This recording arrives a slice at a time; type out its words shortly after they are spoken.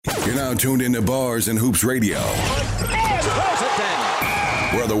You're now tuned into Bars and Hoops Radio,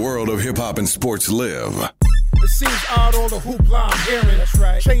 where the world of hip-hop and sports live. It seems odd, all the hoopla I'm hearing. That's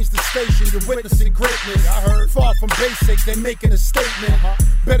right. Change the station, you're witnessing greatness. I heard. Far from basic, they making a statement.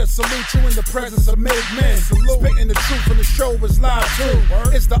 Better salute you in the presence of made men. Spitting the truth, and the show is live too.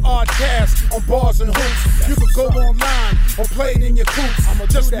 It's the Oddcast on Bars and Hoops. You can go online or play it in your coops.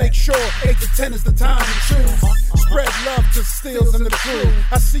 Just make sure 8 to 10 is the time to choose. Spread love to Steels and the crew.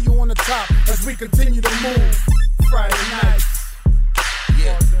 I see you on the top as we continue to move. Friday nights.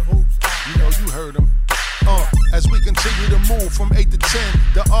 Yeah, you know you heard him. As we continue to move from 8 to 10,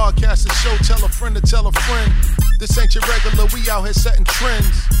 the Oddcast is show, tell a friend to tell a friend. This ain't your regular, we out here setting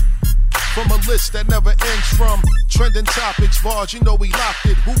trends. From a list that never ends, from trending topics, bars, you know we locked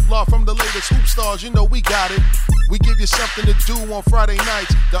it. Hoopla from the latest hoop stars, you know we got it. We give you something to do on Friday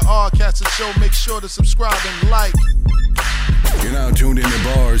nights. The Oddcast is show, make sure to subscribe and like. You're now tuned into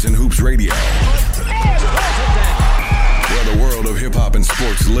Bars and Hoops Radio, where the world of hip-hop and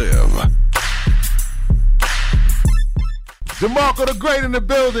sports live. DeMarco the Great in the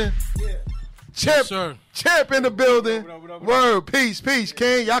building. Yeah. Champ, sir. Champ in the building. Word, peace,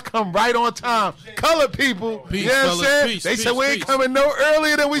 King. Y'all come right on time. Colored people, Peace, you know what I'm fellas. saying? Peace, they peace, said we ain't peace. coming no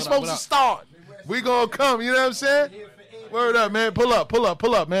earlier than we supposed what to start. We gonna come, you know what I'm saying? Word up, man. Pull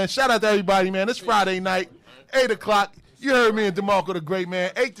up, man. Shout out to everybody, man. It's Friday night, 8 o'clock. You heard me and DeMarco the Great,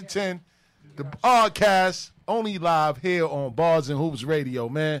 man. 8 to 10, the Oddcast, only live here on Bars and Hoops Radio,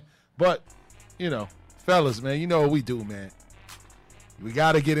 man. But, you know, fellas, man, you know what we do, man. We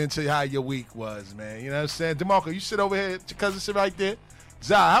got to get into how your week was, man. You know what I'm saying? DeMarco, you sit over here. Your cousin sit right there.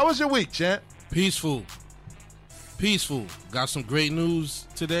 Zah, how was your week, champ? Peaceful. Got some great news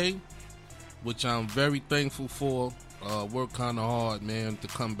today, which I'm very thankful for. Worked kind of hard, man, to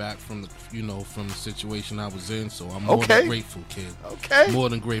come back from the situation I was in. So I'm more than grateful, kid. Okay. More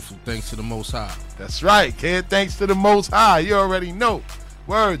than grateful. Thanks to the Most High. That's right, kid. Thanks to the Most High. You already know.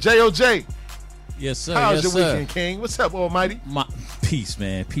 Word, J.O.J. Yes, sir. How's yes, your sir. weekend, King? What's up, Almighty? Peace,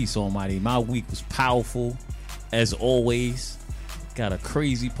 man. Peace, Almighty. My week was powerful, as always. Got a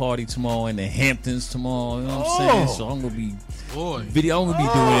crazy party tomorrow in the Hamptons tomorrow. You know what I'm saying? So I'm gonna be Boy. doing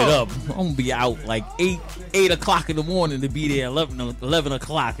it up. I'm gonna be out like 8 o'clock in the morning to be there 11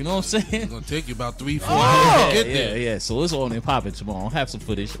 o'clock. You know what I'm saying? It's going to take you about 3-4 hours to get there. Yeah. So it's on and popping tomorrow. I'll have some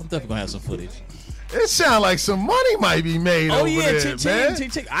footage. I'm definitely gonna have some footage. It sounds like some money might be made over there, man.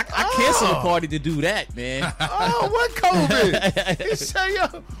 I canceled the party to do that, man. Oh, what COVID? He say, yo,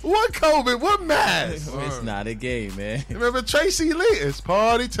 what COVID? What mask? It's not a game, man. Remember Tracy Lee? It's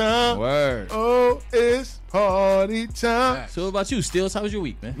party time. Word. Oh, it's party time. So what about you, Steels? How was your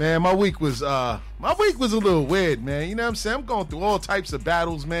week, man? Man, my week was a little weird, man. You know what I'm saying? I'm going through all types of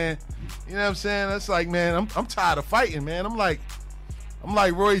battles, man. You know what I'm saying? That's like, man, I'm tired of fighting, man. I'm like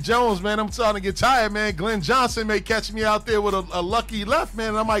Roy Jones, man. I'm starting to get tired, man. Glenn Johnson may catch me out there with a lucky left, man,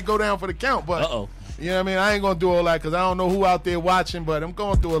 and I might go down for the count. But you know what I mean? I ain't gonna do all that because I don't know who out there watching. But I'm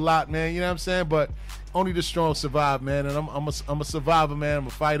going through a lot, man. You know what I'm saying? But only the strong survive, man. And I'm a survivor, man. I'm a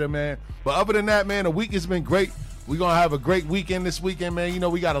fighter, man. But other than that, man, the week has been great. We're gonna have a great weekend this weekend, man. You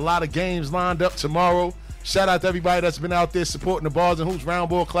know, we got a lot of games lined up tomorrow. Shout out to everybody that's been out there supporting the Bars and Hoops Round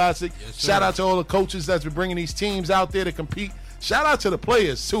Ball Classic. Yes, sir. Shout out to all the coaches that's been bringing these teams out there to compete. Shout out to the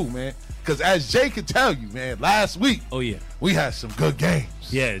players too, man. Because as Jay could tell you, man, last week, we had some good games.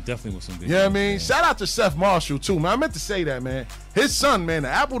 Yeah, it definitely was some good You know what I games, mean? man. Shout out to Seth Marshall too, man. I meant to say that, man. His son, man, the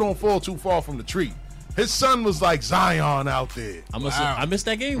apple don't fall too far from the tree. His son was like Zion out there. I missed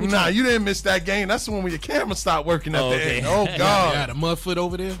that game. Nah, you didn't miss that game. That's the one where your camera stopped working at the okay. end. Oh God. You had a mud foot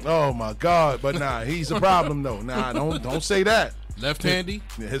over there? Oh my God. But nah, he's a problem though. Nah, don't say that. Left-handy?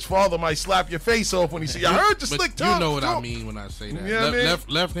 His father might slap your face off when he see. I heard the slick tongue. You know what I mean when I say that. You know what I mean?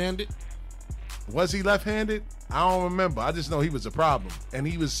 Left-handed? Was he left-handed? I don't remember. I just know he was a problem. And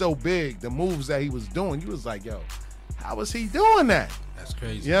he was so big, the moves that he was doing, you was like, yo, how was he doing that? That's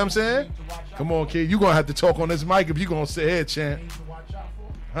crazy. You know what I'm saying? Come on, kid. You're going to have to talk on this mic if you're going to sit here, champ.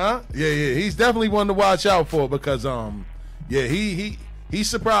 Huh? Yeah. He's definitely one to watch out for because, he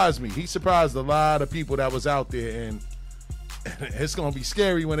surprised me. He surprised a lot of people that was out there, and it's going to be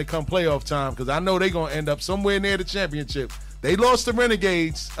scary when it come playoff time because I know they're going to end up somewhere near the championship. They lost the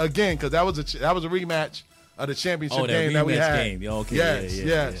Renegades again because that was a rematch of the championship game that we had. Game. Okay,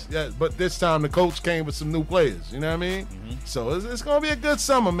 yes. But this time the coach came with some new players. You know what I mean? Mm-hmm. So it's going to be a good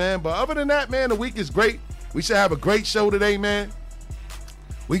summer, man. But other than that, man, the week is great. We should have a great show today, man.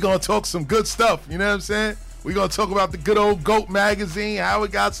 We going to talk some good stuff. You know what I'm saying? We going to talk about the good old GOAT magazine, how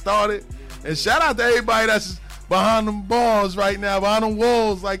it got started. And shout out to everybody behind them bars right now, behind them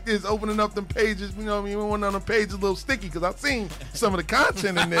walls like this, opening up them pages. You know what I mean? One of them pages a little sticky because I've seen some of the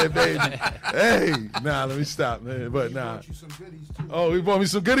content in there, baby. Hey, nah, let me stop, man. But nah. Bought you some goodies too. Oh, he bought me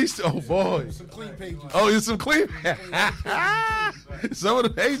some goodies. Oh boy. Some clean pages. Oh, it's some clean. Some of the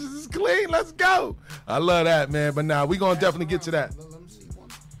pages is clean. Let's go. I love that, man. But nah, we gonna definitely get to that. Let me see one.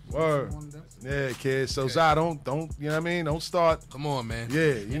 Word. One of them. Yeah, kids. So Zai, don't, you know what I mean? Don't start. Come on, man.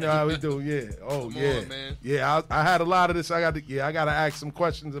 Yeah, you know how we do. Yeah. Oh, Come yeah. on, man. Yeah, I had a lot of this. I got to ask some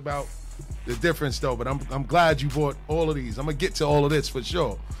questions about the difference though. But I'm glad you bought all of these. I'm gonna get to all of this for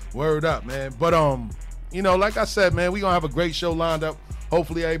sure. Word up, man. But you know, like I said, man, we gonna have a great show lined up.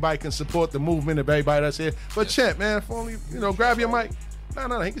 Hopefully, everybody can support the movement of everybody that's here. But Champ, man, if only grab your mic.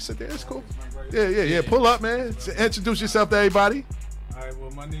 No, he can sit there. It's cool. Yeah. Pull up, man. Introduce yourself to everybody. All right,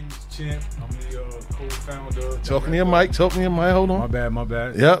 well, my name is Champ. I'm the co-founder. Talking to your mic. Hold on. My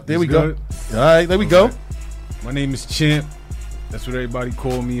bad. Yep, there we Good? go. All right, there we go. Right. My name is Champ. That's what everybody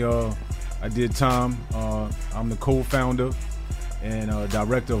call me. I did time. I'm the co-founder and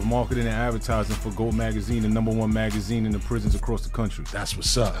director of marketing and advertising for Gold Magazine, the #1 magazine in the prisons across the country. That's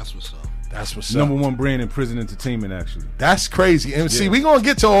what's up. That's what's up. #1 brand in prison entertainment, actually. That's crazy. And see, we gonna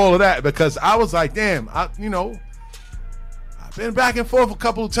get to all of that because I was like, damn, I've been back and forth a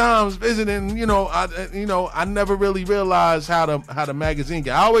couple of times visiting. I never really realized how the magazine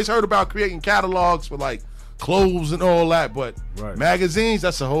get. I always heard about creating catalogs for like clothes and all that, but magazines,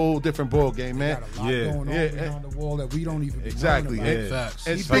 that's a whole different ball game, man. Got a lot going on behind the wall that we don't even exactly. About. And, Facts.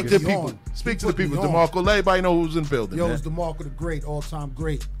 and He speak put to me people. on. Speak He to the put me people. on. DeMarco, let everybody know who's in the building. Yo, man. it's DeMarco the Great, all-time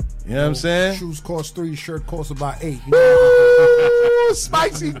great. You know what I'm saying? Shoes cost $3, shirt costs about $8. Ooh,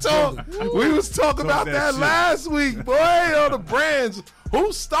 spicy talk. We was talking about that shit. last week, boy. All the brands.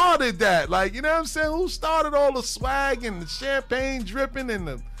 Who started that? Like, you know what I'm saying? Who started all the swag and the champagne dripping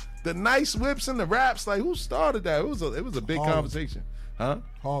and the nice whips and the raps? Like, who started that? It was a big Harlem. conversation. Huh?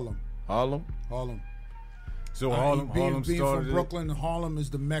 Harlem. So Harlem Being started from Brooklyn, Harlem is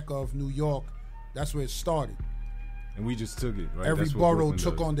the mecca of New York. That's where it started. and we just took it. Right? Every That's what borough Brooklyn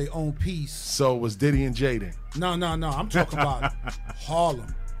took does. on their own piece. So was Diddy and Jaden. No. I'm talking about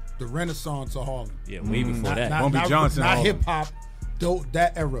Harlem, the Renaissance of Harlem. Yeah, way before that. Bumpy Johnson, not Harlem. hip hop.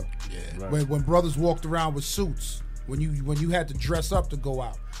 That era. Yeah. Right. When brothers walked around with suits. When you had to dress up to go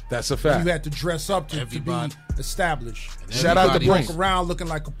out. That's a When fact. you had to dress up to be Everybody- established. Shout out to Everybody Brink. Walk around looking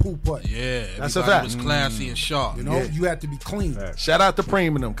like a poo putt. Yeah, That's a everybody fact. was classy and sharp. You know, Yeah. you had to be clean. Fact. Shout out to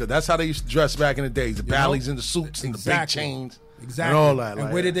Preem and them, because that's how they used to dress back in the days. The ballies and the suits and the big Exactly. chains. Exactly. And all that. And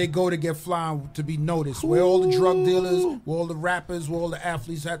like where did they go to get flying to be noticed? Where all the drug dealers, where all the rappers, where all the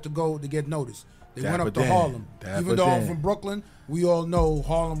athletes had to go to get noticed. They went Dapper up to Dan. Harlem. Dapper Even though I'm Dan. from Brooklyn, we all know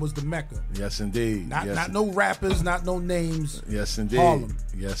Harlem was the mecca. Yes, indeed. Not no rappers, not no names. Yes, indeed. Harlem.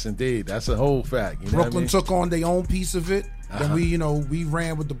 Yes, indeed. That's a whole fact. You know Brooklyn what I mean? took on their own piece of it. Then we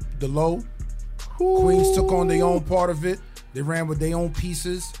ran with the low. Queens took on their own part of it. They ran with their own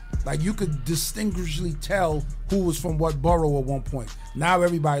pieces. Like you could distinguishably tell who was from what borough at one point. Now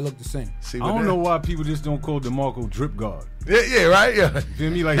everybody looked the same. See I what don't that- know why people just don't call DeMarco Drip God. Yeah, right? Yeah. You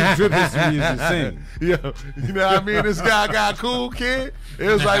feel me? Like his drip history is insane. Yeah. You know what I mean? This guy got cool, kid. It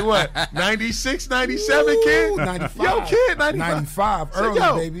was like what? 96, 97, kid? 95. Yo, kid, 95. 95, So, early,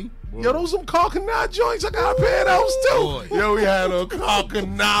 yo, baby. Yo, those some Carcanal joints. I got a pair of those too. Boy. Yo, we had a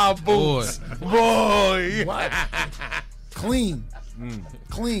Carcanal boots. Boy. Clean.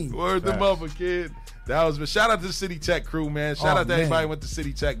 Clean. Word the mother, kid. That was, but shout out to the City Tech crew, man. Shout Oh, out to man. everybody who went to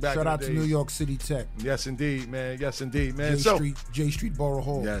City Tech back Shout in out the to days. New York City Tech. Yes, indeed, man. Yes, indeed, man. J Street Borough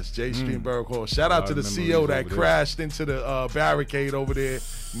Hall. Yes, J Street Borough Hall. Shout out to the memories CO that over there. crashed into the barricade over there,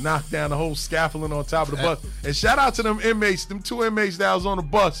 knocked down the whole scaffolding on top of the bus. And shout out to them inmates, them 2 inmates that was on the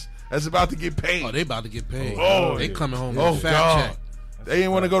bus that's about to get paid. Oh, they about to get paid. Oh, they yeah. coming home Oh, with a fat God. check. They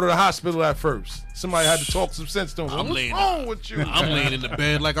didn't want to go to the hospital at first. Somebody had to talk some sense to them. I'm What's laying- wrong with you? I'm laying in the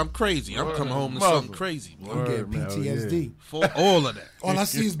bed like I'm crazy. I'm coming home to Mother. something crazy. Boy. I'm getting man. PTSD. For all of that. All I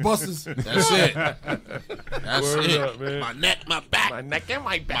see is buses. That's it. That's Word it. up, man. My neck, my back, My neck and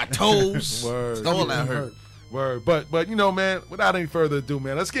my back. my toes. Word. All that hurt. Word. But you know, man, without any further ado,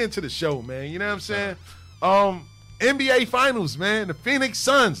 man, let's get into the show, man. You know what I'm saying? NBA Finals, man. The Phoenix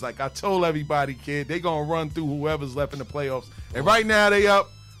Suns, like I told everybody, kid, they gonna run through whoever's left in the playoffs. And right now they up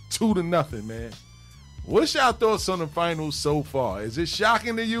 2-0, man. What's y'all thoughts on the finals so far? Is it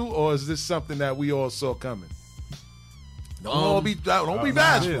shocking to you, or is this something that we all saw coming? Don't be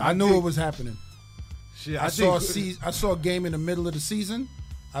bashful. I knew it was happening. Shit, I saw a game in the middle of the season.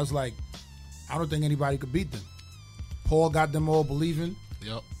 I was like, I don't think anybody could beat them. Paul got them all believing.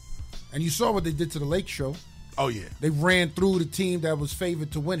 Yep. And you saw what they did to the Lake Show. Oh, yeah. They ran through the team that was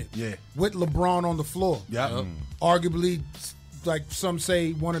favored to win it. Yeah. With LeBron on the floor. Yep. Arguably, like some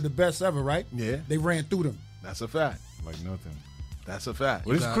say, one of the best ever, right? Yeah. They ran through them. That's a fact. Like nothing. That's a fact.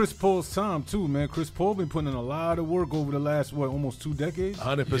 Well, it's Chris Paul's time too, man. Chris Paul been putting in a lot of work over the last almost 2 decades.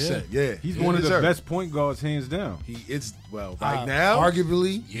 100%. Yeah. He's He one of the deserves it. best point guards, hands down. He is, well, right now.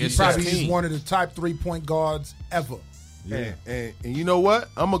 Arguably, Yes, he probably yes. is one of the top 3-point guards ever. Yeah. And you know what?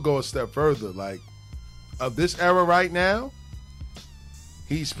 I'm going to go a step further. Like, of this era right now,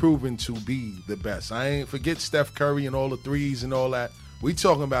 he's proven to be the best. I ain't forget Steph Curry and all the threes and all that. We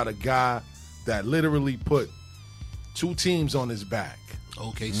talking about a guy that literally put 2 teams on his back.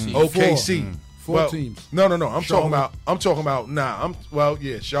 OKC. OKC. Four teams. No. I'm Charlotte. talking about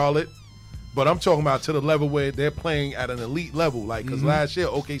Charlotte. But I'm talking about to the level where they're playing at an elite level. Like, because last year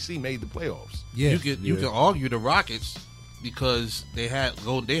OKC made the playoffs. Yeah. You can argue the Rockets because they had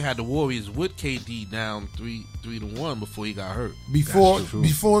the Warriors with KD down 3-1 before he got hurt. Before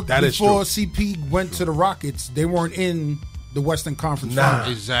That is true. CP went to the Rockets, they weren't in the Western Conference Nah. Finals.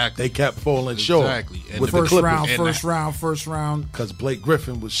 Exactly. They kept falling short Exactly. And with the the Clippers. First round. Because Blake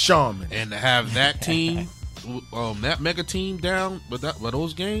Griffin was charming. And to have that team, that mega team down, but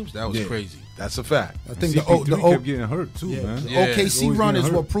those games, that was Yeah. crazy. That's a fact. I think CP3 kept getting hurt too, man. Yeah. OKC Always run getting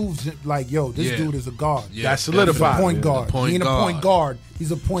is hurt. what proves it, like, yo, this Yeah. dude is a guard. Yeah, That's He's a solidified. point guard. The point He ain't a point guard. guard.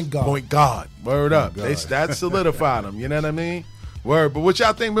 He's a point guard. Point guard. Word up. God. That solidified him. You know what I mean? Word. But what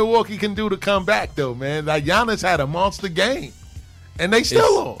y'all think Milwaukee can do to come back, though, man? Like, Giannis had a monster game. And they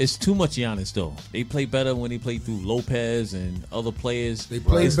still lost. It's too much Giannis, though. They play better when they play through Lopez and other players. They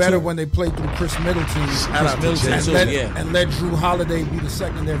played It's better too- when they played through Chris Middleton. Shout out to Middleton, Jen. too. Yeah. And let Drew Holiday be the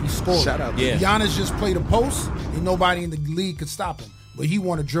secondary scorer. Shout out to Yeah. Giannis just played a post, and nobody in the league could stop him. But he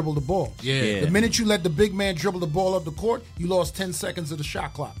want to dribble the ball. Yeah. The minute you let the big man dribble the ball up the court, you lost 10 seconds of the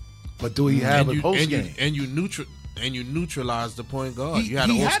shot clock. But do he have a post game? And you neutralized the point guard. He- You had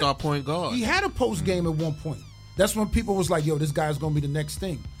he an had all-star a- point guard. He had a post game at one point. That's when people was like, yo, this guy's going to be the next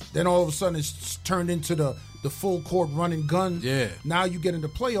thing. Then all of a sudden it's turned into the full court run and gun. Yeah. Now you get into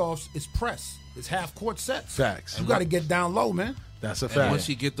playoffs, it's press. It's half court sets. Facts. You got to get down low, man. That's a And fact. once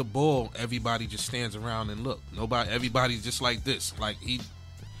he get the ball, everybody just stands around and look. Everybody's just like this. Like he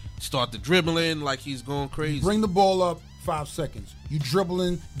start the dribbling like he's going crazy. Bring the ball up, 5 seconds. You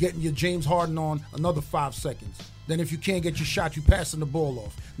dribbling, getting your James Harden on, another 5 seconds. Then if you can't get your shot, you passing the ball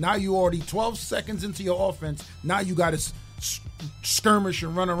off. Now you already 12 seconds into your offense. Now you got to skirmish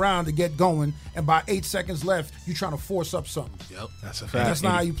and run around to get going. And by 8 seconds left, you trying to force up something. Yep. That's a And fact. that's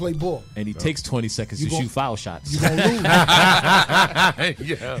not how you play ball. And he takes 20 seconds You to gon- shoot foul shots. You gonna lose.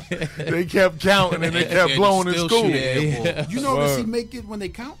 Yeah. They kept counting and they kept And blowing he his still school. shoot air ball. You notice he make it when they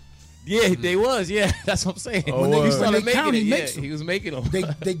count? Yeah, they was. Yeah, that's what I'm saying. Oh, when word. he started When they making count, it, he yeah, makes them. he was making them.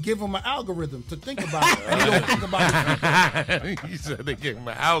 They give him an algorithm to think about it. And he don't think about it. He said they gave him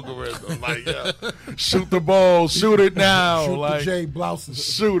an algorithm. Like, shoot the ball, shoot it now. Shoot like, the J blouses.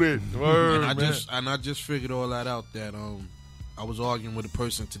 shoot it. Word, And man. I just figured all that out. That I was arguing with a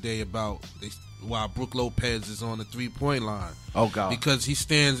person today about why Brook Lopez is on the 3-point line. Oh, God. Because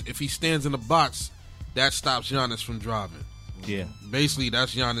if he stands in the box, that stops Giannis from driving. Yeah. Basically,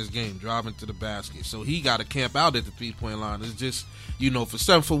 that's Giannis' game, driving to the basket. So he got to camp out at the 3-point line. It's just, for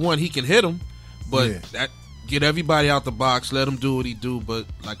 7-for-1, he can hit him, but Yeah. that get everybody out the box, let him do what he do. But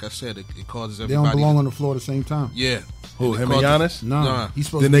like I said, it causes They everybody. don't belong on the floor at the same time. Yeah. Who, it him and causes- Giannis? No, Nah. he's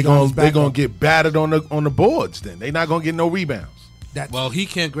supposed Then to be Giannis' they gonna backup. get battered on the boards. Then they not gonna get no rebounds. That, Well, he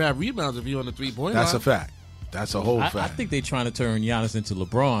can't grab rebounds if you're on the 3-point line. That's a fact. That's a whole I fact. think they trying to turn Giannis into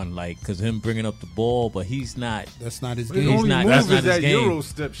LeBron, like, because him bringing up the ball, but he's not. that's not his His game. only not- move that's is not his that game. Euro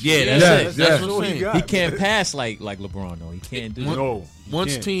step shit. Yeah, that's Yeah, it. yeah. That's all what I'm he saying. got. He can't pass like LeBron though. He can't do it. No.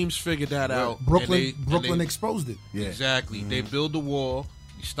 Once can't. teams figure that out, Brooklyn and they- exposed it. Yeah. Exactly. They build the wall.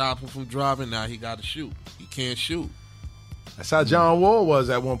 You stop him from driving. Now he got to shoot. He can't shoot. That's how John Wall was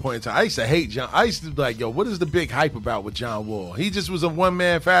at one point in time. I used to hate John. I used to be like, yo, what is the big hype about with John Wall? He just was a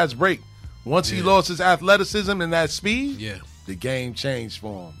one-man fast break. Once he lost his athleticism and that speed, Yeah. the game changed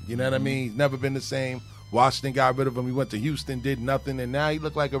for him. You know what I mean? He's never been the same. Washington got rid of him. He went to Houston, did nothing, and now he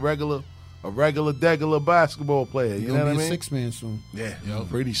looked like a regular degular basketball player. You He's know what gonna I be a mean? 6-man soon. Yeah,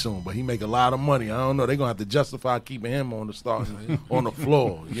 pretty soon. But he make a lot of money. I don't know. They're gonna have to justify keeping him on the start on the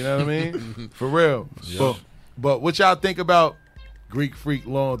floor. You know what I mean? For real. But what y'all think about Greek Freak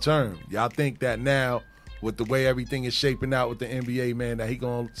long term? Y'all think that now, with the way everything is shaping out with the NBA, man, that he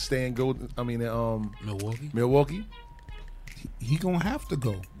gonna stay in Milwaukee? He gonna have to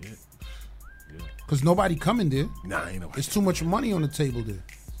go. Because nobody coming there. Nah, ain't no. There's too much money on the table there.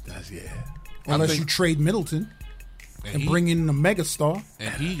 That's Unless think- you trade Middleton. and bring in a megastar.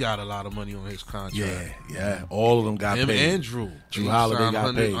 And he got a lot of money on his contract. Yeah. All of them got Him paid. and Drew. Drew They Holiday signed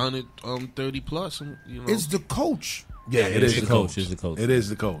got paid. 30 plus. You know. It's the coach. Yeah, it is the the coach, coach. it's the coach. It is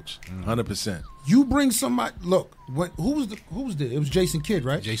the coach. 100%. You bring somebody. Look, who was there? It was Jason Kidd,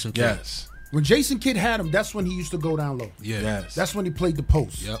 right? Jason Kidd. Yes. When Jason Kidd had him, that's when he used to go down low. Yeah. Yes. That's when he played the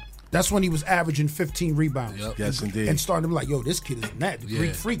post. Yep. That's when he was averaging 15 rebounds. Yep. Yes, indeed. And starting to be like, yo, this kid is net. The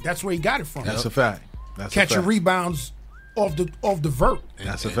Greek freak. That's where he got it from. That's a fact. That's Catching a fact. rebounds off the vert.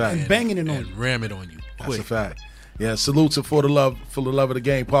 That's a fact. And banging it on And you. ram it on you. That's Quick. a fact. Yeah, salute to For the Love of the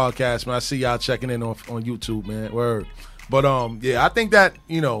Game podcast, man. I see y'all checking in on YouTube, man. Word. But yeah, I think that,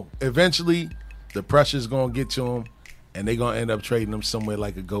 eventually the pressure's gonna get to them and they're gonna end up trading them somewhere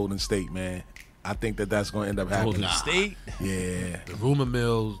like a Golden State, man. I think that's gonna end up happening. Golden State. Yeah. The rumor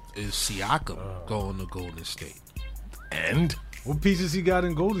mill is Siakam going to Golden State. And What pieces he got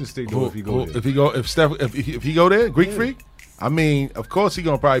in Golden State though? If he go there? if he go there, Greek Freak. I mean, of course he's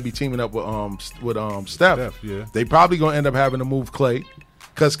gonna probably be teaming up with Steph. Steph, yeah. They probably gonna end up having to move Clay,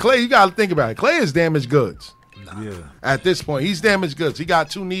 because Clay, you gotta think about it. Clay is damaged goods Yeah. at this point. He's damaged goods. He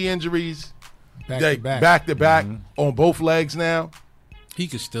got 2 knee injuries, Back to back on both legs now.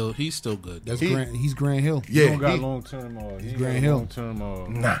 He's still good. That's He- he's Grant Hill. Yeah, He don't got he- long term. Grant Hill. Long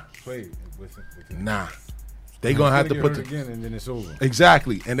term. Nah. Play with him. Nah, they gonna have to Get put hurt again, and then it's over.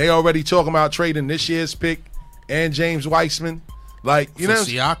 exactly. And they already talking about trading this year's pick and James Weissman, like For know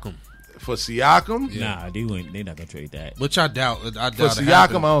Siakam. for Siakam. Nah, they not gonna trade that. Which I doubt. I For doubt it Siakam,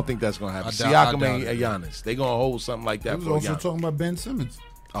 happened. I don't think that's gonna happen. I doubt Siakam ain't it. a Giannis. They gonna hold something like He that was for also Giannis. talking about Ben Simmons.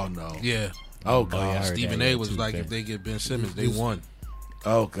 Oh no. Yeah. Oh god. yeah, I heard Stephen that, A yeah, was too, like, okay. if they get Ben Simmons, they won.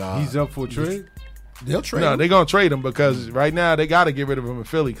 Oh god. He's up for a trade. They'll trade No, him. they're gonna trade him because right now they got to get rid of him in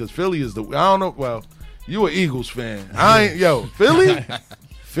Philly because Philly is the. I don't know. Well, you an Eagles fan. I ain't. Philly.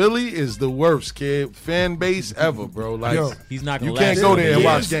 Philly is the worst fan base ever, bro. Like Yo, He's not you gonna can't last go another there and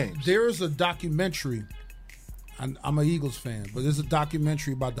year. watch games. There is a documentary. I'm an Eagles fan, but there's a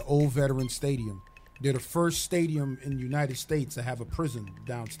documentary about the old Veteran Stadium. They're the first stadium in the United States to have a prison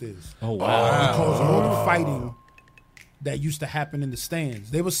downstairs. Oh wow. Because all the fighting that used to happen in the stands.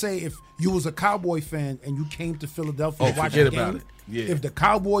 They would say if you was a Cowboy fan and you came to Philadelphia to watch forget the game, about it. Yeah. if the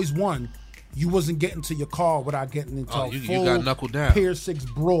Cowboys won, you wasn't getting to your car without getting into Oh, a you full got knuckled down. Pier 6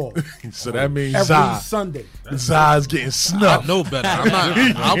 brawl So that means every Zaz. Sunday. Zaz getting I snuffed. know better. I'm not.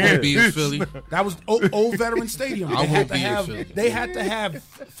 I wouldn't be in Philly. That was old Veteran Stadium. I They had won't to be in have Philly. they had to have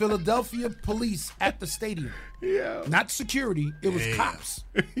Philadelphia police at the stadium. Yeah. Not security. It was cops.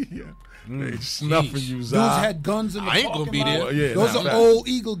 Yeah. They snuffing Jeez. you, Dudes Zaz. had guns in the I ain't parking gonna be lot. there. Well, yeah, Those nah, are fact. old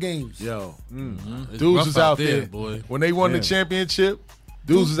Eagle games. Yo, It's dudes rough was out there, boy. when they won the championship.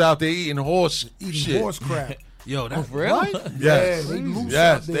 Dudes was out there eating horse Eating shit. horse crap. Yo, that's Real? Yes, Yeah, they loose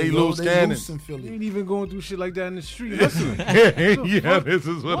yes, out there, they yo. loose They cannon. loose in You Philly. ain't even going through shit like that in the street. Listen, yeah, this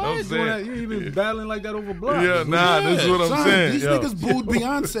is what I'm Doing that, saying. you ain't even battling like that over blocks. Yeah, nah, this is what I'm Son, saying. these yo. niggas booed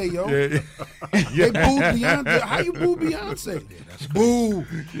Beyonce, yo. Yeah, They booed Beyonce. How you boo Beyonce? Boo.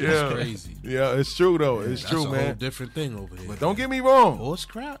 yeah, crazy. yeah, it's true though. It's That's true, a whole man. different thing over here. But don't get me wrong. horse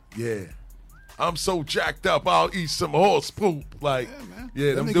crap. Yeah, I'm so jacked up. I'll eat some horse poop. Like,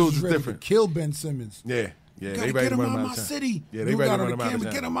 yeah, them niggas dudes is ready to different. kill Ben Simmons. Yeah, yeah, Gotta they ready get to him run out him of out my of town. city. Yeah, they You ready to got run on him the out of camera,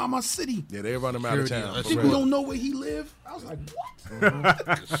 town. get him out of my city. Yeah, they run him out of Security, town. I for think People real. don't know where he live. I was like,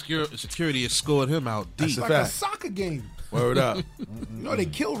 what? Security has scored him out deep. That's Like fact. a soccer game. Word up. You know they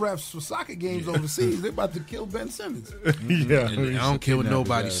kill refs for soccer games overseas. They about to kill Ben Simmons. Yeah, And I don't care what kidnap his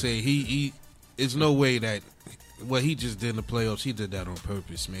nobody ass. say. He there's no way that what he just did in the playoffs, he did that on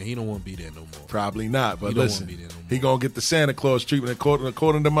purpose, man. He don't want to be there no more. Probably not, but He don't listen, wanna be there no more. he gonna get the Santa Claus treatment.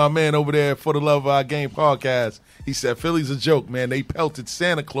 According to my man over there for the Love of Our Game podcast, he said Philly's a joke, man. They pelted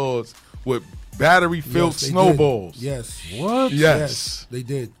Santa Claus with battery-filled Yes, they snowballs. did. Yes. What? Yes. They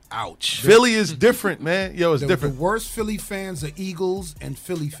did. Ouch. Philly is different, man. Yo, it's The different. worst Philly fans are Eagles and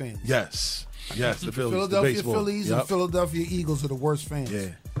Philly fans. Yes, yes, the Phillies, the Philadelphia baseball. Phillies Yup. and Philadelphia Eagles are the worst fans. Yeah,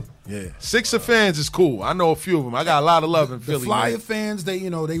 yeah. Sixer fans is cool. I know a few of them. I got a lot of love in The Philly. Flyer man. fans, they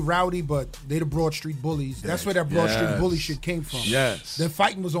rowdy, but they the Broad Street Bullies. That's where that Broad Street Yes. Bully shit came from. Yes. Their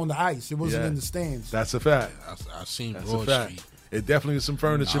fighting was on the ice. It wasn't Yeah. in the stands. That's a fact. I seen That's Broad a fact. Street. It definitely is some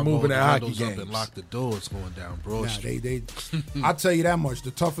furniture I moving rolled at the hockey windows up games. and locked the doors going down Broad Nah, Street. they I'll tell you that much.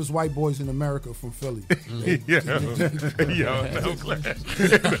 The toughest white boys in America from Philly. Yeah, yo, and I'm glad.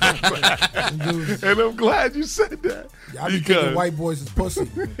 Dudes, And I'm glad you said that. I be thinking white boys is pussy.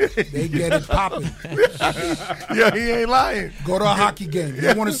 They get it popping. Yeah, he ain't lying. Go to a hockey game.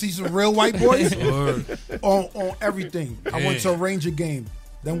 You want to see some real white boys? on everything. I went to a Ranger game.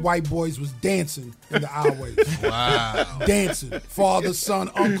 them white boys was dancing in the aisleways. Wow. Dancing. Father, son,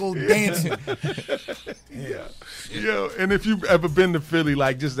 uncle, dancing. Yo, and if you've ever been to Philly,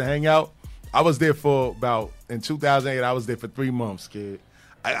 like just to hang out, I was there for about, in 2008, I was there for 3 months, kid.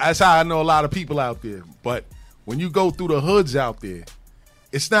 That's how I know a lot of people out there. But when you go through the hoods out there,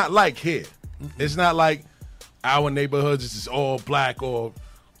 it's not like here. It's not like our neighborhoods is just all black or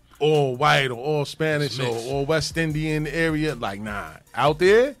all white or all Spanish or all West Indian area. Like, nah. Out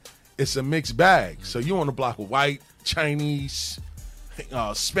there, it's a mixed bag. So you on the block with white, Chinese,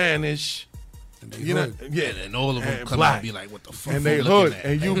 Spanish, you know, yeah, and all of them and come black. out and be like, what the fuck? And they I'm looking hood. at?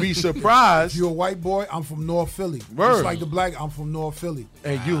 And you be surprised. If you're a white boy, I'm from North Philly. Word. Just like the black, I'm from North Philly.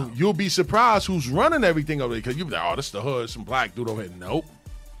 And you'll be surprised who's running everything over there, because you be like, oh, this the hood, some black dude over here. Nope.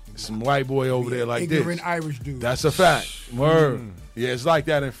 Some white boy over there like Ignorant this. Irish dude. That's a fact. Word. Yeah, it's like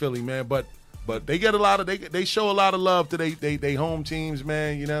that in Philly, man. But they get a lot of they show a lot of love to they home teams,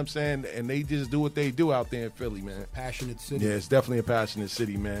 man. You know what I'm saying? And they just do what they do out there in Philly, man. Passionate city. Yeah, it's definitely a passionate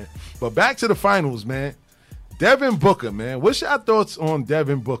city, man. But back to the finals, man. Devin Booker, man. What's your thoughts on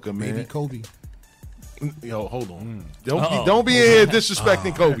Devin Booker, man? Baby Kobe. Yo, hold on. Don't be in here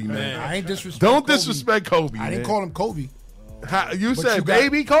disrespecting Kobe, man. I ain't disrespect Don't Kobe. disrespect Kobe. I didn't man. call him Kobe. You But said you got-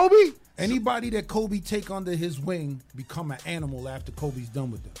 baby Kobe? Anybody that Kobe take under his wing become an animal after Kobe's done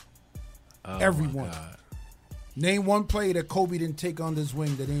with them. Everyone. Name one player that Kobe didn't take under his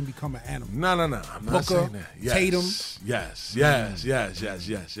wing that didn't become an animal. No. I'm not Booker, saying that. Yes. Tatum.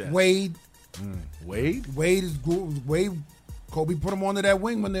 Yes. Wade. Wade? Wade. Kobe put him under that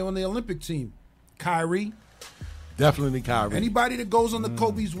wing when they were on the Olympic team. Kyrie. Definitely Kyrie. Anybody that goes under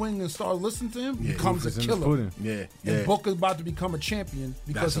Kobe's wing and starts listening to him becomes a Proof is in the killer. pudding. Yeah. And Booker's about to become a champion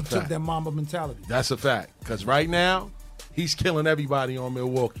because That's he a took fact. that Mamba mentality. That's a fact. Because right now, he's killing everybody on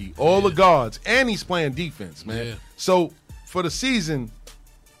Milwaukee. All the guards. And he's playing defense, man. Yeah. So, for the season,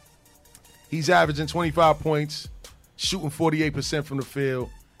 he's averaging 25 points, shooting 48% from the field,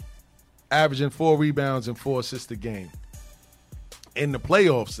 averaging 4 rebounds and 4 assists a game. In the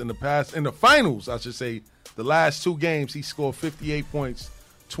playoffs, in the finals, I should say, the last 2 games, he scored 58 points,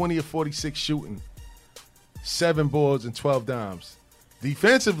 20 of 46 shooting, 7 boards, and 12 dimes.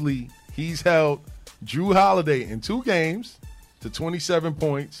 Defensively, he's held Drew Holiday in 2 games to 27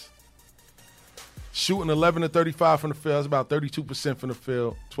 points, shooting 11 of 35 from the field. That's about 32% from the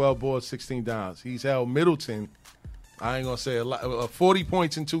field, 12 boards, 16 dimes. He's held Middleton, I ain't going to say a lot, 40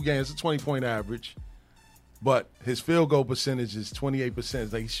 points in 2 games, a 20-point average. But his field goal percentage is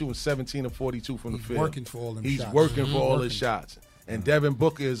 28%. Like he's shooting 17 of 42 from the He's field. working for all them He's shots. working for all his Working. shots. And Devin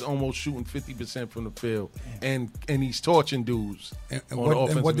Booker is almost shooting 50% from the field. And he's torching dudes And on the what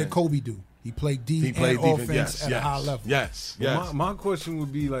offensive did end. Kobe do? He played deep He played and defense. offense Yes, at a high level. Yes. Well, my question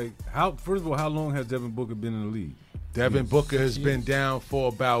would be like, first of all, how long has Devin Booker been in the league? Devin Booker has been down for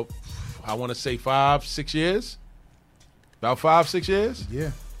about, I want to say 5-6 years. About 5-6 years.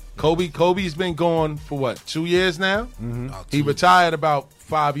 Yeah. Kobe's been gone for what, 2 years now? About He 2. retired about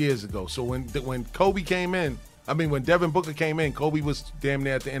 5 years ago. So when Kobe came in, when Devin Booker came in, Kobe was damn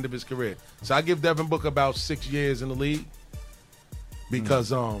near at the end of his career. So I give Devin Booker about 6 years in the league because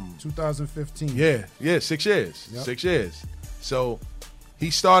 2015. yeah, 6 years, Yep. 6 years. So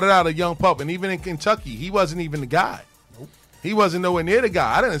he started out a young pup, and even in Kentucky, he wasn't even the guy. Nope. He wasn't nowhere near the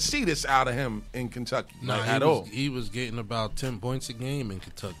guy. I didn't see this out of him in Kentucky at all. He was getting about 10 points a game in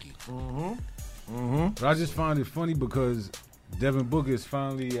Kentucky. But I just find it funny because Devin Booker is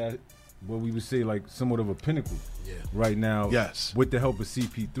finally at what we would say like somewhat of a pinnacle right now. Yes. With the help of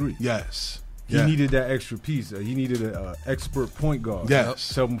CP3. Yes. He needed that extra piece. He needed an expert point guard Yes.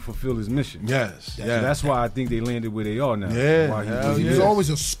 to help him fulfill his mission. Yes. So that's why I think they landed where they are now. Yeah, Why hell He yeah. was always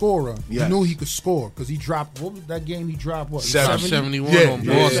a scorer. Yes. You knew he could score because he dropped. What was that game? He dropped what? 71 Yeah, on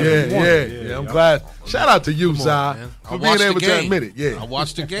yeah, Boston. yeah. I'm glad. Shout out to you, Come on, Zai, man. I for being watched the able to game. admit it. I Yeah,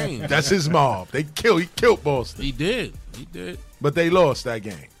 watched the game. that's his mob. He killed Boston, He did. but they lost that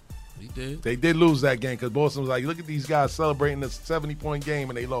game. He did. They did lose that game because Boston was like, look at these guys celebrating this 70-point game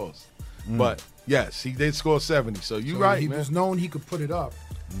and they lost. But yes, he did score 70. So you So right, He man. was known he could put it up.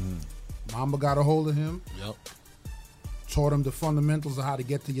 Mamba got a hold of him, Yep. taught him the fundamentals of how to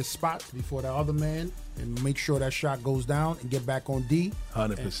get to your spots before that other man, and make sure that shot goes down and get back on D.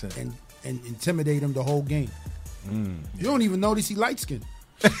 100%. And intimidate him the whole game. You don't even notice he light skinned.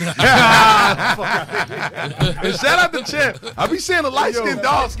 And shout out to Champ. I be seeing a light-skinned,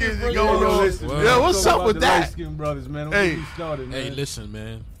 dark-skinned going on. Listen, man. Yeah, what's Talk up about with the that? light-skinned brothers, man. Don't Hey. get me started, man. Hey, listen,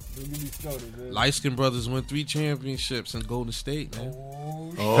 man. Don't get me started, man. Light Skin Brothers won 3 championships in Golden State, man.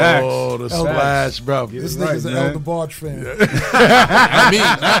 Oh, the splash, bro. This right, nigga's an man. Elder Barge fan.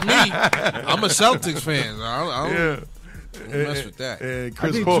 Not me. I'm a Celtics fan. I don't, Yeah. Don't mess with that. And I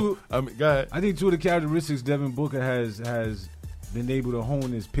Chris think Paul. too- Go ahead. I think two of the characteristics Devin Booker has been able to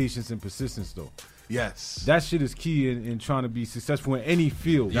hone is patience and persistence, though. Yes. That shit is key in trying to be successful in any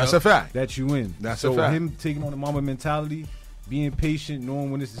field. That's a fact. that you in. That's so a fact. him taking on the Mamba mentality, being patient, knowing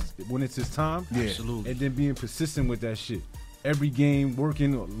when it's his time, Yeah. Absolutely. and then being persistent with that shit. Every game,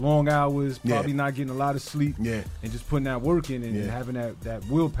 working long hours, probably Yeah. not getting a lot of sleep, Yeah. and just putting that work in and Yeah. having that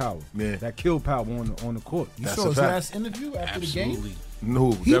willpower, Yeah. that kill power on the court. You That's saw a his fact. last interview after the game? Absolutely.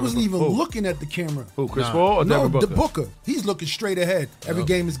 No, He wasn't even looking at the camera. Who, Chris Nah. Paul or No, Devin Booker? the Booker. He's looking straight ahead. Every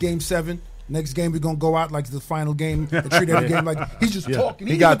game is game 7. Next game we're gonna go out like the final game and treat every game like he's just talking.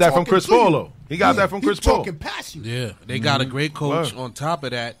 He got even that from talking Chris to you. Paul, though. He got that from Chris he's Paul. talking past you. Yeah, they got a great coach Word. on top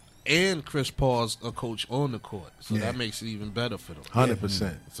of that, and Chris Paul's a coach on the court, so Yeah. that makes it even better for them.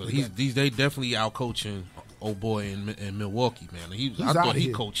 100%. So they definitely out coaching old boy in Milwaukee, man. I outta thought he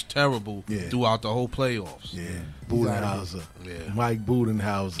here. coached terrible Yeah. throughout the whole playoffs. Yeah. outta Budenhauser. Yeah. Mike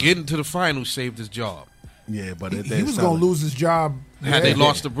Budenhauser. Getting to the finals saved his job. Yeah, but He was gonna lose his job. Had they Yeah.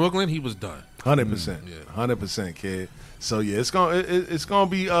 lost to Brooklyn, he was done. 100%. 100%, kid. So yeah, it's gonna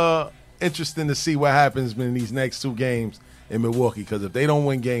be interesting to see what happens in these next 2 games in Milwaukee. Because if they don't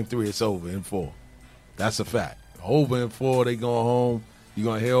win Game 3, it's over in 4. That's a fact. Over in 4, they going home. You're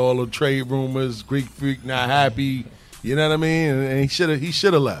gonna hear all the trade rumors. Greek Freak not happy. You know what I mean? And he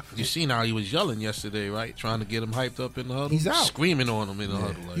should have left. You seen how he was yelling yesterday, right? Trying to get him hyped up in the huddle. He's out. Screaming on him in the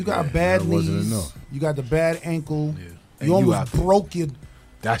huddle. Like, You got bad that wasn't knees. enough. You got the bad ankle. Yeah. And You you almost out there. broke your.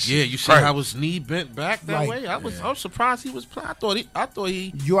 That's Yeah, you see how his knee bent back that Like- way? I was surprised he was playing. I thought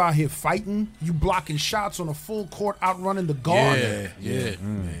he You out here fighting. You blocking shots on a full court, outrunning the guard. Yeah.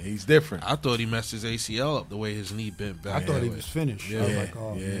 he's different. I thought he messed his ACL up the way his knee bent back. I thought that he way. was finished. I Yeah. was like,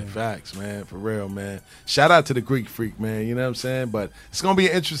 oh, yeah, man. facts, man, for real, man. Shout out to the Greek Freak, man. You know what I'm saying? But it's gonna be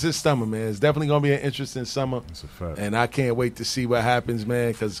an interesting summer, man. It's definitely gonna be an interesting summer. That's a fact. And I can't wait to see what happens,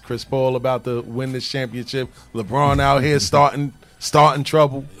 man. Because Chris Paul about to win this championship. LeBron out here starting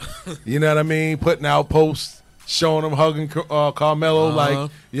trouble. You know what I mean? Putting out posts, showing him hugging Carmelo, like,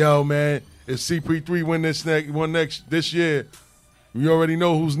 yo, man, if CP3 win this year, we already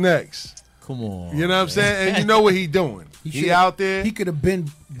know who's next. Come on. You know what I'm saying? And you know what he doing. He shoulda- out there. He could have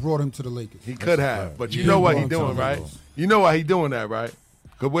been brought him to the Lakers. He could have, but you Yeah. know what he He doing, brought him to right? the Lakers. You know why he doing that, right?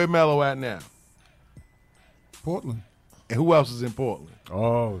 Because where Melo at now? Portland. And who else is in Portland?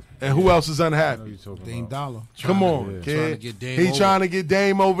 Oh, And who else is I know unhappy? you're talking Dame about. Dollar. Come on, yeah. kid. Trying to get Dame he over. trying to get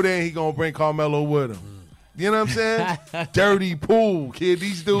Dame over there, and he gonna bring Carmelo with him. You know what I'm saying? Dirty pool, kid.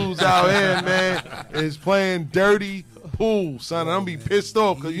 These dudes out here, man, is playing dirty pool, son. And I'm be pissed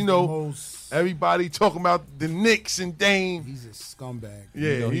off because He's you the know most- everybody talking about the Knicks and Dame. He's a scumbag. Yeah,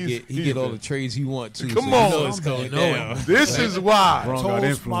 You know, he's- he he's get all a- the trades he want to. Come so on. you know it's going You know down. This is why. Bron got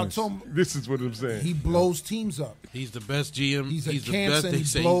influence. This is what I'm saying. He blows teams up. He's the best GM. He's a the cancer best. and They he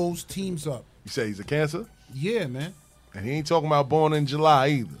say blows teams up. You say he's a cancer, Yeah, man. and he ain't talking about born in July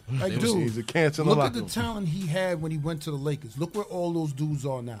either. Like, He's dude, a cancer in the look at locker the room. talent he had when he went to the Lakers. Look where all those dudes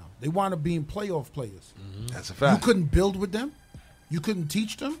are now. They wind up being playoff players. That's a You fact. couldn't build with them. You couldn't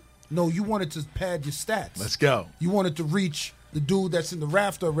teach them. No, you wanted to pad your stats. Let's go. You wanted to reach the dude that's in the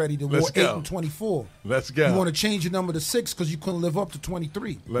raft already that Let's wore 8 go. and 24. Let's go. You want to change your number to 6 because you couldn't live up to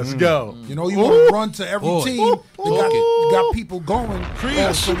 23. Let's go. You know, you want to run to every Boy. team that got people going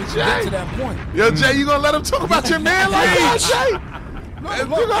so we can get to that point. Yo, Jay, you gonna let him talk about your man like that, Jay? No, You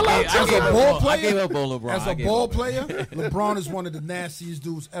look, gonna let him as talk a about ball I player, gave up on LeBron. as I a gave ball up. player, LeBron is one of the nastiest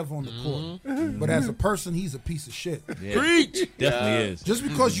dudes ever on the court. But as a person, he's a piece of shit. Yeah, preach. definitely is. Just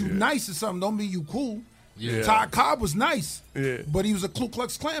because you nice or something don't mean you cool. Yeah. Ty Cobb was nice, Yeah. but he was a Ku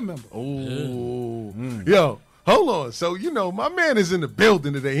Klux Klan member. Ooh. Yo, hold on. So, you know, my man is in the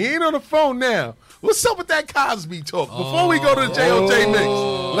building today. He ain't on the phone now. What's up with that Cosby talk? Before we go to the JOJ mix,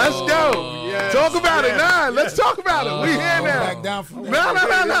 let's go. Talk about it. Let's talk about it. We here Go now. back down from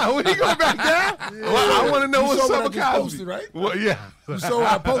that. No. We go back down. Well, I want to know You what's saw up what with I just Cosby. posted, right? Well, yeah. You saw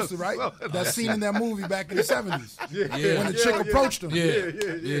what I posted, right? That scene in that movie back in the 70s. When the chick approached him.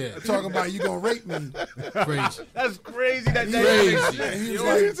 Yeah. Talking about you gonna rape me. Crazy. That's crazy. And he was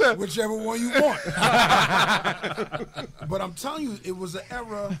What he like, said? whichever one you want. But I'm telling you, it was an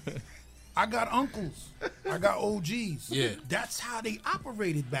era. I got uncles. I got OGs. Yeah. That's how they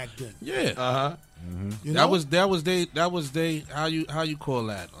operated back then. Yeah. You know? That was they how you call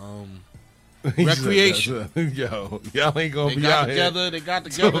that? He said Recreation. that's Yo, y'all ain't gonna They be got out together, they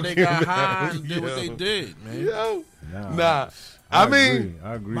got high, and did what they Yo. did, man. here. Yo, Nah. nah. I mean, agree.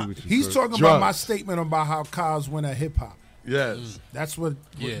 I agree with you. He's Kurt. talking Drugs. about my statement about how Cos went at hip hop. yes. That's what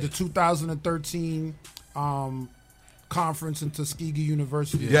Yeah. the 2013 conference in Tuskegee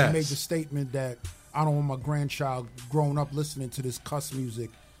University. Yes. He made the statement that I don't want my grandchild growing up listening to this cuss music,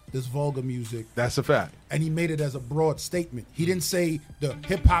 this vulgar music. That's a fact. And he made it as a broad statement. He didn't say the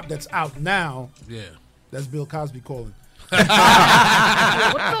hip hop that's out now. Yeah. That's Bill Cosby calling. What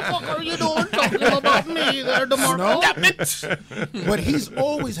the fuck are you doing talking about me there, DeMarco? Damn it. But he's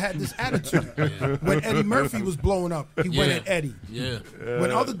always had this attitude. When Eddie Murphy was blowing up, he went at Eddie. Yeah.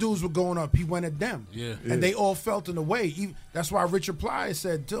 When other dudes were going up, he went at them. Yeah. And they all felt in a way. That's why Richard Pryor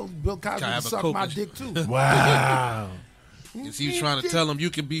said, tell Bill Cosby Can I to have a suck Coke my and dick too. Wow. Because he was trying to tell him you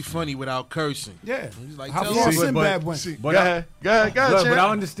can be funny without cursing. Yeah. He's like, How tell far him. Sinbad went. Go ahead, But I champ.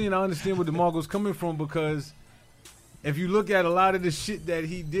 understand where DeMarco's coming from, because if you look at a lot of the shit that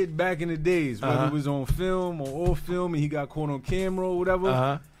he did back in the days, whether it was on film or off film and he got caught on camera or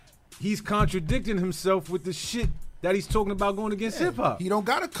whatever, he's contradicting himself with the shit that he's talking about going against hip hop. He don't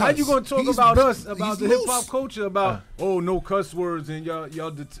got to cuss. How you gonna talk He's about loose. us, about He's the loose. hip hop culture, about no cuss words and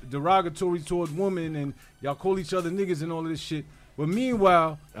y'all derogatory towards women and y'all call each other niggas and all of this shit. But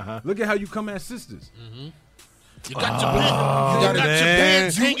meanwhile, look at how you come at sisters. You got your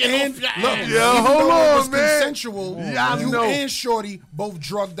pants hanging off your ass. Look, Yeah, even hold though it was on, man. consensual, Yeah, I you know. and Shorty both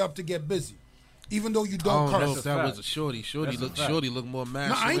drugged up to get busy. Even though you I don't don't know curse. if that was a shorty. Shorty look more No,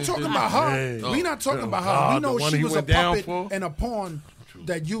 masculine. I ain't talking than- about her. Hey. We not talking about her. God, We the know one she he was a went down puppet for? and a pawn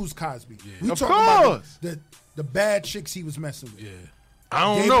that used Cosby. We Of talking about course. the bad chicks he was messing with. Yeah. I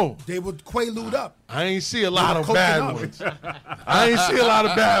don't know. They would quaalude up. I ain't see a lot of Coking bad up. ones. I ain't see a lot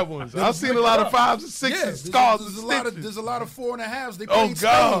of bad ones. I've seen a lot of 5s and 6s, scars and There's a stitches. lot of 4.5s. They Oh, playing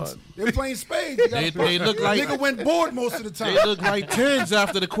God. spades. They're playing spades. You gotta They look like nigga went bored most of the time. they look like tens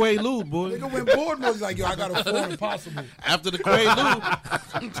after the Quaalude, boy. Nigga went bored most. He's like, yo, I got a 4 impossible. After the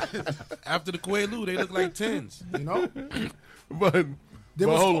Quaalude, after the Quaalude, they look like tens. You know. But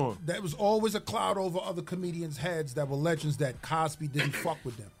hold on. There was always a cloud over other comedians' heads that were legends that Cosby didn't fuck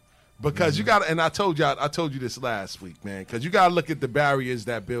with them. Because you got, and I told you this last week, man. Because you got to look at the barriers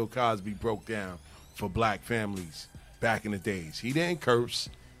that Bill Cosby broke down for black families back in the days. He didn't curse.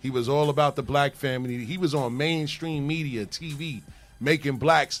 He was all about the black family. He was on mainstream media, TV, making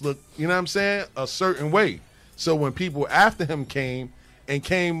blacks look, you know what I'm saying, a certain way. So when people after him came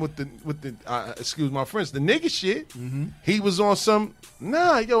with the excuse my French, the nigga shit, he was on some,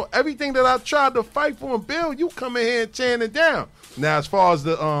 everything that I tried to fight for him, Bill, you come in here and tearing it down. Now, as far as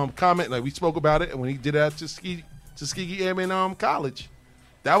the comment, like we spoke about it when he did that to Tuskegee Airmen College,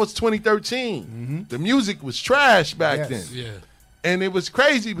 that was 2013. The music was trash back then. Yeah. And it was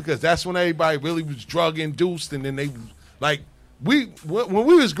crazy because that's when everybody really was drug induced, and then they like when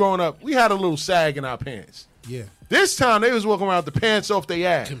we was growing up, we had a little sag in our pants. Yeah. This time they was walking around with the pants off their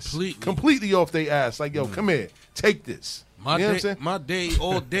ass, completely off their ass. Like, yo, come here, take this. My you know day, what I'm saying? my day,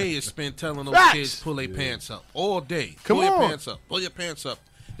 all day is spent telling those Facts. kids pull their pants up. All day. Come pull on. your pants up. Pull your pants up.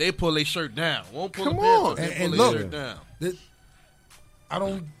 They pull their shirt down. Won't pull Come the pants on. up. They And pull look, their shirt down. I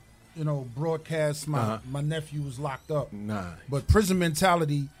don't, broadcast my nephew was locked up. Nah. But prison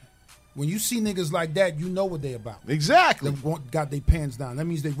mentality, when you see niggas like that, you know what they about. Exactly. They got their pants down. That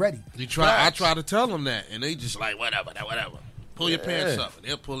means they ready. I try to tell them that, and they just like, whatever. Pull your pants up, and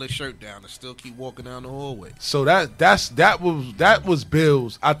they'll pull their shirt down and still keep walking down the hallway. So that was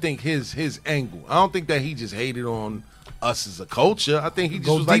Bill's. I think his angle. I don't think that he just hated on us as a culture. I think he just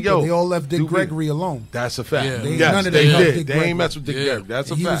Go was deeper. like, yo, They all left Dick do we- Gregory alone. That's a fact. Yeah. They- Yes, none of they them helped did. Dick They Gregory. ain't mess with Dick Yeah. Gregory.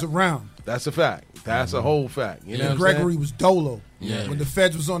 That's a He fact. was around. That's a fact. That's a whole fact. You know Dick what I'm Gregory saying? was dolo. Yeah. When the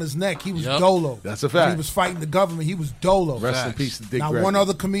feds was on his neck, he was Yep. dolo. That's a When fact. he was fighting the government, he was dolo. Rest in Facts. peace to Dick Now, Gregory. one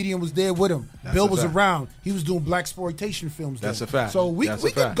other comedian was there with him. That's Bill a was fact. around. He was doing black exploitation films. That's then. a fact. So we That's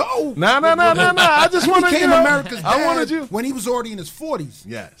a can fact. go. No. I just He want to. became America's dad I wanted you. when he was already in his 40s.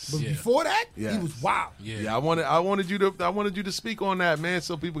 Yes. But Yeah. before that, Yes. he was wild. Yeah, I wanted you to speak on that, man,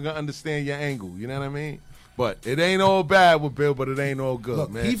 so people can understand your angle. You know what I mean? But it ain't all bad with Bill, but it ain't all good,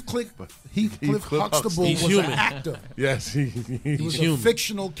 Look, man. Heathcliff Heathcliff Huxtable He's was human. an actor. Yes, He was a human.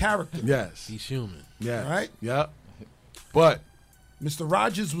 fictional character. yes, He's human. yes, Right? Yep. But Mr.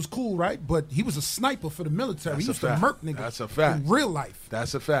 Rogers was cool, right? But he was a sniper for the military. That's He a used to fact. murk niggas. That's a fact. In real life.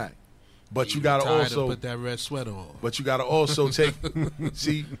 that's a fact. But you He gotta retired also and put that red sweater on. But you got to also take,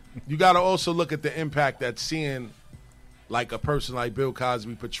 see, you got to also look at the impact that seeing like a person like Bill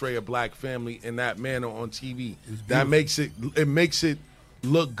Cosby portray a black family in that manner on TV. That makes it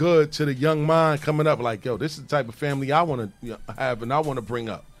look good to the young mind coming up like, yo, this is the type of family I want to have and I want to bring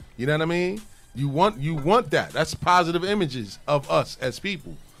up. You know what I mean? You want that. That's positive images of us as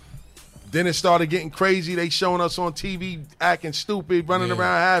people. Then it started getting crazy. They showing us on TV acting stupid, running Yeah.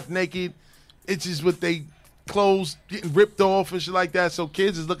 around half naked. It's just with they clothes getting ripped off and shit like that. So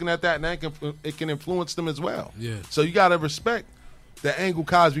kids is looking at that, and it can influence them as well. Yeah. So you got to respect the angle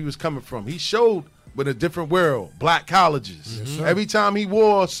Cosby was coming from. He showed but a different world. Black colleges. Every time he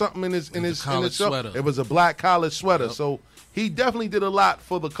wore something in his college shirt, sweater. it was a black college sweater. So he definitely did a lot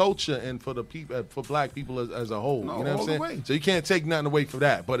for the culture and for the people, for black people as a whole. No, you know what all I'm the saying? way. So you can't take nothing away from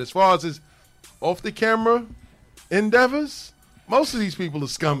that. But as far as his off the camera endeavors, most of these people are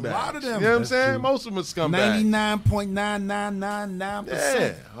scumbags. A lot of them. You know what I'm That's saying? true. Most of them are scumbags. 99.9999%.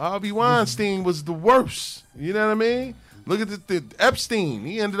 Yeah, Harvey Weinstein was the worst. You know what I mean? Look at the Epstein.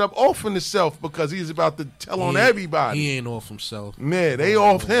 He ended up offing himself because he's about to tell on everybody. He ain't off himself. Man, they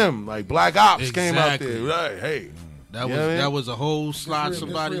off him. Like Black Ops came out there. Exactly. Right, hey. That You was know what I mean? that was a whole slide. This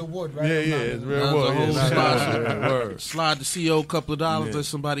Somebody real wood, right? Yeah, I'm yeah, not- it's That real was a word. whole Yeah, slide. word. slide the CEO a couple of dollars. Yeah. Let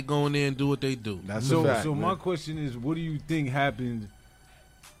somebody go in there and do what they do. That's So, a fact. so man. my question is, what do you think happened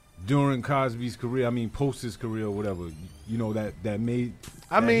during Cosby's career? I mean, post his career or whatever. You know that made.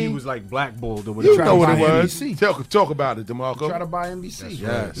 I that mean, he was like blackballed or whatever. You know what it buy was. NBC. Talk about it, Try DeMarco. to buy NBC.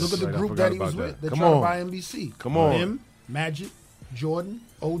 Yes. Look at the Right, I group forgot that he was about with. that. They Come tried to on. buy NBC. Come on. Him, Magic, Jordan,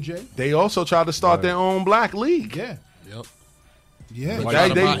 OJ. They also tried to start their own black league. Yeah. Yep. Yeah. But White-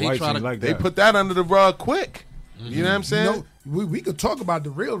 they- white they- whites tried ain't to- like They that. put that under the rug quick. You know what I'm saying? We could talk about the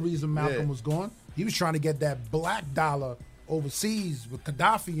real reason Malcolm Yeah. was gone. He was trying to get that black dollar overseas with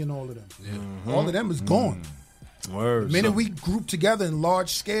Gaddafi and all of them. All of them is gone. Word. The minute we group together in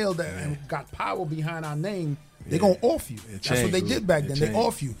large scale and got power behind our name, they're going to off you. That's what changed. they did back It then. They changed.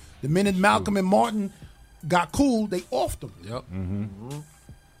 off you. The minute Malcolm and Martin got cool, they offed them. Yep.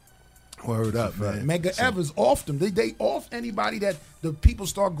 Word up, man. Medgar Evers offed them. They off anybody that the people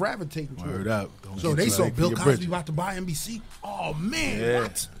start gravitating to. Word up. Don't So get they too saw late for Bill your Cosby bridges. about to buy NBC. Oh, man, Yeah,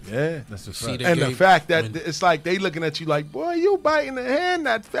 what? yeah. That's a See, fact. they And the gave- fact that when- it's like they looking at you like, boy, you biting the hand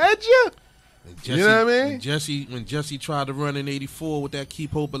that fed you. Jesse, You know what I mean? When Jesse tried to run in '84 with that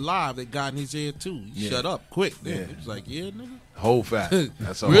 "Keep Hope Alive," they got in his ear too. He shut up quick. Then Yeah. he was like, "Yeah, nigga." Whole fact.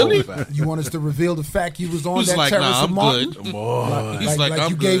 That's a Really? whole fact. You want us to reveal the fact he was on He was that like, terrace "Nah, of I'm Martin? good." Boy. He's like, you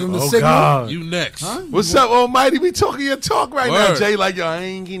 "I'm gave good." him the Oh, signal? God. You next. Huh? What's up, Almighty? We talking your talk right now, Word. Jay. Like, yo, I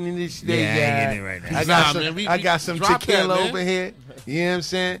ain't getting in this today, Yeah, I ain't getting it right now. I got Nah, some, man, we I got some drop that, tequila man. over here. You know what I'm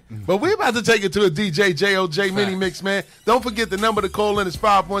saying? But we're about to take it to a DJ JOJ mini mix, man. Don't forget the number to call in is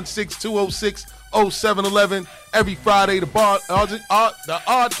 516-206-0711. Every Friday, the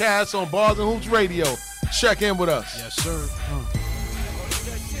Oddcast on Bars and Hoops Radio. Check in with us. Yes, sir.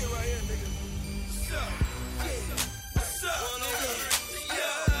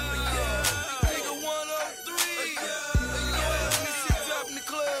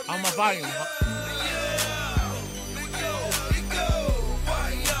 On my volume.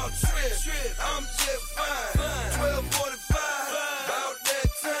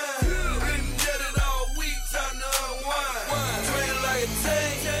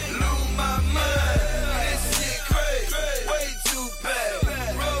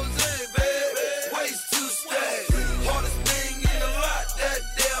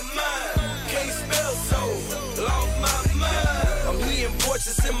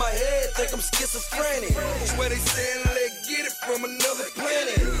 In my head, think I'm schizophrenic. Swear they saying let's get it from another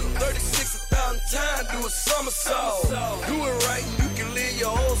planet. 36,000 times, do a somersault. Do it right, and you can live your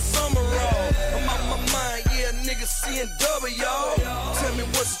whole summer off. I'm on my mind, yeah, niggas seeing double, y'all. Tell me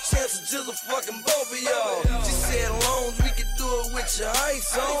what's the chance of just a fucking both of y'all. She said loans, we could do it with your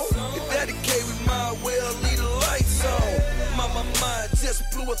ice on. If that the case, we might well leave the lights on. My mind just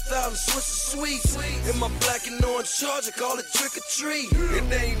blew 1,000 Swiss sweets. In my black and orange Charger, call it trick or treat.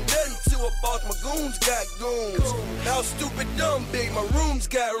 It ain't nothing till I bought my goons got goons. How stupid dumb big, my rooms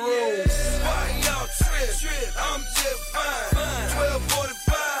got rooms. Why y'all trip? I'm just fine.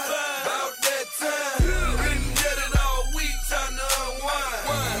 12:45, about that time. Been dead it all week, time to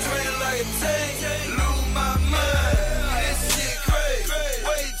unwind. Train like a tank, lose my mind. This shit crazy,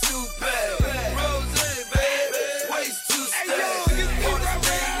 way too bad. Rose, baby, waste too stacked. Hardest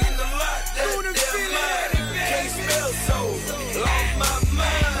thing in the lot, that damn line. Can't spell so, lost my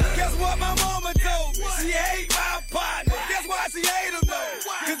mind. Guess what my mama told me? She hate my partner. Guess why she hate him though?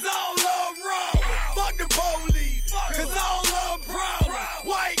 Cause all love wrong. Fuck the police. Cause all love problem.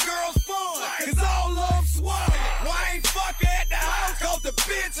 White girls fun. Cause all love swallow. Why ain't fuck at the house? Cause the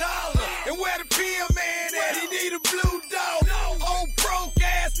bitch holler. And where the PM man at? He need a blue dog. Old broke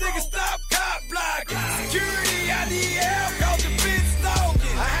ass nigga stop cop blocking. Security, I need help cause the bitch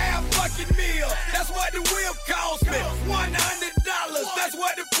stalking. A half fucking meal. That's what the whip cost me. $100. That's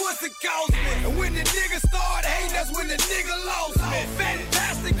what the pussy cost me. And when the nigga started hating, that's when the nigga lost me.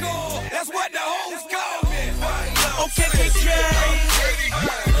 Fantastical. That's what the hoes call me. Okay,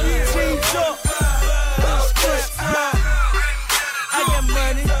 Change up. I got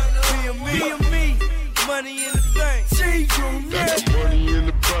money. Me. Money in the bank. Change on that. Money in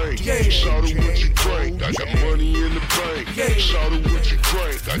the bank. Shout out what you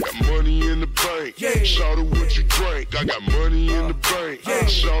Yeah. Shout out what you drink. I got money in the bank.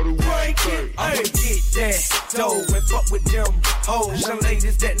 Shout out what you think. I'ma get that dough and fuck with them hoes. Some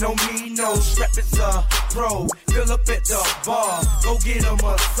ladies that know me know Strap is a pro. Fill up at the bar, go get a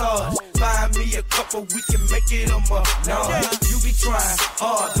massage. Find me a couple, we can make it a massage. You be trying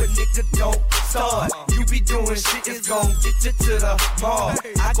hard, but nigga don't start. You be doing shit that's gon' get you to the mall.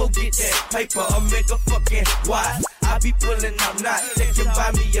 I go get that paper, a mega fucking watch. I be pulling out knots that can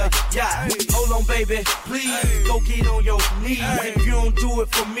buy me a yacht. Hold on, baby, please go get on your knees. If you don't do it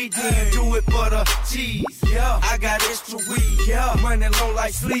for me, then do it for the cheese. Yeah, I got extra weed. Yeah, money long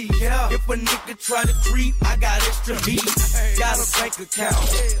like sleep. Yeah, if a nigga try to creep, I got extra heat. Got a bank account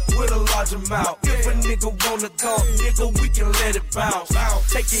with a large amount. If a nigga wanna talk, nigga, we can let it bounce.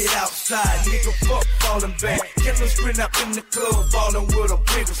 Take it outside, nigga, fuck falling back. Get them sprint up in the club, ballin' with a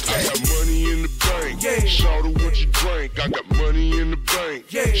bigger stack. I got money in the bank. Yeah. Shout out what you drink. I got money in the bank.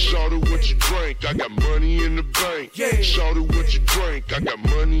 Yeah. Shout out what you drink. I got money in the bank. Yeah. Shout out what you drink. I got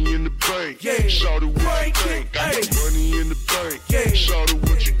money in the bank. Yeah. Shout out what you Drink it. think. I got Hey. money in the bank. Yeah. Shout out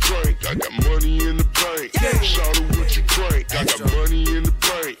what you drink. I got money in the bank. Yeah. Shout out what you drink. I got money in the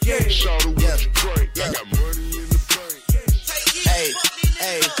bank. Yeah. Shout out what you drink. I got money in the bank. Hey,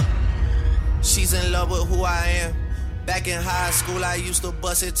 hey. She's in love with who I am. Back in high school, I used to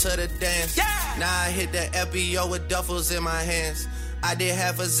bust it to the dance. Now I hit the FBO with duffels in my hands. I did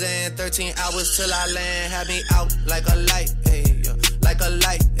half a Zan, 13 hours till I land. Had me out like a light, ayy, like a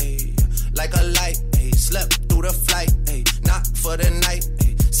light, ayy, like a light, ayy. Slept through the flight, ayy, not for the night,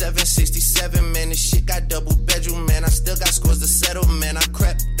 ayy. 767, man, this shit got double bedroom, man. I still got scores to settle, man. I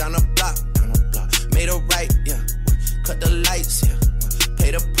crept down the block, made a right, yeah. Cut the lights, yeah.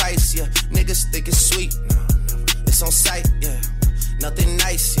 Pay the price, yeah. Niggas think it's sweet, no. It's on sight, yeah. Nothing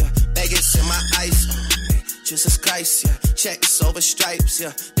nice, yeah. Baggage in my ice, Jesus Christ, yeah. Checks over stripes,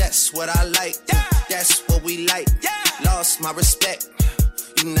 yeah. That's what I like, yeah. That's what we like, yeah. Lost my respect,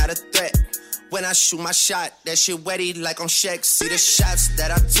 you not a threat. When I shoot my shot, that shit wetty like on Shaq. See the shots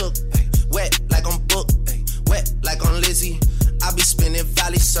that I took, wet like on Book, wet like on Lizzie. I be spinning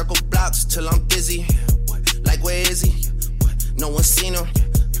valley circle blocks till I'm dizzy. Like where is he? No one seen him.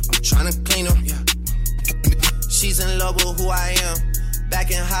 I'm tryna clean him. She's in love with who I am. Back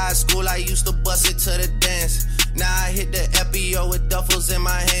in high school, I used to bust it to the dance. Now I hit the FBO with duffels in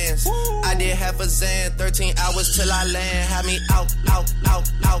my hands. I did half a Zan, 13 hours till I land. Had me out.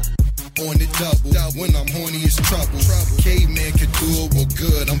 On the double, when I'm horny it's trouble. Caveman can do it, well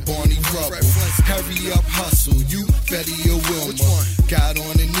good, I'm Barney Rubble. Hurry up, hustle, you Betty or Wilma. Got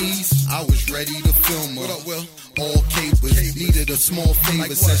on the knees, I was ready to film her. All capers, needed a small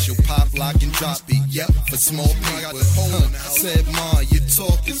favor. Says she'll pop, lock, and drop it, yep, for small paper. Said, Ma, your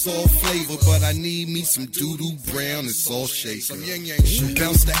talk is all flavor, but I need me some doo-doo brown and salt shaker. She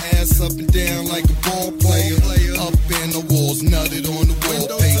bounced the ass up and down like a ball player. Up in the walls, nutted on the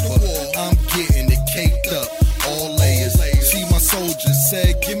wallpaper. I'm getting it caked up, all layers. See my soldier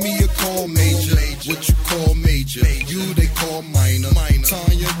said, give me a call, major. What you call major? You they call minor.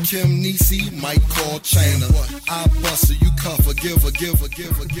 Tanya, Kim, Niecy, might call China. I bust her, you cover, give her.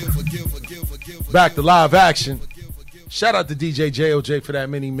 Back to live action. Shout out to DJ JOJ for that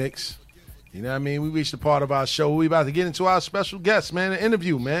mini mix. You know what I mean? We reached the part of our show. We about to get into our special guest, man, an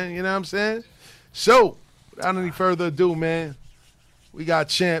interview, man. You know what I'm saying? So, without any further ado, man, we got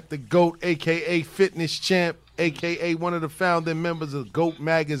Champ, the GOAT, a.k.a. Fitness Champ, a.k.a. one of the founding members of GOAT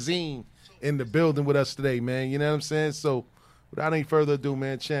Magazine in the building with us today, man. You know what I'm saying? So, without any further ado,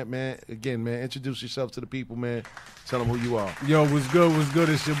 man, Champ, man, again, man, introduce yourself to the people, man. Tell them who you are. Yo, what's good?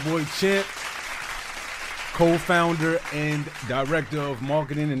 It's your boy Champ, co-founder and director of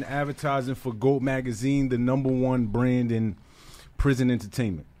marketing and advertising for GOAT Magazine, the #1 brand in prison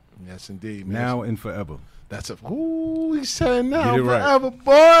entertainment. Yes, indeed, man. Now and forever. That's a he said now Get it right. forever,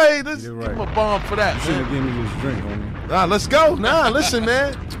 boy. Let's Get it give him right. a bomb for that, You should man. have given me this drink, homie. Nah, let's go. Nah, listen,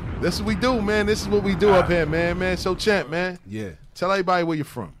 man. This is what we do, man. This is what we do up here, man. So, Champ, man, Yeah. tell everybody where you're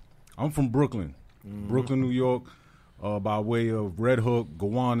from. I'm from Brooklyn, Brooklyn, New York, by way of Red Hook,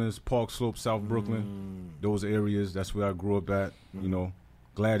 Gowanus, Park Slope, South Brooklyn. Those areas, that's where I grew up at, you know,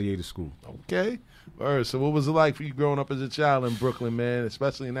 Gladiator School. Okay. All right, so what was it like for you growing up as a child in Brooklyn, man,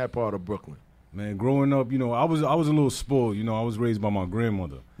 especially in that part of Brooklyn? Man, growing up, you know, I was a little spoiled. You know, I was raised by my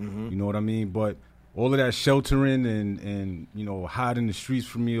grandmother. You know what I mean? But all of that sheltering and you know, hiding the streets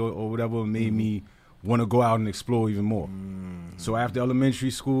from me or whatever made me want to go out and explore even more. So after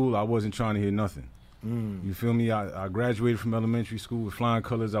elementary school, I wasn't trying to hear nothing. You feel me? I graduated from elementary school with flying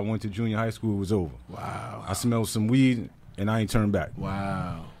colors. I went to junior high school. It was over. Wow. I smelled some weed, and I ain't turned back.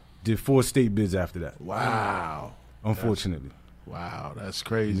 Wow. Did 4 state bids after that, Wow. unfortunately. Wow, that's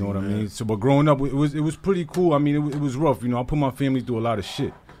crazy. You know what man. I mean? So, but growing up, it was pretty cool. I mean, it was rough. You know, I put my family through a lot of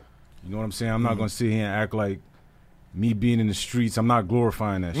shit. You know what I'm saying? I'm not gonna sit here and act like me being in the streets. I'm not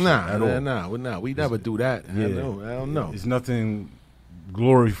glorifying that shit at all. Nah. We never do that. Yeah. I don't know. There's nothing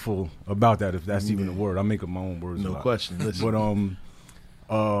gloriful about that, if that's even a word. I make up my own words. No question. Listen.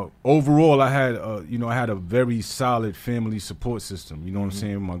 But overall, I had a very solid family support system. You know what I'm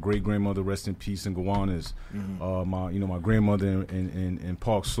saying? My great grandmother, rest in peace, in Gowanus. My grandmother in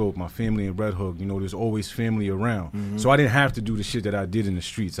Park Slope. My family in Red Hook. You know, there's always family around. So I didn't have to do the shit that I did in the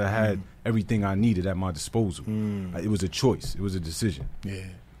streets. I had everything I needed at my disposal. It was a choice. It was a decision. Yeah.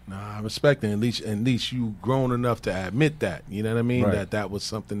 Nah, I respect it. At least you grown enough to admit that. You know what I mean? Right. That was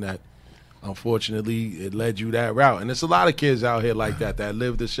something that, unfortunately, it led you that route. And there's a lot of kids out here like that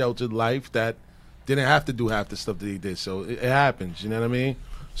lived a sheltered life that didn't have to do half the stuff that he did. So it happens. You know what I mean?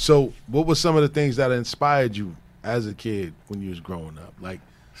 So what were some of the things that inspired you as a kid when you was growing up? Like,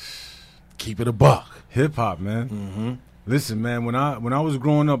 keep it a buck. Hip hop, man. Listen, man. When I was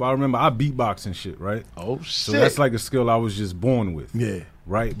growing up, I remember I beatbox and shit. Right. Oh shit. So that's like a skill I was just born with. Yeah.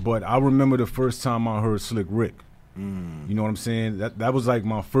 Right. But I remember the first time I heard Slick Rick. You know what I'm saying? That was like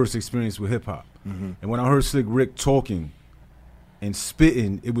my first experience with hip hop. And when I heard Slick Rick talking and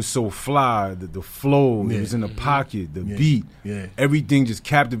spitting, it was so fly. The flow, it was in the pocket, the beat, everything just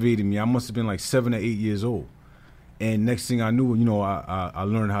captivated me. I must have been like 7 or 8 years old. And next thing I knew, you know, I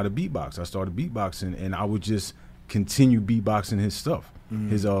learned how to beatbox. I started beatboxing, and I would just continue beatboxing his stuff,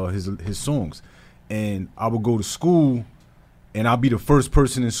 his songs. And I would go to school, and I'd be the first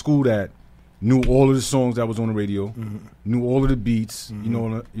person in school that knew all of the songs that was on the radio, knew all of the beats.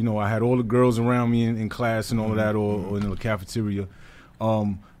 You know, I had all the girls around me in class and all of that, or in the cafeteria.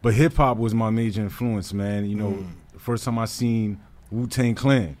 But hip hop was my major influence, man. You know, the first time I seen Wu-Tang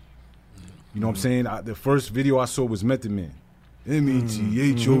Clan, you know what I'm saying? The first video I saw was Method Man.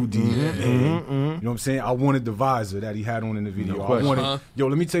 METHOD. You know what I'm saying? I wanted the visor that he had on in the video. Yo,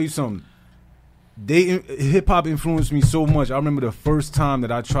 let me tell you something. Hip hop influenced me so much. I remember the first time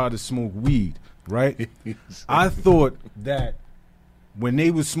that I tried to smoke weed, right? I thought that when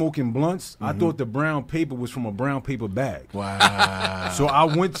they was smoking blunts, I thought the brown paper was from a brown paper bag. Wow. So I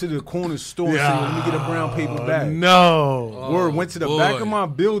went to the corner store and said, let me get a brown paper bag. No. Word, went to the back of my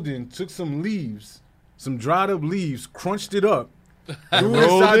building, took some leaves, some dried up leaves, crunched it up, threw it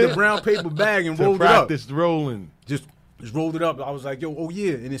inside the brown paper bag and rolled it up. Practiced rolling. Just rolled it up. I was like, yo, oh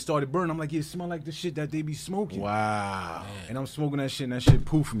yeah. And it started burning. I'm like, yeah, it smell like the shit that they be smoking. Wow. And I'm smoking that shit, and that shit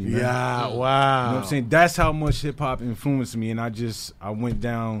poofed me, man. Yeah, wow. You know what I'm saying? That's how much hip hop influenced me, and I went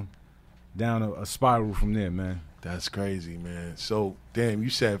down a spiral from there, man. That's crazy, man. So, damn, you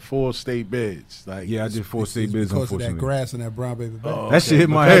said 4 state bids. Like, yeah, I did 4 state bids, because unfortunately. of that grass and that brown paper bag. That shit hit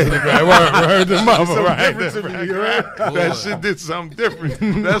my head. Word the mother, right? That shit did something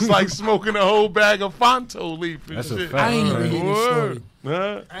different. That's like smoking a whole bag of Fonto leaf and That's shit. a fact. I ain't even hear this story.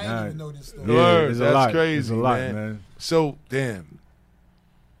 Huh? I ain't even know this story. Yeah, Word, it's a that's lot. crazy, It's a lot, man. So, damn.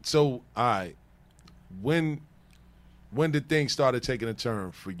 So, all right. When did things started taking a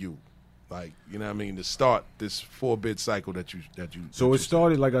turn for you? Like, you know what I mean, to start this 4-bid cycle that you. So it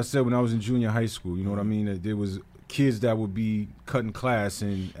started, like I said, when I was in junior high school. You know what I mean? There was kids that would be cutting class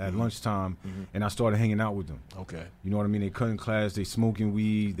at lunchtime, and I started hanging out with them. Okay. You know what I mean? They cutting class, they smoking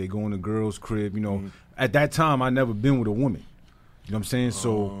weed, they go in the girls' crib. You know, at that time, I never been with a woman. You know what I'm saying?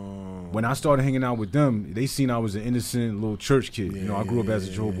 So when I started hanging out with them, they seen I was an innocent little church kid. You know, I grew up as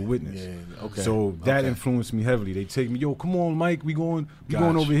a Jehovah's Witness. Yeah, okay. So that influenced me heavily. They take me, yo, come on, Mike, we going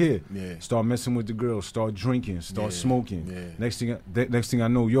over here. Yeah. Start messing with the girls, start drinking, start smoking. Yeah. Next thing I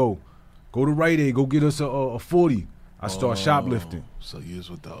know, yo, go to Rite Aid, go get us a 40. I start shoplifting. So you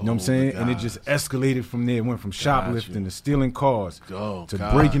was with the You know what I'm saying? And it just escalated from there. It went from shoplifting to stealing cars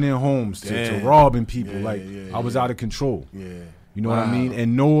to breaking in homes to robbing people. I was out of control. Yeah. You know what I mean?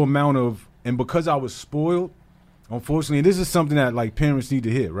 And no amount of, and because I was spoiled, unfortunately, and this is something that like parents need to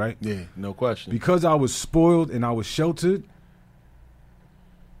hear, right? Yeah, no question. Because I was spoiled and I was sheltered,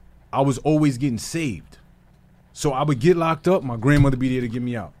 I was always getting saved. So I would get locked up, my grandmother be there to get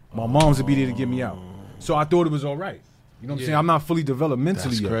me out. My mom's would be there to get me out. So I thought it was all right. You know what I'm saying? I'm not fully developed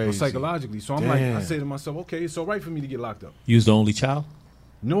mentally yet, or psychologically. So I'm like, I say to myself, okay, it's all right for me to get locked up. You was the only child?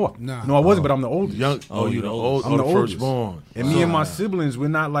 No, I wasn't, but I'm the oldest. You the oldest. I'm the oldest. Firstborn. And me and my siblings, we're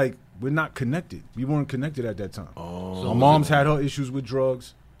not connected. We weren't connected at that time. My mom's had her issues with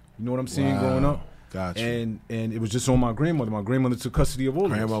drugs. You know what I'm saying? Growing up. Gotcha. And it was just on my grandmother. My grandmother took custody of all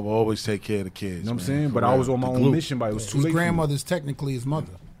of us. Grandma will always take care of the kids. You know what I'm saying? But I was on my own mission, but it was too late. His grandmother's technically his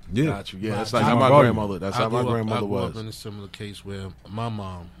mother. Yeah. Got you. Yeah, that's like how my grandmother. That's how my grandmother I grew was. up in a similar case where my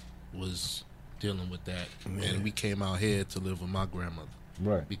mom was dealing with that, and we came out here to live with my grandmother.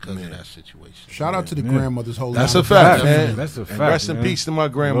 Right. Because of that situation. Shout out to the grandmothers holding That's down a the fact, family. man. That's a And fact, rest in man. peace to my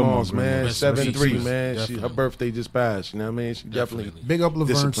grandmas, Love my man. grandma. 73, man. Definitely. Her birthday just passed. You know what I mean? She definitely Big up Laverne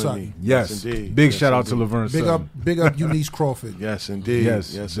disciplined Sutton. me. Yes. indeed. Big Yes, shout out to indeed. Laverne Big Sutton. up, big up Eunice Crawford. Yes, indeed.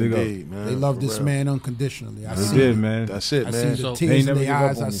 Yes, Yes, big up. indeed, man. They love For this real. man unconditionally. I They see did, it. man. That's it, I man. see the So- They tears in never their give up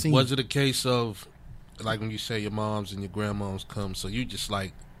eyes. on I me. seen Was it a case of, like when you say your moms and your grandmoms come, so you just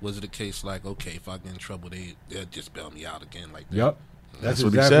like, was it a case like, okay, if I get in trouble, they'll just bail me out again like that? Yep. That's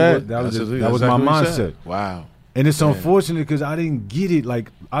what he exactly said. what- that was That's that was exactly my what he mindset. said. Wow. And it's unfortunate because I didn't get it. Like,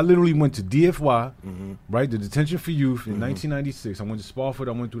 I literally went to DFY, Mm-hmm. right, the Detention for Youth in 1996. I went to Spofford.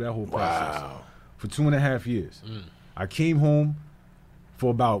 I went through that whole process for 2.5 years. I came home for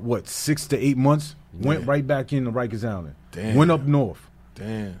about, 6 to 8 months, went right back into Rikers Island, Damn. went up north.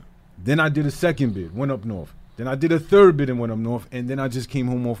 Damn. Then I did a second bid, went up north. Then I did a third bid and went up north. And then I just came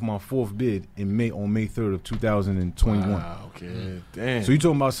home off my fourth bid on May 3rd of 2021. Wow, okay. Damn. So you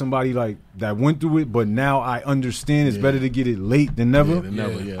talking about somebody like that went through it, but now I understand it's better to get it late than never.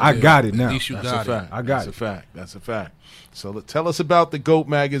 I got it now. At least you That's got a fact. I got That's it. a fact. That's a fact. So tell us about the GOAT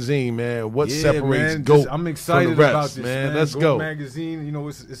magazine, man. What separates man, GOAT I'm excited from the rest, about this, man. Let's GOAT go. magazine, you know,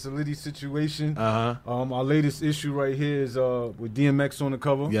 it's a litty situation. Uh-huh. Our latest issue right here is with DMX on the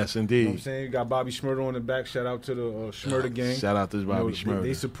cover. Yes, You know indeed. what I'm saying? You got Bobby Schmurda on the back. Shout out to the Schmurda gang. Shout out to You know, Bobby they- Schmurda.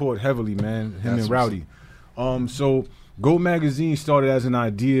 They support heavily, man. Him That's and Rowdy. So GOAT magazine started as an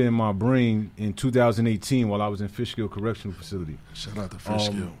idea in my brain in 2018 while I was in Fishkill Correctional Facility. Shout out to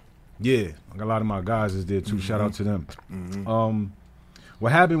Fishkill. Yeah, a lot of my guys is there too. Shout out to them.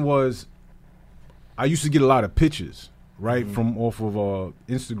 What happened was, I used to get a lot of pictures, right, from off of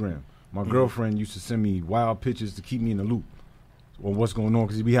Instagram. My girlfriend used to send me wild pictures to keep me in the loop on what's going on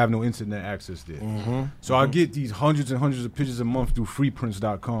because we have no internet access there. So I get these hundreds and hundreds of pictures a month through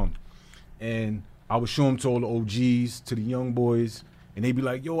freeprints.com. And I would show them to all the OGs, to the young boys, and they'd be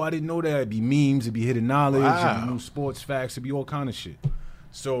like, yo, I didn't know that. It'd be memes, it'd be hidden knowledge, it'd be new sports facts, it'd be all kind of shit.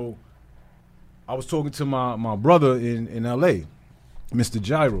 So I was talking to my brother in LA, Mr.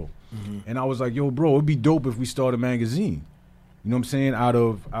 Gyro, and I was like, yo, bro, it'd be dope if we start a magazine. You know what I'm saying? Out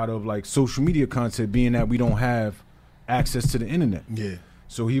of like social media content, being that we don't have access to the internet. Yeah.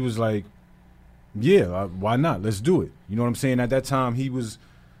 So he was like, yeah, why not? Let's do it. You know what I'm saying? At that time,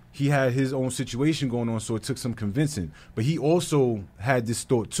 he had his own situation going on, so it took some convincing. But he also had this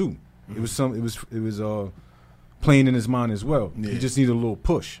thought too. It was playing in his mind as well. Yeah. He just needed a little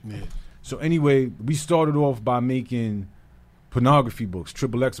push. Yeah. So anyway, we started off by making pornography books,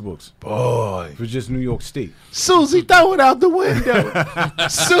 XXX books. Boy. For just New York State. Susie, throw it out the window.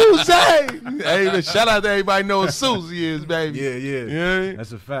 Susie. Hey, man, shout out to everybody knows who Susie is, baby. Yeah. Yeah.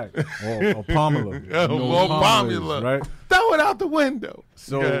 That's a fact. Or Pamela. You know who Or Pamela is, Pamela. right? Throw it out the window.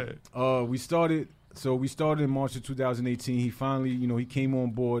 So we started in March of 2018. He finally, he came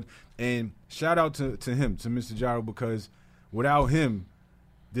on board. And shout out to him, to Mr. Gyro, because without him,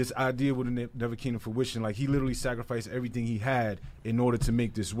 this idea would have never came to fruition. Like, he literally sacrificed everything he had in order to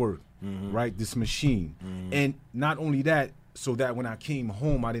make this work, right? This machine. And not only that, so that when I came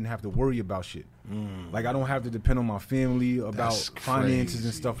home, I didn't have to worry about shit. Like, I don't have to depend on my family about That's finances crazy.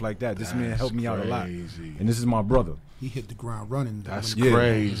 and stuff like that. This man That's helped me out a lot. crazy. And this is my brother. He hit the ground running. That's when he-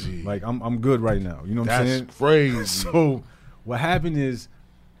 crazy. Like, I'm good right now. You know what I'm saying? That's crazy. So what happened is,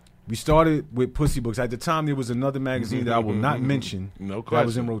 we started with Pussy Books. At the time, there was another magazine that I will not mention. No That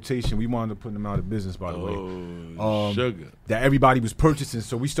was in question. rotation. We wound up putting them out of business, by the way. Sugar. That everybody was purchasing.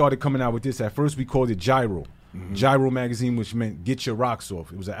 So we started coming out with this. At first, we called it Gyro. Gyro magazine, which meant Get Your Rocks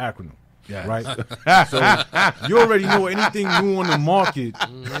Off. It was an acronym. Yes. Right? So you already know anything new on the market.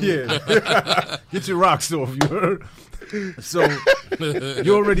 Yeah. Get your rocks off, you heard? So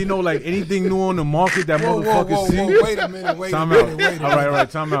you already know, like, anything new on the market that motherfuckers see. Wait a minute, wait a Time minute, out. wait a minute. All right,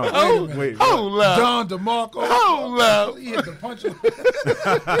 time out. Wait. Hold up. Don DeMarco. Hold up. He hit the punch.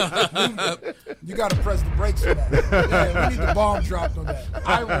 You got to press the brakes for that. Yeah, we need the bomb dropped on that.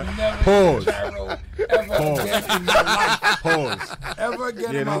 I will never Pause. eat gyro ever again in my life. Pause. Ever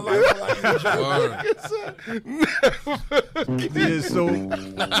again in my no. life will I eat gyro. Yeah, so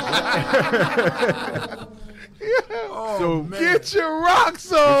Get your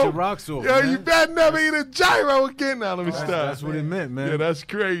rocks off. Get your rocks off, Yo, man. you better never eat a gyro again. Now, let me stop. That's what it meant, man. Yeah, that's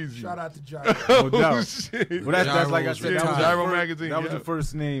crazy. Shout out to gyro. No doubt. Oh, shit. Well, that's like I said, that was the Gyro first- magazine. That was yeah. the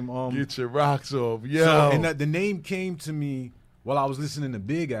first name. Get your rocks off. Yo. So, and the name came to me while I was listening to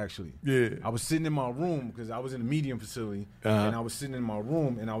Big, actually. Yeah. I was sitting in my room because I was in a medium facility, Uh-huh. and I was sitting in my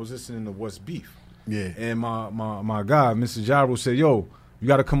room and I was listening to What's Beef. Yeah. And my guy, Mr. Gyro, said, yo, you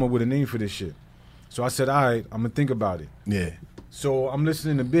got to come up with a name for this shit. So I said, all right, I'm going to think about it. Yeah. So I'm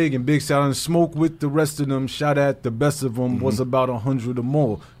listening to Big, and Big said, "I done smoke with the rest of them. Shot at the best of them. Was about 100 or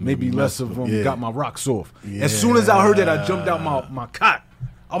more, maybe less of them. Yeah. Got my rocks off." As soon as I heard that, I jumped out my cot.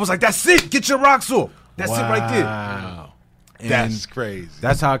 I was like, "That's it. Get your rocks off. That's it right there." Wow. And That's crazy.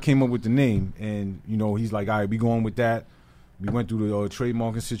 That's how I came up with the name. And he's like, "All right, we going with that." We went through the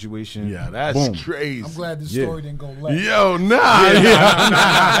trademarking situation. Yeah, that's Boom. crazy. I'm glad this story didn't go left. Yo, nah.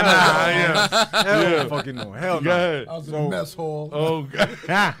 Hell fucking no. Hell no. I was in the mess hall. Oh, God.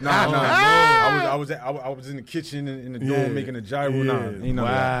 I was in the kitchen in the dorm making a gyro.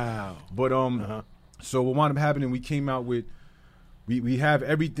 Wow. But so what wound up happening? We came out with we have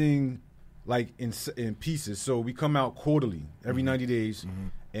everything like in pieces. So we come out quarterly every 90 days.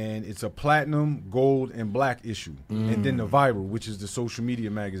 And it's a platinum, gold, and black issue. And then the Viral, which is the social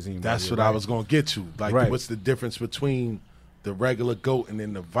media magazine. That's what I was going to get to. Like, what's the difference between the regular GOAT and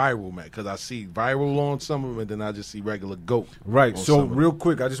then the Viral, man? Because I see Viral on some of them, and then I just see regular GOAT. Right. on So some of real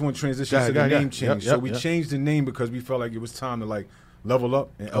quick, I just want to transition to the name change. Yep, So we changed the name because we felt like it was time to like level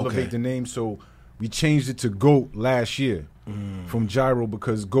up and elevate the name. So we changed it to GOAT last year from Gyro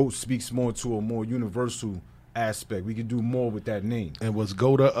because GOAT speaks more to a more universal aspect. We could do more with that name. And was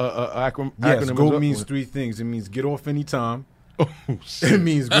GOAT acronym? Yes, GOAT means three things. It means get off anytime. It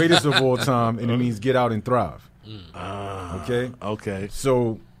means greatest of all time, and it means get out and thrive. Okay. Okay.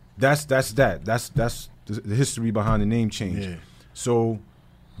 So that's that. That's the history behind the name change. Yeah. So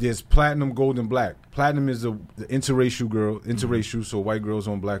there's platinum, gold, and black. Platinum is the interracial, so white girls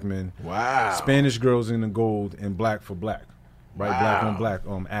on black men. Wow. Spanish girls in the gold, and black for black. Right, black on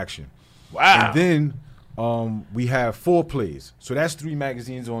black action. Wow. And then we have 4Plays. So that's 3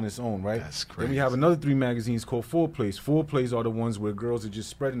 magazines on its own, right? That's crazy. Then we have another 3 magazines called 4Plays. 4Plays are the ones where girls are just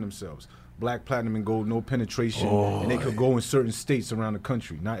spreading themselves. Black, platinum, and gold, no penetration. And they could go in certain states around the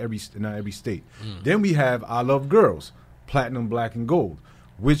country, not every state. Then we have I Love Girls, platinum, black, and gold,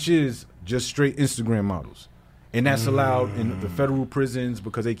 which is just straight Instagram models. And that's allowed in the federal prisons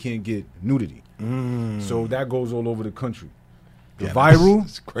because they can't get nudity. So that goes all over the country. The Viral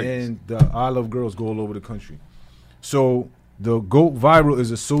and the I Love Girls go all over the country. So the GOAT Viral is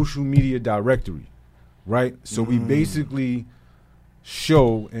a social media directory, right? So we basically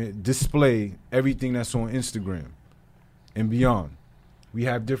show and display everything that's on Instagram and beyond. We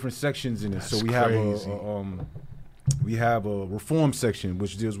have different sections in it. So we have a reform section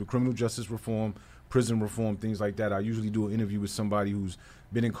which deals with criminal justice reform, prison reform, things like that. I usually do an interview with somebody who's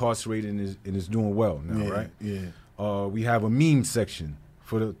been incarcerated and is doing well now, right? Yeah. We have a meme section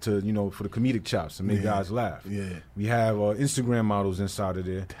for the comedic chops to make guys laugh. Yeah. We have Instagram models inside of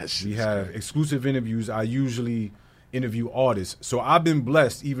there. We have exclusive interviews. I usually interview artists. So I've been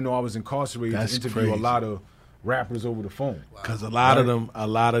blessed, even though I was incarcerated, to interview a lot of rappers over the phone. Because a lot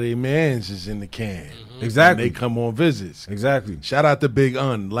of their mans is in the can. Exactly. And they come on visits. Exactly. Shout out to Big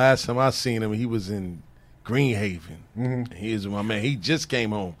Un. Last time I seen him, he was in Greenhaven. He is my man. He just came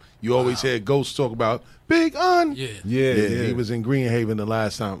home. You always hear Ghost talk about Big Un. Yeah. He was in Greenhaven the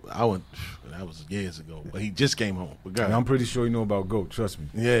last time I went. That was years ago. But he just came home. And I'm pretty sure you know about GOAT. Trust me.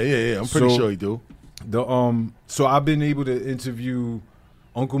 Yeah. I'm pretty sure he do. So I've been able to interview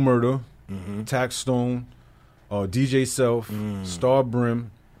Uncle Murder, Tax Stone, DJ Self, Star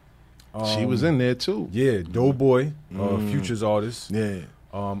Brim. She was in there too. Yeah, Doughboy, Future's artist. Yeah.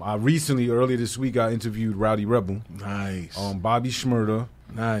 I recently, earlier this week, I interviewed Rowdy Rebel. Nice. Bobby Shmurda.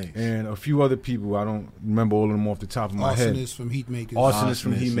 Nice. And a few other people. I don't remember all of them off the top of my head. Arsonist from Heatmakers. Arsonist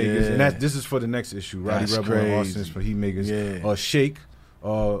from Heatmakers. And this is for the next issue. Rowdy Rebel and Arsonist for Heatmakers. Yeah. Shake.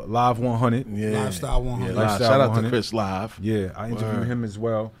 Live 100. Yeah. Lifestyle 100. Yeah, shout out to Chris Live. Yeah, I interviewed him as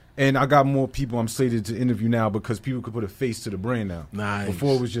well. And I got more people I'm slated to interview now because people could put a face to the brand now. Nice.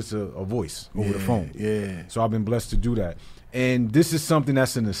 Before it was just a voice over the phone. Yeah. So I've been blessed to do that. And this is something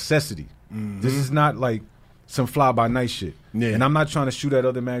that's a necessity. This is not like some fly-by-night shit. Yeah. And I'm not trying to shoot at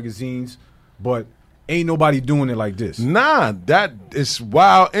other magazines, but ain't nobody doing it like this. Nah, that is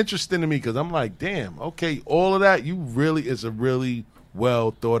wild interesting to me because I'm like, damn, okay, all of that, is a really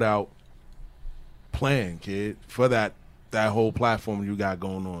well thought out plan, kid, for that whole platform you got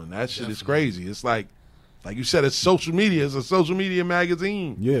going on. That shit is crazy. It's like you said, it's social media. It's a social media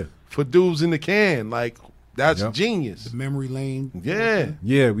magazine. Yeah. For dudes in the can. Like, that's genius. The memory lane. Yeah.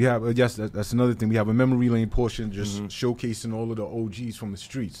 Yeah, we have, yes, that's another thing. We have a memory lane portion just showcasing all of the OGs from the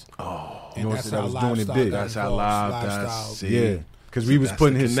streets. Oh. You know, that's that was doing it big. That's how live that's. Yeah. Because we was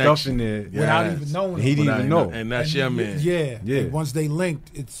putting his stuff in there without even knowing. He didn't even know. And that's your man. Yeah. And once they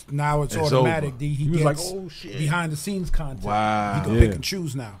linked, it's automatic. Over. He was gets like, oh shit, behind the scenes content. Wow. You can pick and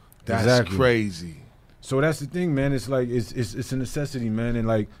choose now. That's crazy. So that's the thing, man. It's like it's a necessity, man. And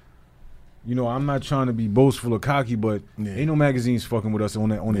like you know, I'm not trying to be boastful or cocky, but ain't no magazines fucking with us on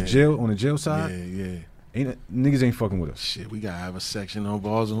the jail side. Yeah. Niggas ain't fucking with us. Shit, we gotta have a section on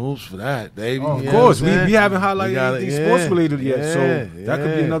balls and hoops for that, baby. Of course, we haven't highlighted anything sports related yet, so that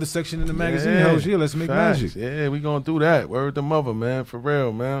could be another section in the magazine. Hell yeah, let's make magic. Yeah, we gonna do that. Word to mother, man, for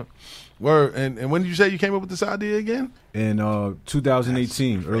real, man. Word. And when did you say you came up with this idea again? In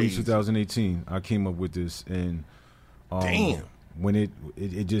 2018, early 2018, I came up with this, and damn. When it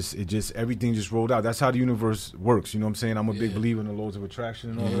just everything just rolled out. That's how the universe works. You know what I'm saying? I'm a big believer in the laws of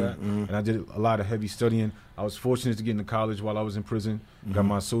attraction and all of that. And I did a lot of heavy studying. I was fortunate to get into college while I was in prison. Got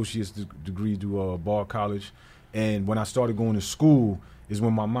my associate's degree through Bard College. And when I started going to school is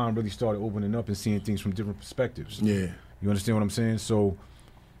when my mind really started opening up and seeing things from different perspectives. Yeah. You understand what I'm saying? So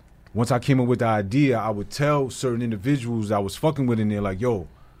once I came up with the idea, I would tell certain individuals I was fucking with in there like, yo,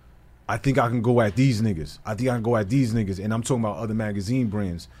 I think I can go at these niggas. And I'm talking about other magazine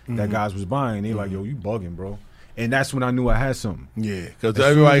brands that guys was buying. They like, yo, you bugging, bro. And that's when I knew I had something. Yeah, because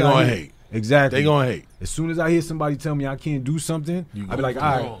everybody gonna hate. Exactly. They gonna hate. As soon as I hear somebody tell me I can't do something, I be like, all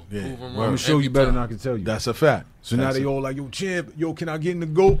right, yeah. I'm going to show you better than I can tell you. That's a fact. So now they all like, yo, champ, yo, can I get in the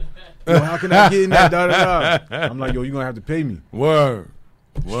GOAT? Yo, how can I get in that? Da-da-da. I'm like, yo, you're going to have to pay me. Word.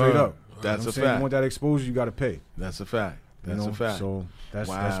 Straight up. That's a saying? fact. You want that exposure, you got to pay. That's a fact. That's a fact. So that's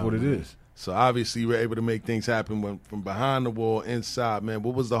what it is. So obviously you were able to make things happen from behind the wall, inside, man.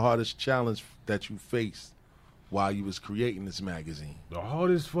 What was the hardest challenge that you faced while you was creating this magazine? The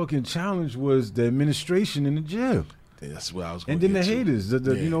hardest fucking challenge was the administration in the jail. That's what I was going to And then the haters,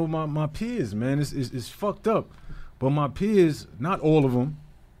 you know, my peers, man. It's fucked up. But my peers, not all of them,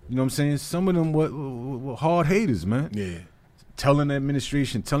 you know what I'm saying? Some of them were hard haters, man. Yeah. Telling the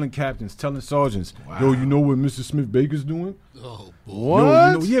administration, telling captains, telling sergeants, yo, you know what Mr. Smith Baker's doing? Oh, boy. What? Yo,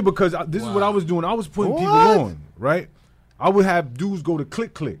 you know, yeah, because this is what I was doing. I was putting people on, right? I would have dudes go to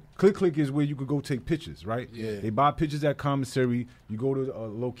Click Click. Click Click is where you could go take pictures, right? Yeah. They buy pictures at commissary. You go to a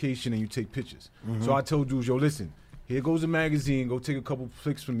location and you take pictures. So I told dudes, yo, listen, here goes a magazine. Go take a couple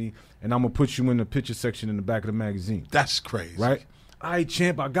flicks for me, and I'm going to put you in the picture section in the back of the magazine. That's crazy. Right? All right,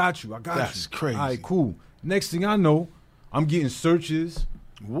 champ, I got you. That's crazy. All right, cool. Next thing I know, I'm getting searches.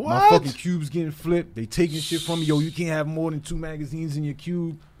 What? My fucking cube's getting flipped. They taking shit from me. Yo, you can't have more than 2 magazines in your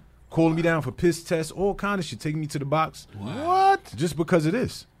cube. Calling me down for piss tests, all kind of shit. Taking me to the box. What? Just because of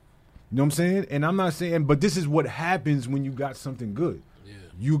this. You know what I'm saying? And I'm not saying, but this is what happens when you got something good. Yeah.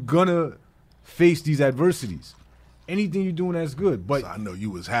 You're gonna face these adversities. Anything you're doing that's good. But So I know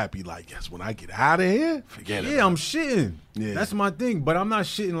you was happy, like, yes, when I get out of here, forget it. yeah, I'm shitting. Yeah. That's my thing. But I'm not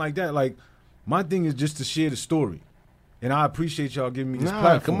shitting like that. Like, my thing is just to share the story. And I appreciate y'all giving me this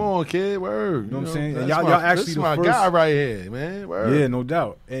platform. Come on, kid. Word. You know what I'm saying? And That's y'all actually this the my first guy right here, man. Word. Yeah, no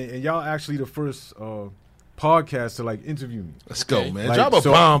doubt. And y'all actually the first podcast to like interview me. Let's go, man. Like, Drop a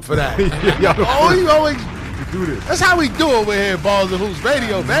bomb for that. Y'all You always do this. That's how we do over here at Balls and Hoops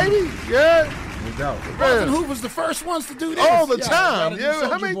Radio, baby. Yeah. No doubt. Boston Hoop was the first ones to do this. All the Yeah, time. gotta do Yeah.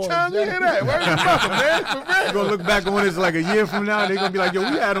 How Soulja many Boy. times you hear that? Word to mother, man. For real. You're gonna look back on this like a year from now, they're gonna be like, yo,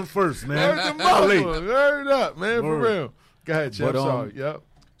 we had them first, man. Word to Y'all late. mother. Word up, man. For Word. real. Go ahead, Chip. But, Sorry. Yep.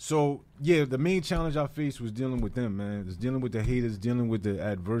 So yeah, the main challenge I faced was dealing with them, man. It's dealing with the haters, dealing with the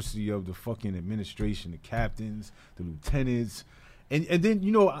adversity of the fucking administration, the captains, the lieutenants, and then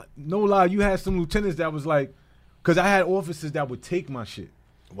you know, no lie, you had some lieutenants that was like, because I had officers that would take my shit.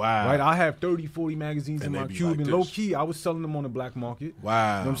 Wow. Right, I have 30, 40 magazines And in they my be cube, like and this. low key, I was selling them on the black market.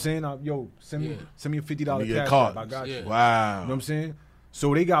 Wow. You know what I'm saying? Yo, send me a $50 You get cash caught. app. I got you. Wow. You know what I'm saying?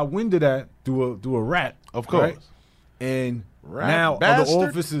 So they got wind of that through a rat. Of course. Right? And Rat now bastard.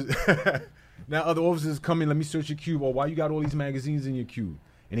 other officers come in, let me search your cube. Or why you got all these magazines in your cube?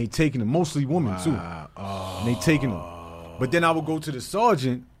 And they taking them, mostly women too. And they taking them. But then I would go to the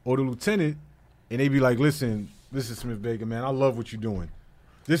sergeant or the lieutenant, and they be like, listen, Smith Baker, man, I love what you're doing.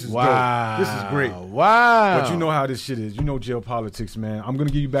 This is dope. This is great. Wow. But you know how this shit is. You know jail politics, man. I'm gonna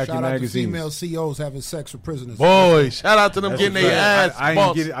give you back Shout your out to magazines. female COs having sex with prisoners. Boy, shout out to them That's getting a their fact. ass I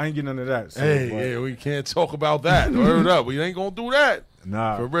bossed. ain't getting none of that. So, Hey, but- yeah, we can't talk about that. Word up. We ain't going to do that.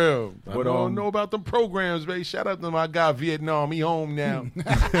 Nah. For real. I But, don't know about them programs, baby. Shout out to my guy Vietnam. He home now.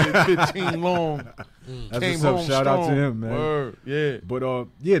 15 long. That's Came what's up. home Shout out to strong. him, man. Word. Yeah. But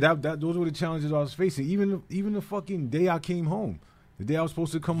yeah, those were the challenges I was facing. Even the fucking day I came home, the day I was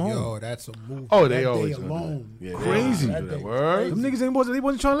supposed to come home. Yo, that's a move. Oh, they that always day do that. alone. Yeah, Crazy. That day was Word. Them niggas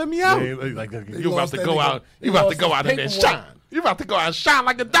wasn't trying to let me out. They like, They you about lost to that go nigga. out. They You about to lost go his out and then paperwork. shine. You about to go out and shine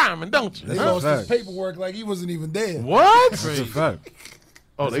like a diamond, don't you? They Huh? lost his Fact. paperwork like he wasn't even there. What? That's a fact.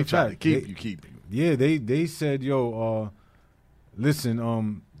 Oh, That's they a try to fact. keep They- you, keep you. Yeah, they said, yo,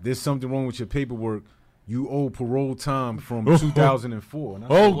 listen, there's something wrong with your paperwork. you owe parole time from 2004. And I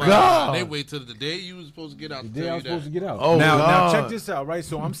said, Oh, Wow. God. They wait till the day you was supposed to get out. the to day tell I you was supposed to that. get out. Oh, now God. check this out, right?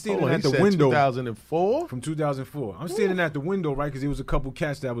 So I'm standing Hold on, at he the said window 2004? from 2004. I'm standing at the window, right? Because there was a couple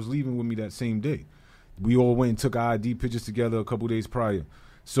cats that was leaving with me that same day. We all went and took our ID pictures together a couple days prior.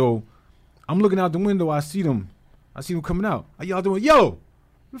 So I'm looking out the window. I see them coming out. How y'all doing? Yo, where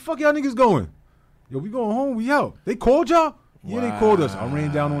the fuck y'all niggas going? Yo, we going home. We out. They called y'all? Yeah, they called us. I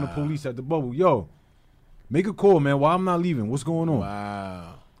ran down on the police at the bubble. Yo, make a call, man. Why I'm not leaving? What's going on?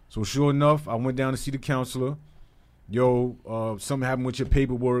 Wow. So sure enough, I went down to see the counselor. Yo, something happened with your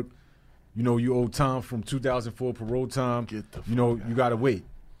paperwork. You know, you owe time from 2004 parole time. Get the you know, you gotta wait.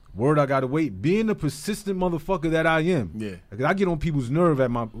 Word, I gotta wait. Being the persistent motherfucker that I am. Yeah. Because I get on people's nerve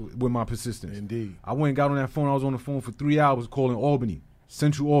with my persistence. Indeed. I went and got on that phone. I was on the phone for 3 hours calling Albany,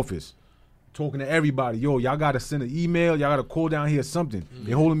 central office, talking to everybody. Yo, y'all gotta send an email. Y'all gotta call down here something.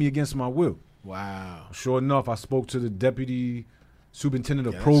 They're holding me against my will. Wow. Sure enough, I spoke to the deputy superintendent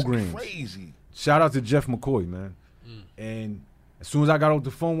of That's programs. crazy. Shout out to Jeff McCoy, man. And as soon as I got off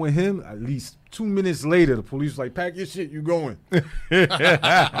the phone with him, at least 2 minutes later, the police was like, pack your shit, you going.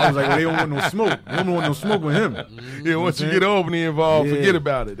 I was like, well, they don't want no smoke. They don't want no smoke with him. Yeah, once you get Albany involved, Yeah. forget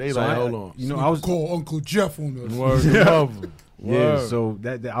about it. They So like, I- hold on. You know, I was Call Uncle Jeff on us. Word to mother. yeah. Word. So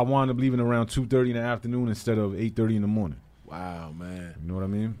that I wound up leaving around 2:30 in the afternoon instead of 8:30 in the morning. Wow, man. You know what I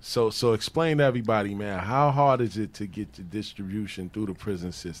mean? So explain to everybody, man, how hard is it to get your distribution through the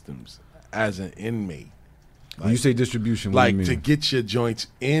prison systems as an inmate? When you say distribution, what do Like you mean? to get your joints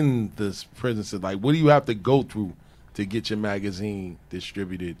in the prison system. Like, what do you have to go through to get your magazine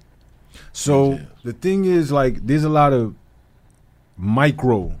distributed? So Yeah. the thing is, like, there's a lot of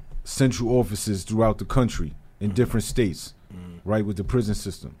micro central offices throughout the country in different states, right, with the prison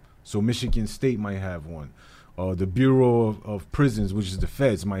system. So Michigan State might have one. The Bureau of Prisons, which is the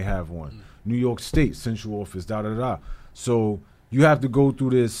feds, might have one. New York State Central Office, da-da-da. So you have to go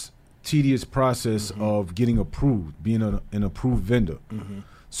through this tedious process of getting approved, being an approved vendor.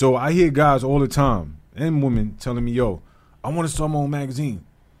 So I hear guys all the time, and women, telling me, yo, I want to start my own magazine.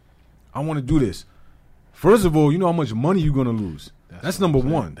 I want to do this. First of all, you know how much money you're going to lose. That's number what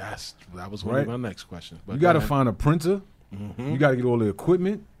I'm saying. one. That was one Right? of my next questions. But You got to go ahead. find a printer. You got to get all the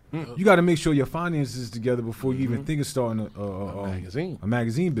equipment. You got to make sure your finances is together before you even think of starting a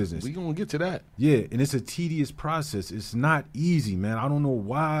magazine business. We gonna get to that. Yeah, and it's a tedious process. It's not easy, man. I don't know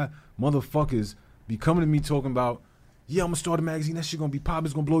why motherfuckers be coming to me talking about, yeah, I'm gonna start a magazine. That shit gonna be pop.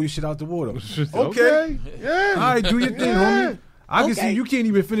 It's gonna blow your shit out the water. Okay. Yeah. All right, do your thing, Yeah. homie. I can see you can't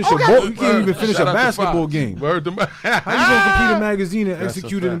even finish a ball. You can't even finish Shout a out to basketball Fox. game. Word to How you gonna complete a magazine and That's a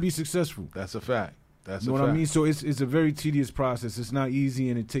execute it and fact. be successful? That's a fact. That's You know a what fact. I mean? So it's a very tedious process. It's not easy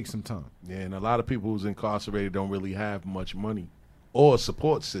and it takes some time. Yeah, and a lot of people who's incarcerated don't really have much money or a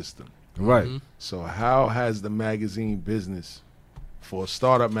support system. Right. So how has the magazine business for a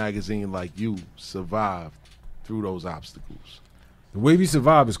startup magazine like you survived through those obstacles? The way we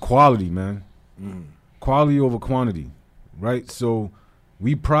survive is quality, man. Quality over quantity, right? So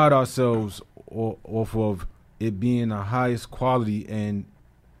we pride ourselves off of it being the highest quality and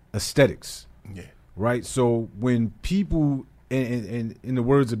aesthetics, Yeah. right? So when people, and in the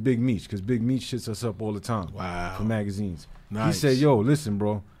words of Big Meech, because Big Meech shits us up all the time Wow. for magazines. Nice. He said, yo, listen,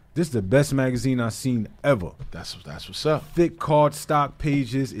 bro, this is the best magazine I've seen ever. That's what's up. Thick card stock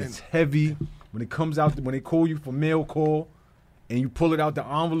pages. It's heavy. When it comes out, when they call you for mail call, and you pull it out the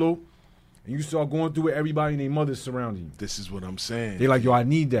envelope, and you start going through it, everybody and their mother's surrounding you. This is what I'm saying. They like, yo, I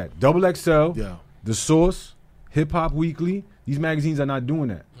need that. Double XL, Yeah. The Source, Hip Hop Weekly. These magazines are not doing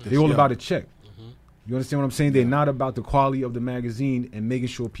that. They all Yeah. about a check. You understand what I'm saying? They're not about the quality of the magazine and making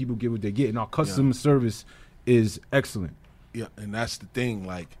sure people get what they get. And our customer service is excellent. Yeah, and that's the thing.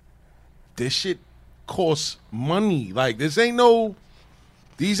 Like, this shit costs money. Like, these ain't no,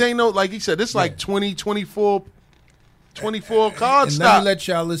 like he said, this like 20, 24 card And let stock. me let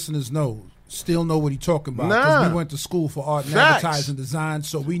y'all listeners know. Still know what he talking about. Nah. Because we went to school for art and Facts. advertising design,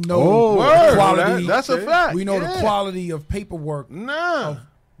 so we know Oh, the word. quality. That's a fact. We know Yeah. the quality of paperwork Nah.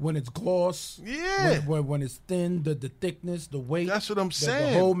 when it's gloss. Yeah. When it's thin, the thickness, the weight. That's what I'm The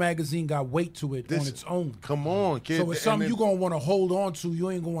saying. whole magazine got weight to it on its own. Come on, kid. So it's something And you're gonna want to hold on to. You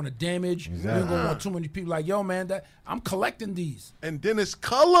ain't gonna want to damage. You ain't gonna want too many people like, yo, man, that I'm collecting these. and then it's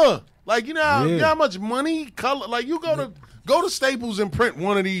color. Like, you know how, Yeah. you know how much money color. Like, you go to Staples and print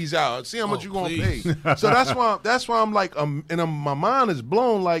one of these out. See how much you gonna please. pay. So that's why I'm like, my mind is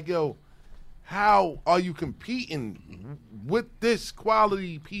blown. Like, yo, how are you competing with this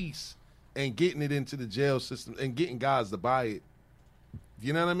quality piece and getting it into the jail system and getting guys to buy it?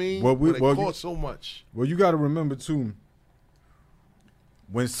 You know what I mean? Well, But it costs so much. Well, you got to remember, too,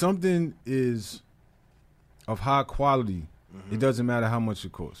 when something is of high quality, it doesn't matter how much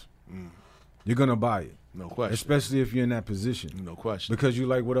it costs. You're gonna buy it. No question. Especially if you're in that position. No question. Because you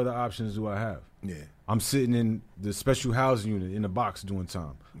like, what other options do I have? Yeah. I'm sitting in the special housing unit in the box doing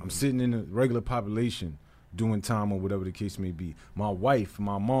time. I'm sitting in the regular population doing time or whatever the case may be. My wife,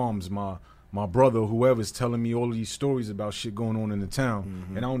 my mom's, my brother, whoever's telling me all of these stories about shit going on in the town,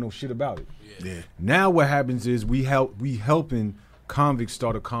 and I don't know shit about it. Yeah. Now what happens is we helping convicts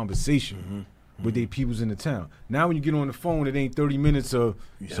start a conversation with their peoples in the town. Now when you get on the phone, it ain't 30 minutes of,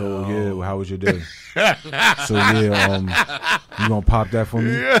 so yeah, well, how was your day? So yeah, you gonna pop that for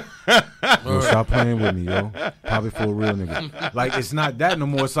me? Yo, stop playing with me, yo. Pop it for a real nigga. Like, it's not that no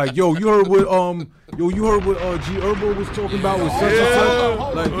more. It's like, yo, you heard what G Herbo was talking about with such and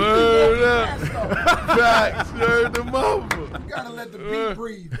such? Like, word up. Facts. Heard them over. You gotta let the beat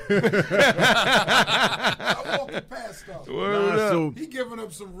breathe. I walking past stuff. Word up. so He giving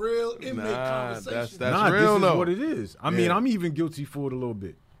up some real inmate conversation. that's real this though. is what it is. I mean, I'm even guilty for it a little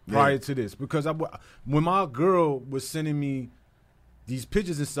bit prior to this, because when my girl was sending me these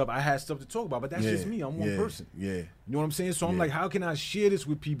pictures and stuff, I had stuff to talk about, but that's just me. I'm one person. Yeah. You know what I'm saying? So I'm like, how can I share this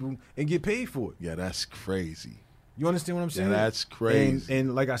with people and get paid for it? Yeah, that's crazy. You understand what I'm saying? Yeah, that's crazy.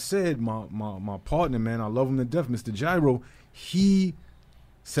 And like I said, my partner, man, I love him to death, Mr. Gyro. He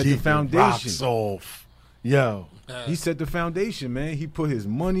set the foundation. Rocks off. Yo. He set the foundation, man. He put his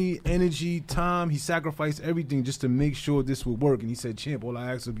money, energy, time. He sacrificed everything just to make sure this would work. And he said, Champ, all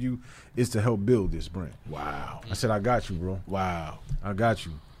I ask of you is to help build this brand. Wow. I said, I got you, bro. Wow. I got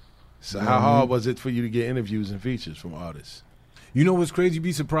you. So how hard was it for you to get interviews and features from artists? You know what's crazy? You'd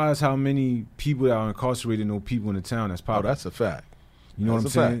be surprised how many people that are incarcerated know people in the town that's Oh, popular. that's a fact. You know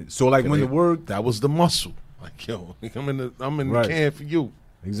That's what a I'm saying? fact. So like when the word that was the muscle. Like, yo, I'm in the Right. can for you.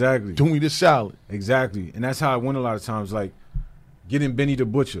 exactly. Do me the salad. Exactly. And that's how I went a lot of times, like getting Benny the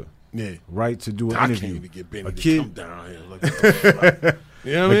Butcher, Yeah. right, to do an I interview. can't even get Benny a to kid, come down here. Look at the fuck.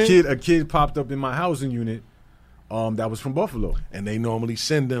 You know what I mean? a kid popped up in my housing unit that was from Buffalo. And they normally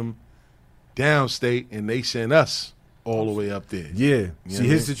send them downstate, and they send us all the way up there. Yeah. You know See, what I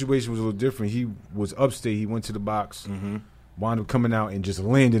his mean? situation was a little different. He was upstate. He went to the box, wound up coming out and just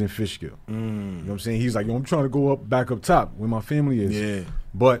landed in Fishkill. You know what I'm saying? He's like, yo, I'm trying to go back up top where my family is. Yeah.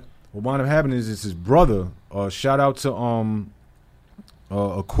 But what wound up happening is his brother, shout out to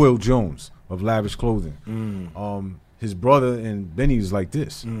Quill Jones of Lavish Clothing. His brother and Benny was like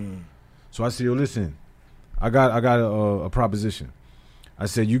this. So I said, yo, listen, I got a proposition. I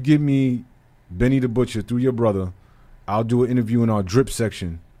said, you give me Benny the Butcher through your brother, I'll do an interview in our drip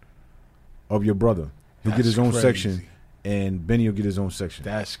section of your brother. He'll get his own crazy. section, and Benny will get his own section.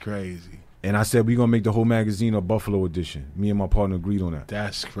 That's crazy. And I said, we're going to make the whole magazine a Buffalo edition. Me and my partner agreed on that.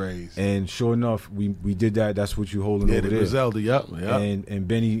 That's crazy. And sure enough, we did that. That's what you holding Yeah, over the there. Griselda, yup. And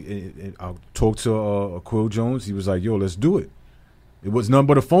Benny, and I talked to Quill Jones. He was like, yo, let's do it. It was nothing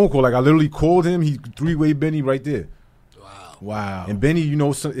but a phone call. Like, I literally called him. He three-way Benny right there. Wow. And Benny, you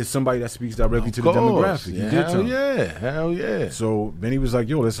know, is somebody that speaks directly to the Of course. demographic. Yeah, He did tell him. hell yeah. So Benny was like,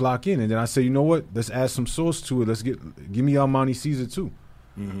 yo, let's lock in. And then I said, you know what? Let's add some sauce to it. Let's give me Armani Caesar too.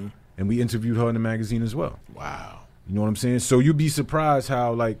 And we interviewed her in the magazine as well. Wow. You know what I'm saying? So you'd be surprised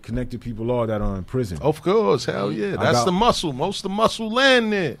how like connected people are that are in prison. Of course, hell yeah. That's the muscle. Most of the muscle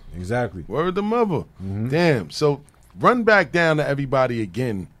land there. Exactly. Word the mother. Damn. So run back down to everybody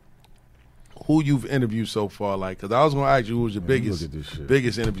again. Who you've interviewed so far, like, because I was gonna ask you who was your biggest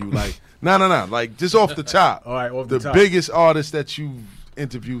interview, like, no, like just off the top. All right, off the top. biggest artist that you've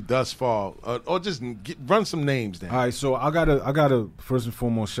interviewed thus far, or just run some names down. All right, so I gotta first and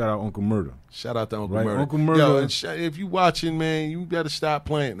foremost shout out Uncle Murder. Shout out to Uncle Right, Murder. Uncle Murder. Yo, and if you watching, man, you better stop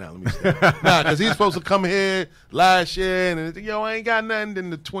playing now. Let me stop. Nah, because he's supposed to come here last year, and yo, I ain't got nothing. Then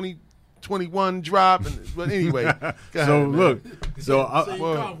the 2021 drop, but anyway. So ahead, look, so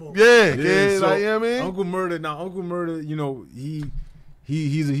yeah, so like, you know what I mean? Uncle Murder, you know,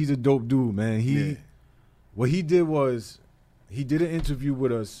 he's a dope dude, man. What he did was he did an interview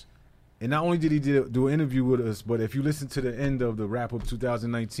with us, and not only did he do an interview with us, but if you listen to the end of the Wrap Up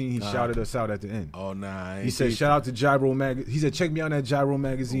 2019, he shouted us out at the end. Oh nah, he said shout out to Gyro Mag. He said check me out at Gyro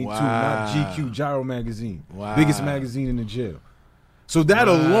Magazine too, not GQ, Gyro Magazine, biggest magazine in the jail. So that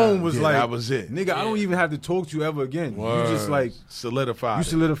alone was like, that was it, nigga. I don't even have to talk to you ever again. Word. You just like solidified. You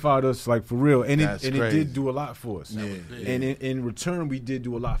solidified us like for real, and it crazy. did do a lot for us. Yeah. And in return, we did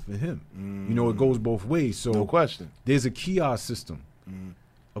do a lot for him. You know, it goes both ways. So no question. There's a kiosk system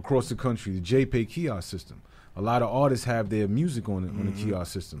across the country, the JPay kiosk system. A lot of artists have their music on the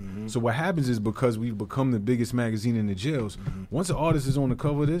kiosk system. So what happens is, because we've become the biggest magazine in the jails, once an artist is on the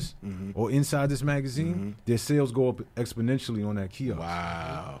cover of this or inside this magazine, their sales go up exponentially on that kiosk.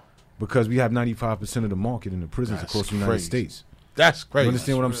 Wow. because we have 95% of the market in the prisons That's across the United crazy. States. That's crazy. You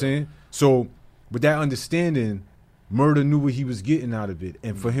understand what I'm saying? So with that understanding, Murder knew what he was getting out of it,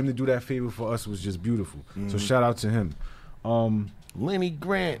 and for him to do that favor for us was just beautiful. So shout out to him. Lenny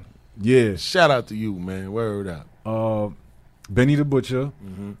Grant. Yeah. Shout out to you, man. Word up. Benny the Butcher,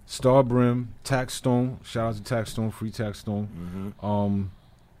 Star Brim, Tax Stone. Shout out to Tax Stone, free Tax Stone.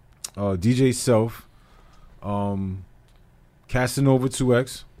 DJ Self, Casanova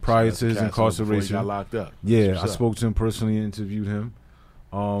 2X prior to his Casanova incarceration. before he got locked up. Yeah, That's I what's up. spoke to him personally and interviewed him.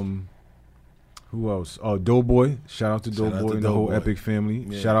 Who else? Doughboy. Shout out to Shout out Doughboy to and the whole Doughboy. Epic family.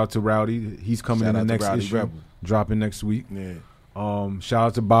 Yeah. Shout out to Rowdy. He's coming Shout in out the to next Rowdy issue, Rebel. dropping next week. Yeah. Shout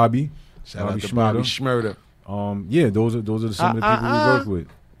out to Bobby. Shout out to Bobby Schmurder. Yeah, those are some of the people we work with.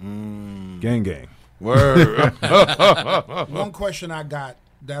 Gang gang. Word. One question I got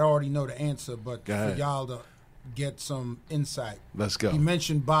that I already know the answer, but Go for ahead. y'all to get some insight. Let's go. He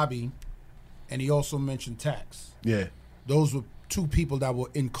mentioned Bobby, and he also mentioned Tax. Yeah. Those were two people that were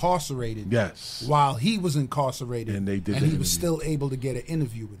incarcerated. Yes. While he was incarcerated, And they did and the he was interview. still able to get an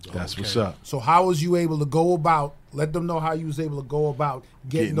interview with them. That's what's up. So how was you able to go about? Let them know how you was able to go about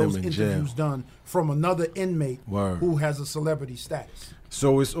getting Getting those them in jail. interviews done from another inmate Word. who has a celebrity status.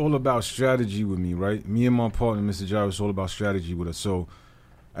 So it's all about strategy with me, right? Me and my partner, Mr. Jarrett, it's all about strategy with us. So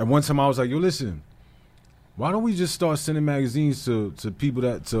at one time I was like, yo, listen, why don't we just start sending magazines to people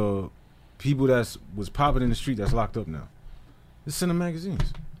that's was popping in the street that's locked up now? Just send them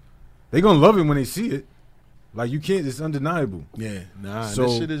magazines. They gonna love it when they see it. Like you can't, it's undeniable. Yeah. Nah, So-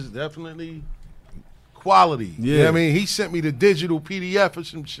 this shit is definitely quality. You know Yeah. what I mean? He sent me the digital PDF or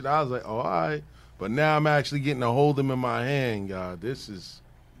some shit. I was like, oh, all right. But now I'm actually getting to hold them in my hand, God. This is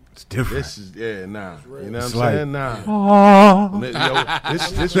It's different. This is You know what I'm It's like- saying? Nah.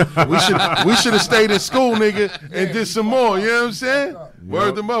 We should have stayed in school, nigga, and did some more. You know what I'm saying?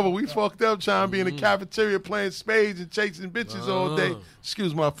 Word to mother, we fucked up trying to be in the cafeteria playing spades and chasing bitches all day.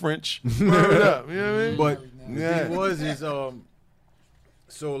 Excuse my French. Word up. You know what I mean? But Yeah. the thing was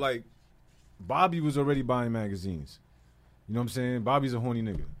so like Bobby was already buying magazines. You know what I'm saying? Bobby's a horny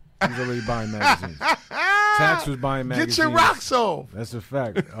nigga. He was already buying magazines. Tax was buying magazines. Get your rocks off. That's a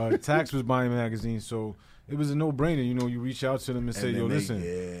fact. Tax was buying magazines, so it was a no-brainer. You know, you reach out to them and say, then "Yo, they- listen,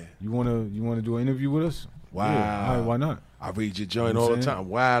 yeah. you wanna do an interview with us? Wow. Yeah, all right, why not? I read your joint You know all what the I'm time.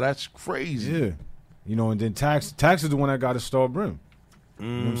 Wow, that's crazy. Yeah, you know, and then Tax is the one that got a Star Brim. You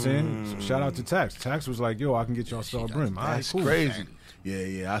know what I'm saying? So shout out to Tax. Tax was like, "Yo, I can get y'all Star Brim." All right, That's cool. crazy.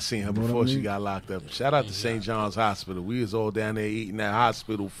 Yeah, I seen her You know what before I she mean? got locked up. Shout out to St. John's Hospital. We was all down there eating that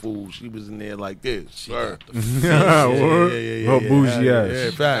hospital food. She was in there like this. Sir. Word. Her bougie ass.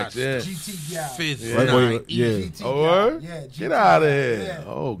 Yeah, facts. Yeah. GT gal. Fifth Right, night. wait, yeah. GT Oh, gal. word? Yeah, Get GT out of gal. here. Yeah.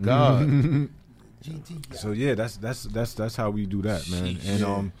 Oh, God. GT gal. So yeah, that's how we do that, man.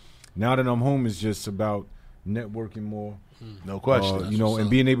 And now that I'm home, it's just about networking more. No question. You know, and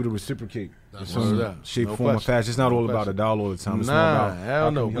being able to reciprocate in some what's up. shape, No form, or question. fashion. It's not No all about question. a dollar all the time. It's more Nah, about how hell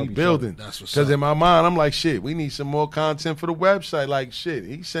can no. we help We each building. That's what's Because up. in my mind, I'm like, shit, we need some more content for the website. Like, shit,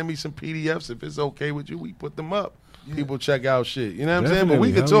 he send me some PDFs. If it's okay with you, we put them up. People check out shit. You know what I'm saying? But we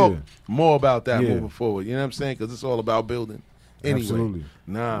could Definitely. talk Hell more about that Yeah. moving forward. You know what I'm saying? Because it's all about building. Anyway. Absolutely.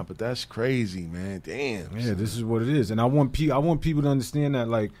 Nah, but that's crazy, man. Damn. Yeah, this is what it is, and I want people to understand that,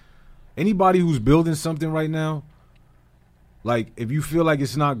 like, anybody who's building something right now, like, if you feel like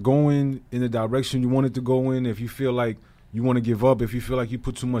it's not going in the direction you want it to go in, if you feel like you want to give up, if you feel like you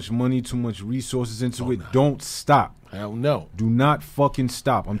put too much money, too much resources into it, don't stop. Hell no. Do not fucking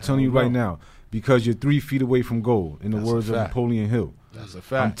stop. I'm telling you no. right now, because you're 3 feet away from gold, in the That's a words of fact. Napoleon Hill. That's a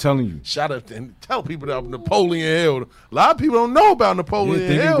fact. I'm telling you. Shout out and tell people that Napoleon Hill. A lot of people don't know about Napoleon Yeah,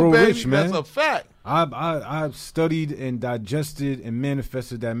 Think and Hill, Grow baby. Rich, man. That's a fact. I've studied and digested and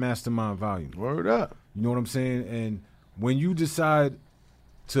manifested that mastermind volume. Word up. You know what I'm saying? And when you decide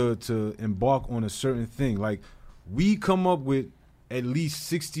to embark on a certain thing, like, we come up with at least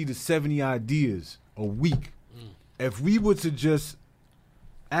 60 to 70 ideas a week. If we were to just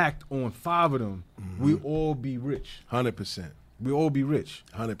act on 5 of them, we all be rich. 100%. We all be rich.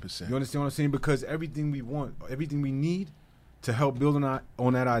 100%. You understand what I'm saying? Because everything we want, everything we need to help build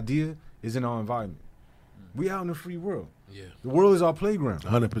on that idea is in our environment. We out in the free world. Yeah. The world is our playground.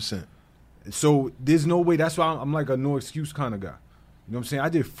 100%. So there's no way. That's why I'm like a no excuse kind of guy. You know what I'm saying? I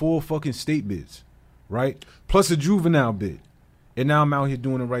did 4 fucking state bids, right? Plus a juvenile bid. And now I'm out here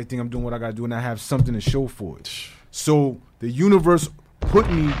doing the right thing. I'm doing what I got to do, and I have something to show for it. So the universe put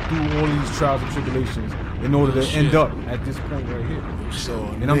me through all these trials and tribulations in order to end up at this point right here. So,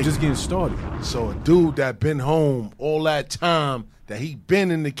 And I'm just getting started. So a dude that been home all that time, that he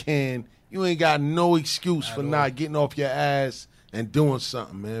been in the can, you ain't got no excuse for not getting off your ass and doing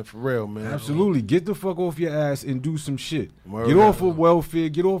something, man. For real, man. Absolutely. Get the fuck off your ass and do some shit. Word Get up. off of welfare.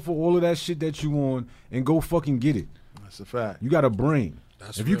 Get off of all of that shit that you on and go fucking get it. That's a fact. You got a brain.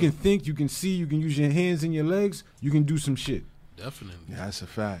 That's if you real. can think, you can see, you can use your hands and your legs, you can do some shit. Definitely. Yeah, that's a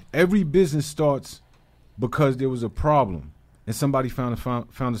fact. Every business starts because there was a problem and somebody found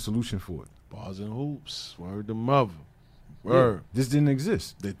a solution for it. Bars and hoops. Word to mother. Word. Yeah, this didn't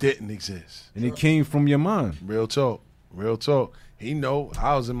exist. That didn't exist. And it came from your mind. Real talk. Real talk. He know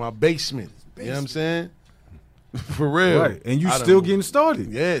I was in my basement. You know what I'm saying? For real. Right. And you I still done- getting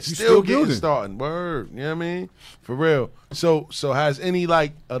started. Yeah, You still getting building. started. Word. You know what I mean? For real. So has any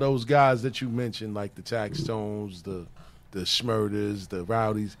like of those guys that you mentioned, like the Tax Tones, the Schmurders, the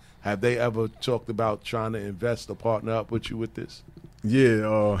Rowdies, have they ever talked about trying to invest or partner up with you with this?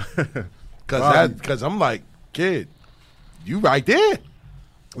 Yeah. Because I'm like, kid, you right there.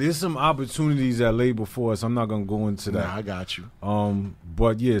 There's some opportunities that lay before us. I'm not gonna go into that. Nah, I got you.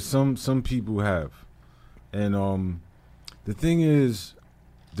 But yeah, some people have, and the thing is,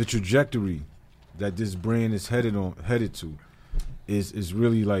 the trajectory that this brand is headed to, is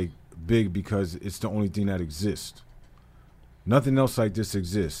really like big because it's the only thing that exists. Nothing else like this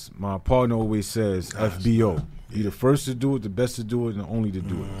exists. My partner always says, FBO. Be the first to do it, the best to do it, and the only to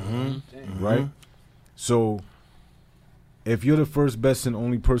do it. Right? So if you're the first, best, and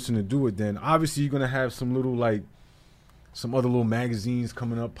only person to do it, then obviously you're gonna have some other little magazines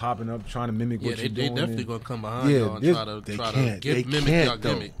coming up, popping up, trying to mimic Yeah, what they you're doing. definitely gonna come behind Yeah, y'all and this- try to They mimic can't, y'all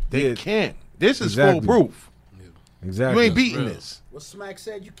though. gimmick. They Yeah. can't. This is Exactly. foolproof. Exactly. You ain't beating real. this. What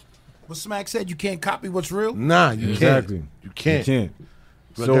Smack said you can't copy what's real. Nah, you Exactly. can't. You can't. You can't.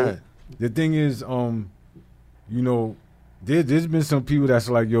 But So go ahead. the thing is, you know, there's been some people that's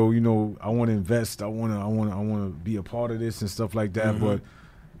like, yo, you know, I want to invest, I want to be a part of this and stuff like that. Mm-hmm. But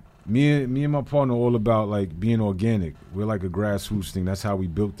me and my partner are all about like being organic. We're like a grassroots thing. That's how we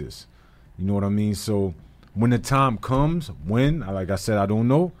built this. You know what I mean? So when the time comes, like I said, I don't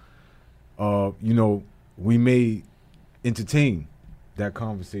know. You know, we may entertain that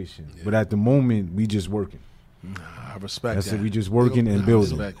conversation, but at the moment, we just working. I respect That's that. it. We just working and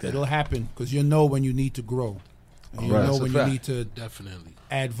building. respect that. It'll happen because you'll know when you need to grow. And you'll Right. know That's a when you fact. need to Definitely.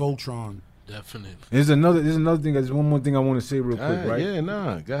 add Voltron. Definitely. There's another thing. There's one more thing I want to say real quick, right? Yeah,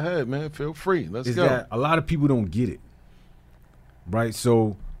 nah. Go ahead, man. Feel free. Let's Is go. that a lot of people don't get it, right?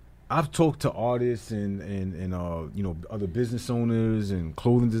 So I've talked to artists and you know, other business owners and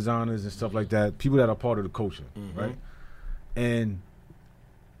clothing designers and stuff like that, people that are part of the culture, right? And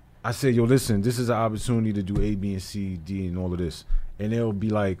I say, yo, listen, this is an opportunity to do A, B, and C, D, and all of this, and they'll be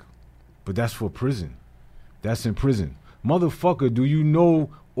like, but that's for prison. That's in prison. Motherfucker, do you know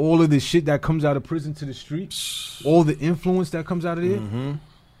all of the shit that comes out of prison to the streets? All the influence that comes out of there?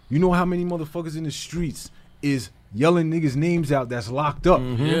 You know how many motherfuckers in the streets is yelling niggas' names out that's locked up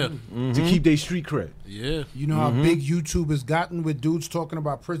Yeah. to keep their street cred? Yeah. You know how big YouTube has gotten with dudes talking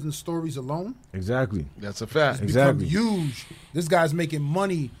about prison stories alone? Exactly. That's a fact. Exactly. Become huge. This guy's making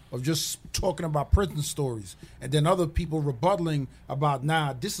money of just talking about prison stories. And then other people rebuttaling about,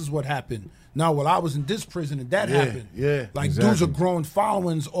 nah, this is what happened. Nah, well, I was in this prison and that happened. yeah. Like Exactly. dudes are growing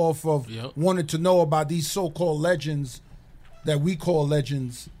followings off of Yep. wanting to know about these so-called legends that we call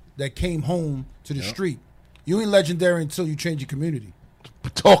legends that came home to the street. You ain't legendary until you change your community.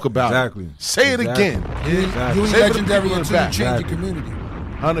 Talk about Exactly. it. Say it Exactly. again. Exactly. You ain't Say it for the legendary people in the until you back. change your Exactly. community.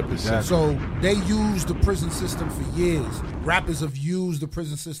 100%. So they use the prison system for years. Rappers have used the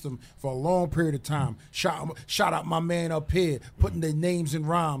prison system for a long period of time. Shout out my man up here, putting their names in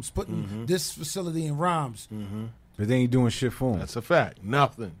rhymes, putting this facility in rhymes. But they ain't doing shit for them. That's a fact.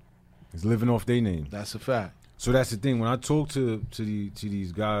 Nothing. It's living off their name. That's a fact. So that's the thing. When I talk to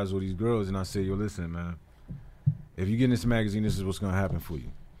these guys or these girls and I say, yo, listen, man, if you get in this magazine, this is what's going to happen for you.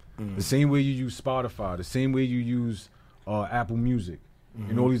 The same way you use Spotify, the same way you use Apple Music,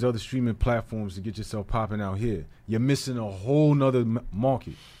 and all these other streaming platforms to get yourself popping out here, you're missing a whole nother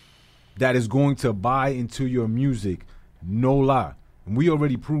market that is going to buy into your music, no lie. And we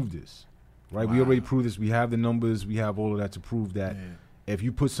already proved this, right? We already proved this. We have the numbers. We have all of that to prove that if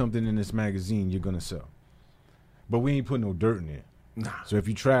you put something in this magazine, you're going to sell. But we ain't putting no dirt in there. Nah. So if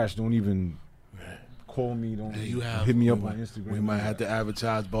you trash, don't even call me. Don't you have- hit me up on Instagram. We might have to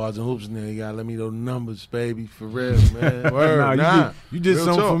advertise Bars and Hoops in there. You gotta let me know the numbers, baby. For real, man. Word, you did Real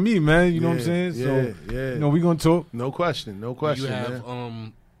something talk. for me, man. You know what I'm Yeah, saying? So, yeah. you know, we gonna talk. No question. No question, You have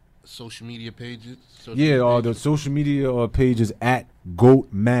man. social media pages. Social Yeah, media the pages? social media page is at Goat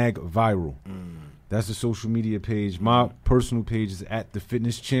Mag Viral. That's the social media page. My personal page is at The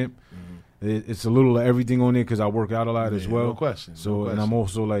Fitness Champ. It's a little of everything on there because I work out a lot as Yeah, well. no question, So, no and I'm question.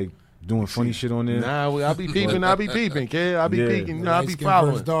 also like doing funny shit on there. Nah, I be peeping, kid. I be peeking. You know, I be Light-skin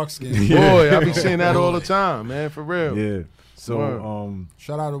following. versus dark skin. Boy, I be seeing that all the time, man, for real. Yeah. So,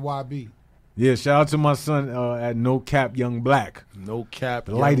 shout out to YB. yeah, shout out to my son at No Cap Young Black. No cap.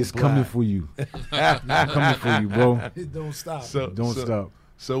 The light is coming for you. Coming for you, bro. It don't stop. Don't stop.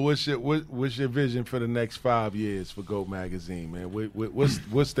 So what's your vision for the next 5 years for GOAT Magazine, man?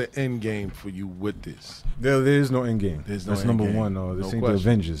 What's the end game for you with this? There is no end game. There's no That's end number game. one. No This ain't question. the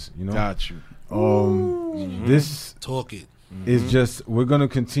Avengers, you know. Got you. This Talk it. is just we're gonna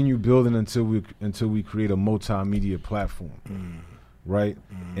continue building until we create a multimedia platform, right?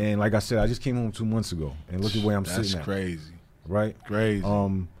 And like I said, I just came home 2 months ago, and look at where I'm That's sitting at. crazy. Right? Crazy.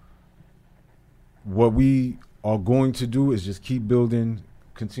 What we are going to do is just keep building,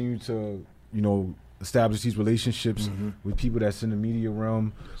 continue to, establish these relationships with people that's in the media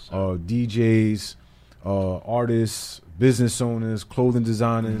realm, DJs, artists, business owners, clothing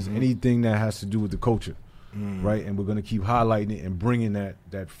designers, anything that has to do with the culture, right? And we're going to keep highlighting it and bringing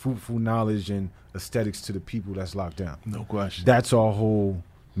that fruitful knowledge and aesthetics to the people that's locked down. No question. That's our whole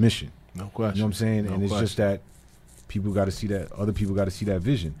mission. No question. You know what I'm saying? No And it's just question. that people got to see that, other people got to see that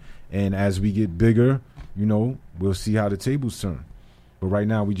vision. And as we get bigger, we'll see how the tables turn. But right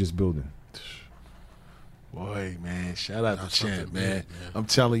now, we just building. Boy, man, shout out to Champ, something man. big, man. I'm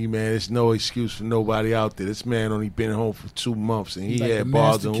telling you, man, there's no excuse for nobody out there. This man only been home for 2 months, and he Like had the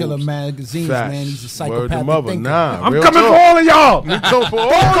bars Master and Killer hoops. magazines, Facts. man. He's a Word to psychopathic mother. thinker. Nah, I'm real coming talk. for all of y'all. You come for all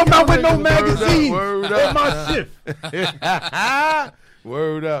Don't come you out with no niggas. magazine. Word At up. my shift.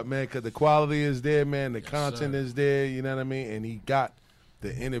 Word up, man, because the quality is there, man. The content is there, you know what I mean? And he got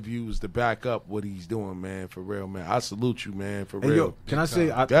the interviews to back up what he's doing, man, for real, man. I salute you, man, for Hey, real. yo, can I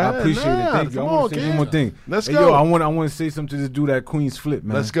say, I ahead, appreciate nah, it. Thank you. I come want on, to say kid. one more thing. Let's Hey, go. Yo, I want to say something to this dude at Queen's Flip,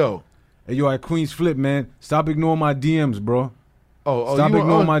 man. Let's go. Hey, yo, at Queen's Flip, man, stop ignoring my DMs, bro. Oh, Stop you want-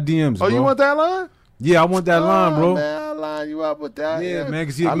 ignoring my DMs, bro. Oh, you want that line? Yeah, I want that line, bro. Man, I'll line you up with that. Yeah, man,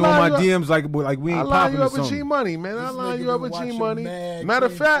 because he I'll ignoring line my you up- DMs like we I'll ain't line popping you or up with something. G-Money, man. I'll line nigga you up been with watching G-Money. mad Matter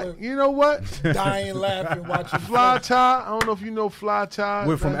of Queen fact, Flip. you know what? Dying, laughing, watching Fly Tie. I don't know if you know Fly Tie.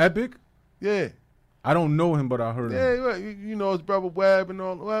 We're from Epic? Yeah. I don't know him, but I heard him. Yeah, well, you know his brother Webb and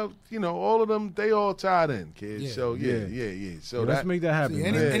all. Well, all of them, they all tied in, kids. Yeah. So yeah. So Yeah, let's make that happen. See,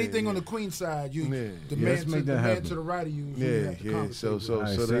 man. anything on the Queen side, you the man let's make that happen. to the right of you. Yeah. So Alright,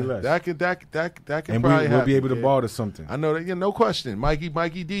 say less. that can And probably we'll be happen, able to kid. barter something. I know that. Yeah, no question.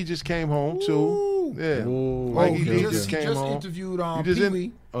 Mikey D just came home too. Yeah, Ooh, Mikey okay, D okay. just he came just home. interviewed You just in-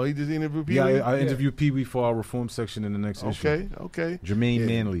 Pee-wee. Oh, he just interviewed Pee Yeah, Wee. I interviewed Pee Wee for our reform section in the next issue. Okay. Jermaine Yeah.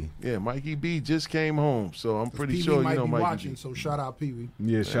 Manley. Yeah, Mikey B just came home, so I'm pretty Pee-wee sure might you know be Mikey watching, B. so shout out Pee-wee.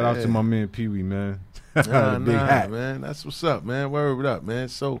 Yeah, shout out to my man Pee Wee, man. Nah, The big hat. man. That's what's up, man. Word up, man.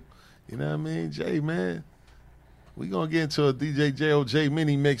 So, you know what I mean? Jay, man. We gonna get into a DJ JOJ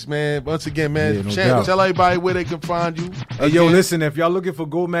mini mix, man. Once again, man, Yeah, no Champ, doubt. tell everybody where they can find you. Hey, yo, Again. listen, if y'all looking for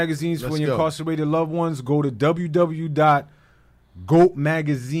GOAT magazines Let's for your go. incarcerated loved ones, go to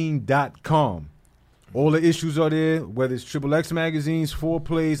www.goatmagazine.com. All the issues are there, whether it's Triple X magazines,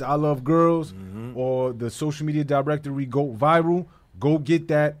 4Plays, I Love Girls, or the social media directory GOAT Viral. Go get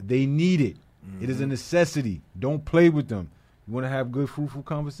that. They need it. It is a necessity. Don't play with them. You want to have good, fruitful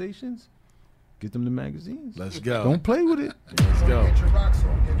conversations? Get them the magazines. Let's go. Don't play with it. Let's go. Get your rocks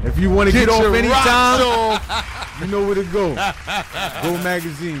on. If you want to get off your anytime, rocks you know where to go. GOAT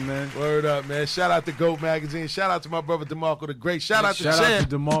Magazine, man. Word up, man. Shout out to GOAT Magazine. Shout out to my brother DeMarco the Great. Shout out to Shout out Champ.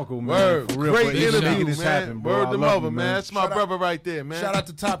 to DeMarco, man. Word. For real, Great for even interview, making this man. happen, bro. I Word to love mother, you, man. That's my Shout out- brother right there, man. Shout out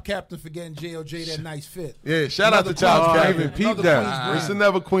to Top Captain for getting JOJ that nice fit. Yeah, shout out to Another Top Queens Captain. brand. Peep Another that. Queens brand. It's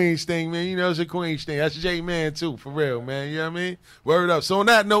another Queens thing, man. You know it's a Queens thing. That's J Man too, for real, man. You know what I mean? Word up. So on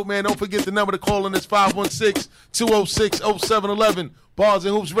that note, man, don't forget the number to call in is 516-206-0711. Bars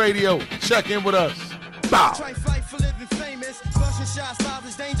and Hoops Radio. Check in with us. Bow. Trife life for living famous. Busting shots, live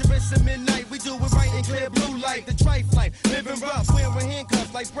is dangerous at midnight. We do it right in clear blue light. The trife life, living rough, wearing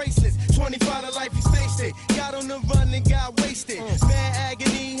handcuffs like bracelets. 25 to life, you faced it. Got on the run and got wasted. Mad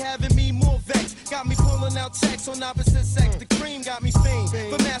agony, having me more vexed. Got me pulling out checks on opposite sex. The cream got me fiend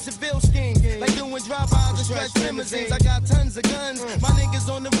for massive bill scheme. Like doing drive-bys and stretch limousines. I got tons of guns. My niggas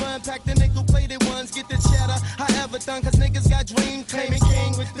on the run, pack the nickel-plated ones. Get the cheddar, however done, cause niggas got dreams. Claiming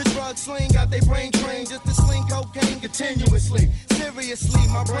king with the drug sling, got they brain trained just to sling cocaine continuously. Seriously,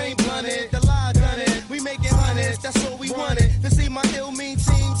 my brain blunted, the lie done it. We making hundreds, that's all we wanted. To see my ill mean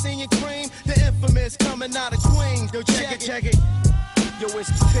team, senior cream, the infamous coming out of Queens. Yo, check it. Yo,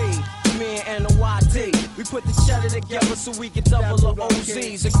 it's P. it's me and NYD. We put the cheddar together so we can double our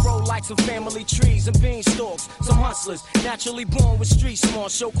OZs and grow like some family trees and beanstalks. Some hustlers, naturally born with street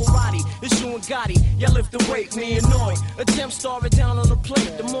smart. Show karate, it's you and Gotti. Y'all lift the weight, me and Noy. Attempt starve it down on the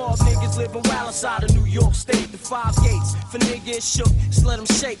plate. The mob niggas living wild outside of New York State. The 5 gates, for niggas shook, just let them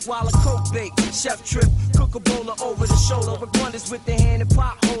shake while a coke bake. Chef trip, cook a bowler over the shoulder. With wonders with the hand and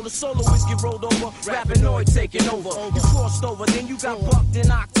pot holder. Soloists get rolled over, rapping Noy taking over. You crossed over, then you got bucked in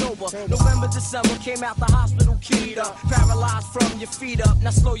October. November, December, came out the hospital keyed up. Paralyzed from your feet up, now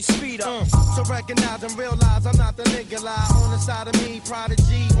slow your speed up. So recognize and realize I'm not the nigga lie. On the side of me,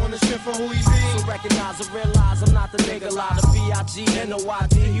 Prodigy, on the strip for who he be. So recognize and realize I'm not the nigga lie. The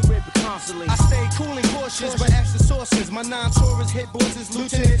B-I-G-N-O-I-D, you rip it constantly. I stay cool and cautious, but extra sources. My non-tourists hit bosses,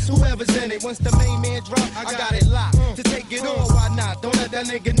 lieutenants, whoever's in it. Once the main man drop, I got it locked. To take it on, why not? Don't let that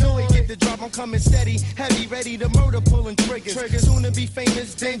nigga know he get the drop. I'm coming steady, heavy, ready to murder, pulling triggers. Soon to be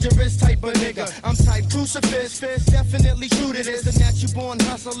famous, dangerous type of nigga. I'm type crucifix, definitely true to this. The natural born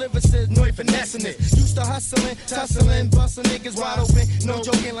hustle, lyricist, no finessing it. Used to hustling, tussling, busting niggas wide open. No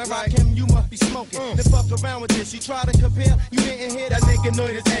joking, like Rakim, you must be smoking. Then fuck around with this. You try to compare, you didn't hear that nigga know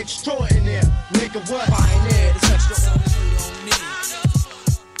it's extraordinary. Nigga, what? Pioneer, it's extraordinary.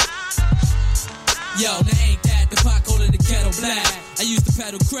 Yo, now ain't that the pot cold in the kettle black? I used to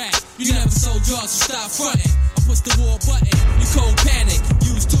pedal crack. You never sold drugs, so stop fronting. I push the war button, you cold panic.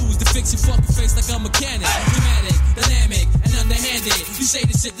 Use tools to fix your fucking face like a mechanic. Dramatic, dynamic, and underhanded. You say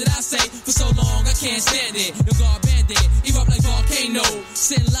the shit that I say for so long, I can't stand it. Your guard bandit, erupt like volcano.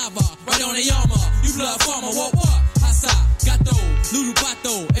 Send lava right on the armor. You blood farmer, what? Hasa, gato, lulu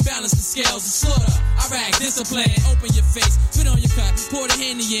pato, and balance the scales of slaughter. Iraq, discipline, open your face, spit on your cut, pour the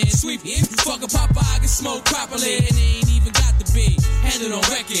Henny in, sweep it. Fuck a Popeye, get smoked properly, and it ain't even got to be handled on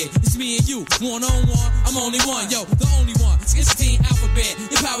record. It's me and you, one-on-one, I'm only one, yo, the only one. It's team alphabet,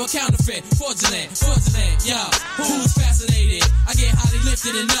 your power counterfeit, fraudulent, yo. Who's fascinated? I get highly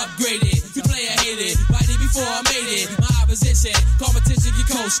lifted and upgraded. You play I hate it, right it before I made it. My opposition, competition, get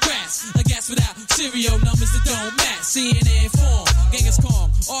cold scratch. I guess without serial numbers that don't match. CNN form, gang is calm,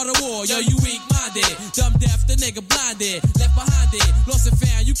 all the war, yo, you weak-minded. Dumb deaf, the nigga blinded, left behind it. Lost and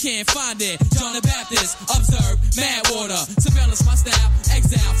found, you can't find it. John the Baptist, observe, mad water. Surveillance, my style,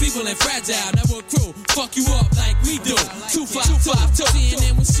 exile, feeble and fragile. Network crew, fuck you up like we do. 252,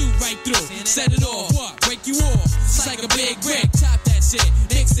 CNN will shoot right through. Set it off, what? Break you off. It's like a big brick, top that shit.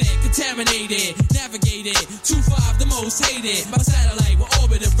 Mix it, contaminated, navigated. 25, the most hated. My satellite will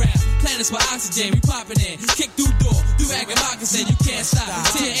orbit around. Planets with oxygen, we popping in. Kick through door, do rag and moccasin, you can't stop.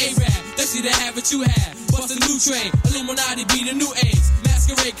 10 A-Rap, thirsty to have what you have. Bust a new trade, Illuminati be the new age.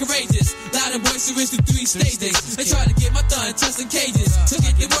 Masquerade courageous, loud and boisterous through 3 stages. They try to get my thumb just in cages. So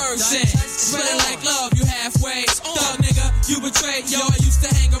get the words in, spread it like love, you halfway. Thug nigga, you betrayed, yo, I used to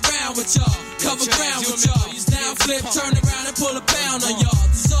hang around with y'all. Cover ground with y'all. Now flip, turn around and pull a pound on y'all.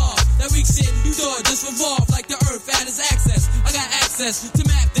 Dissolve, that weak shit, you thought just revolve like the earth had its access. I got access to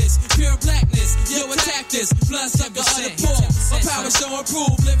map this, pure blackness. Yo, attack this, blood sucker of the poor. My power show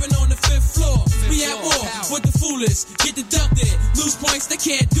improve, living on the 5th floor. We at war with the foolish, get deducted. Lose points, they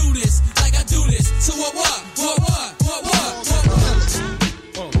can't do this like I do this. So what?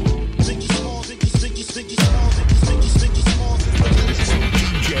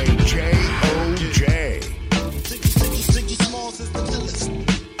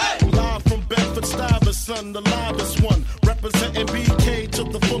 Live from Bedford Stuyvesant, the livest one. Representing BK to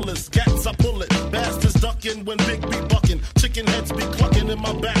the fullest. Gats, I pull it. Bastards ducking when Big B bucking. Chicken heads be clucking in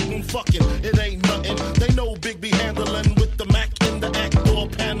my back room fucking. It ain't nothing. They know Big B handling with the Mac in the act door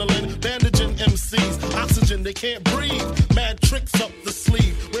paneling. Bandaging MCs. Oxygen, they can't breathe. Mad tricks up the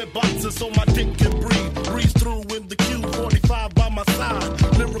sleeve. Wear boxes so my dick can breathe. Breeze through in the Q45 by my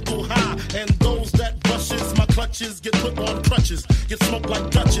side. Lyrical high. And those that rushes, my clutches get put on crutches. Get smoked like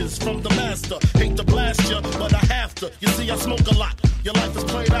Dutches from the master. Hate to blast ya, but I have to. You see, I smoke a lot. Your life is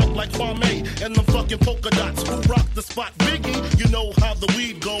played out like Kwame and them fucking polka dots. Who rock the spot? Biggie, you know how the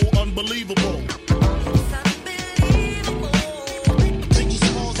weed go. Unbelievable.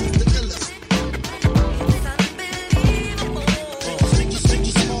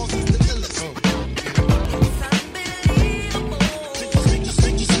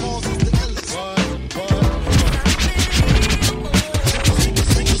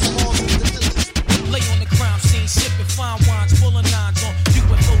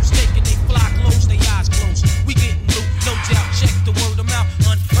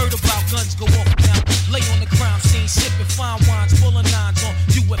 Guns go off.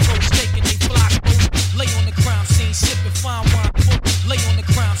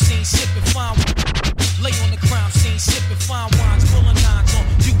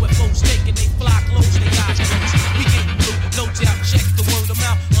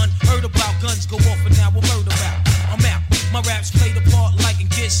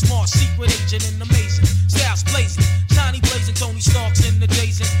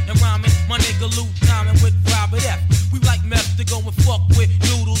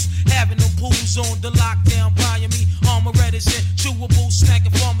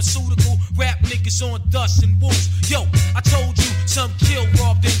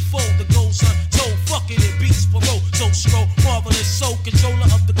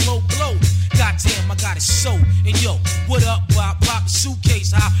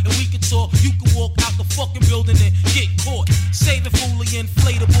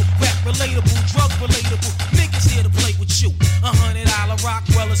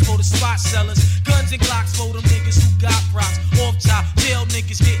 dollars for the spot sellers. Guns and Glocks for them niggas who got rocks. Off top, jail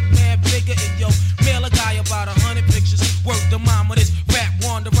niggas getting mad bigger. And yo, mail a guy about 100 pictures. Work the mama, this rap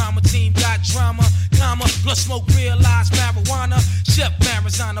Wanderama team got drama. Comma, plus smoke realized marijuana. Chef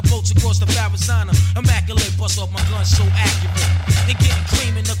Marizana, boats across the Arizona. Immaculate, bust off my gun so accurate. And getting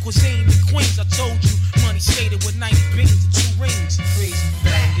cream in the cuisine, the queens, I told you. Money skated with 90 beans and 2 rings. Crazy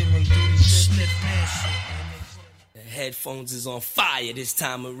bang, getting ready to do this shit. The headphones is on fire this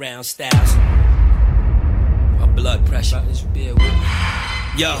time around, Styles. My blood pressure. Just bear with me.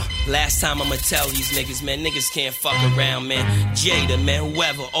 Yo, last time I'ma tell these niggas, man, niggas can't fuck around, man. Jada, man,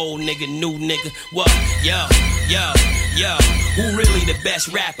 whoever, old nigga, new nigga, what? Yo, who really the best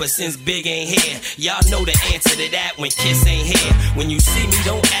rapper since Big ain't here? Y'all know the answer to that when Kiss ain't here. When you see me,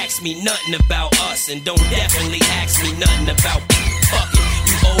 don't ask me nothing about us, and don't definitely ask me nothing about fuck it.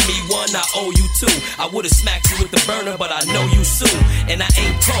 You owe me one, I owe you two. I would've smacked you with the burner, but I know you soon. And I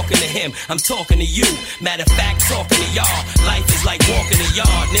ain't talking to him, I'm talking to you. Matter of fact, talking to y'all. Life is like walking the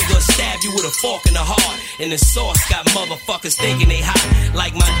yard. Nigga stab you with a fork in the heart. And the sauce got motherfuckers thinking they hot.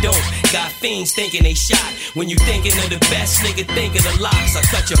 Like my dope, got fiends thinking they shot. When you thinking of the best, nigga, think of the locks. I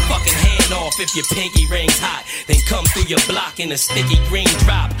cut your fucking hand off if your pinky ring's hot. Then come through your block in a sticky green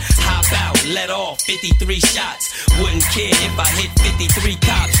drop. Hop out, let off 53 shots. Wouldn't care if I hit 53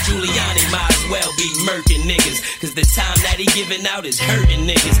 cops. Giuliani might as well be murking niggas. Cause the time that he giving out is hurting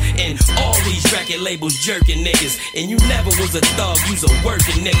niggas. And all these record labels jerking niggas. And you never was a thug, you's a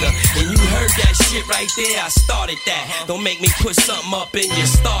working nigga. And you heard that shit right there, I started that. Don't make me put something up in your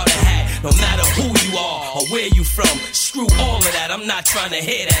starter hat. No matter who you are or where you from, screw all of that, I'm not trying to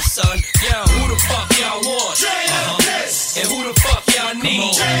hear that, son. Yo, who the fuck y'all want? And who the fuck y'all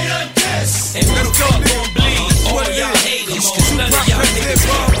need? And who the fuck gon' bleed? All y'all haters, cause none of y'all niggas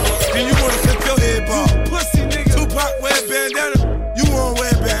want. Then you wanna flip your head ball. Pussy nigga. Tupac wear bandana. You wanna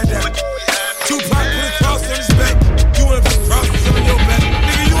wear bandana. Tupac put a cross on his back. You wanna put crosses on your back.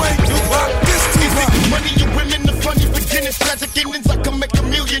 Nigga, you ain't Tupac. This Tupac. Money and women, the funny beginnings, tragic endings. I can make a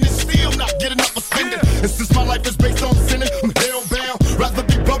million and still not get enough for spending. And since my life is based on sinning, I'm hellbound. Rather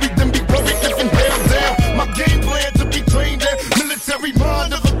be buried than be buried, living hell down. My game plan to be trained in military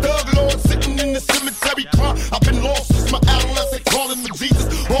mind of a thug lord sitting in the cemetery crying. I've been lost since my adolescent, calling for Jesus,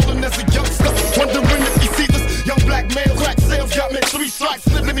 holding as a youngster, wondering if he sees us. Young black male, crack sales, got me 3 strikes,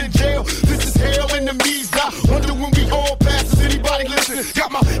 living in jail. This is hell, enemies die. Wonder when we all pass. Is anybody listening?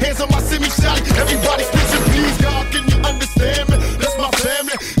 Got my hands on my semi-shotty. Everybody snitching, please, God, can you understand me? That's my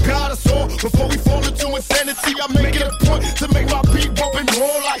family. God us all before we fall into insanity. I make it a point to make my beat bump and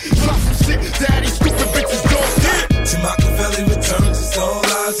roll like drop some shit. Daddy, stupid bitches don't stop. To Machiavelli returns, it's all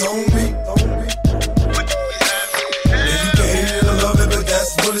eyes on me. And you can hate it or love it, but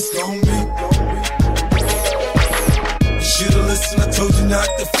that's what it's gon' be. You should've listened, I told you not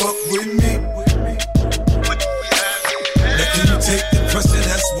to fuck with me. Now can you take the pressure,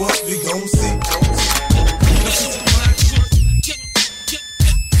 that's what we gon' see.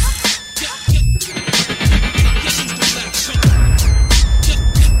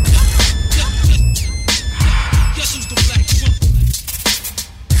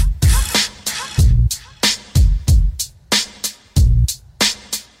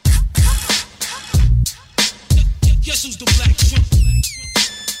 Guess who's the black shrimp?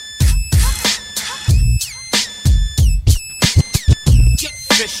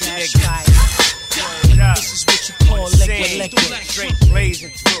 Fish nigga. This is what you call liquid. Straight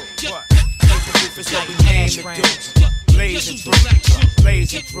blazing through. What? This is what we came to do. Blazing through.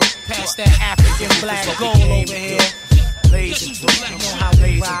 Blazing through. Pass that African black gold over here. Blazing through. You know how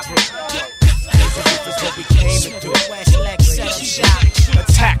we rock. This is what we came to do. Westlake set up shop.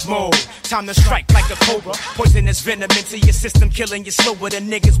 Attack mode. Time to strike like a cobra. Poisonous venom into your system, killing you slower than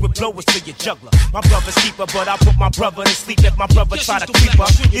niggas with blowers to your juggler. My brother's keeper, but I put my brother to sleep if my brother try to creep up.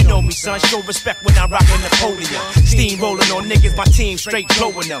 You know me, son, show respect when I rockin' Napoleon. Steamrolling on niggas, my team straight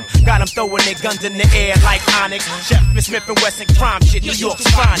blowing them. Got them throwing their guns in the air like Onyx. Chef Smith and Wesson crime shit, New York's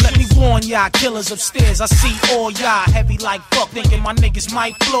fine. Let me warn y'all, killers upstairs. I see all y'all heavy like fuck, thinking my niggas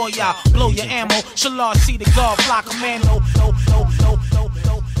might floor y'all. Blow your ammo. Shalard see the guard fly commando.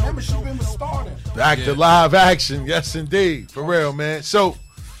 Back to live action. Yes, indeed. For real, man. So,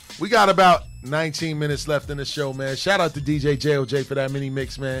 we got about 19 minutes left in the show, man. Shout out to DJ JOJ for that mini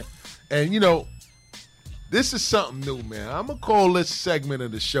mix, man. And, you know, this is something new, man. I'm going to call this segment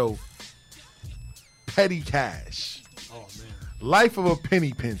of the show Petty Cash. Oh, man. Life of a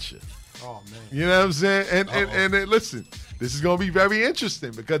penny pincher. Oh, man. You know what I'm saying? And listen, this is going to be very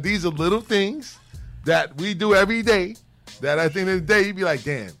interesting because these are little things that we do every day that at the end of the day, you'd be like,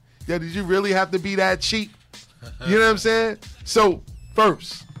 damn, yeah, did you really have to be that cheap? You know what I'm saying? So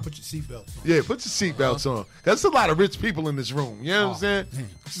first. Put your seatbelts on. Yeah, put your seatbelts on. There's a lot of rich people in this room. You know what I'm saying? Man.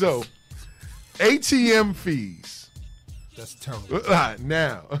 So, ATM fees. That's terrible.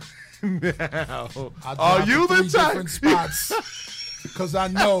 Now, I are drive you to the 3 type? different spots because I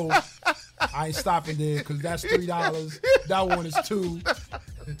know I ain't stopping there because that's $3. That one is $2.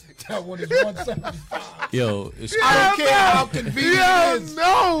 That one is $1.75. Yo, it's I don't care how convenient it is.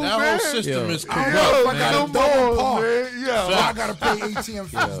 No, That man. whole system is I corrupt, don't know if I man. got a double park. man. So I gotta pay ATM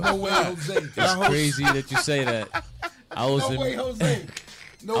fees. No way, Jose. It's crazy that you say that. I was No in way, Jose.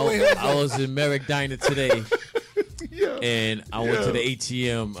 No way, Jose. I was in Merrick Diner today, and I went to the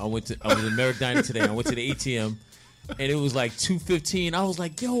ATM. I was in Merrick Diner today. I went to the ATM, and it was like $2.15. I was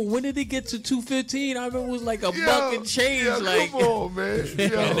like, "Yo, when did it get to $2.15?" I remember it was like a buck and change. Like, come on, man.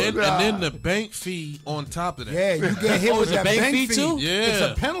 and then the bank fee on top of that. Yeah, you get hit with it's a that bank bank fee too? Yeah. It's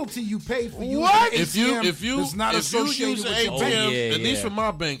a penalty you pay for using What? an If you ATM that's not use associated an with your ATM, bank. yeah, at least yeah. for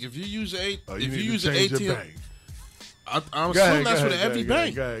my bank, if you use an Oh, if need you to use an change your ATM, bank. I'm Go ahead, assuming that's go with ahead, every go ahead,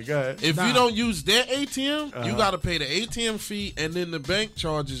 bank. go ahead, go ahead. If Nah. you don't use their ATM, you got to pay the ATM fee, and then the bank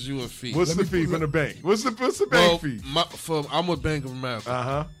charges you a fee. What's the fee from the bank? What's the bank fee? I'm with Bank of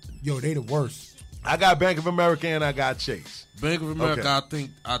America. Yo, they the worst. I got Bank of America and I got Chase. Bank of America, Okay.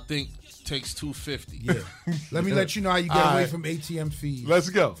 I think takes $2.50. Yeah. Let me let you know how you get All away right. from ATM fees. Let's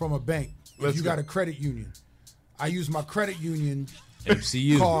go. From a bank. Let's If you go. got a credit union. I use my credit union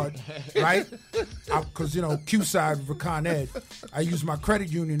MCU card, right? Because, Q side for Con Ed, I use my credit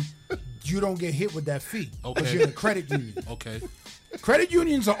union. You don't get hit with that fee because Okay. you're in a credit union. Okay. Credit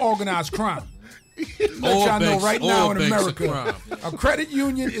unions are organized crime. Let All y'all know banks- right all now in banks are America, crime. a credit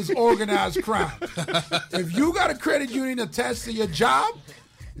union is organized crime. If you got a credit union attached to your job,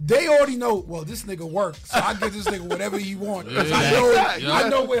 they already know, well, this nigga works, so I give this nigga whatever he wants. That's I a know, fact. I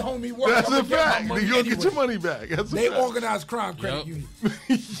know where homie works. That's I'm a gonna get my fact. money You're going to get anyway. your money back. That's a They fact. organized crime credit Yep.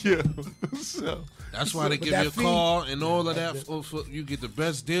 unions. Yeah. So, That's why they But give that you a fee- call and all of that. You get the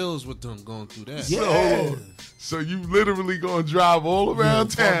best deals with them going through that. So, hold on. So you literally going to drive all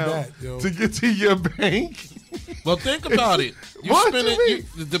around fuck town that, yo. to get to your bank? Well, think about it. You What spend you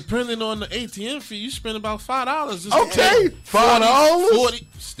it, depending on the ATM fee, you spend about $5. Just Okay, $5? 40.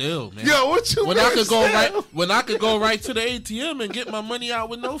 Still, man. Yo, what you when mean, I could go Sam? when I could go right to the ATM and get my money out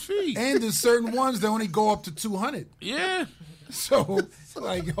with no fee. And there's certain ones that only go up to 200. Yeah. So,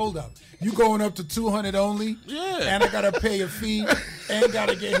 like, hold up. You going up to 200 only? Yeah. And I got to pay a fee and got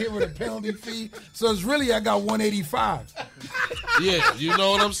to get hit with a penalty fee. So it's really, I got 185. Yeah, you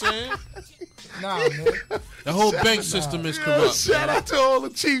know what I'm saying? Nah, man. The whole bank system is Yo, corrupt. shout man. out to all the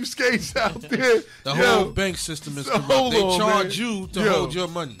cheapskates out there. The Yo, whole bank system is so corrupt. hold They on, charge man. you to Yo. hold your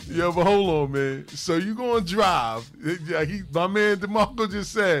money. Yeah, but hold on, man. So you going to drive. My man DeMarco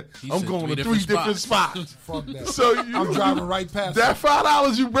just said, He I'm said going three to 3 different different spots. Fuck that. So I'm driving right past that him.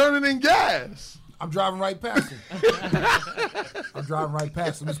 $5 you burning in gas. I'm driving right past him. I'm driving right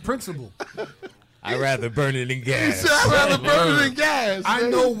past him. It's principle. I'd rather burn it in gas. He said, I'd rather burn it in gas. I man.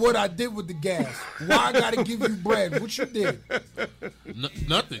 know what I did with the gas. Why I got to give you bread? What you did?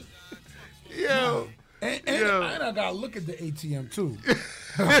 Nothing. Yo. And Yo. I got to look at the ATM, too.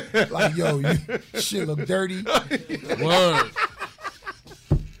 Like, yo, you shit look dirty. Word.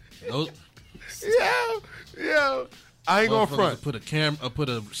 Those Yo. I ain't gonna motherfuckers front. Put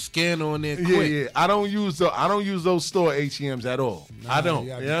a scan on there quick. Yeah. I don't use those store ATMs at all. I don't. you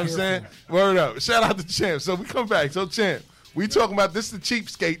You gotta know what I'm be saying? careful. Word up. Shout out to Champ. So we come back. So Champ, we talking about this is the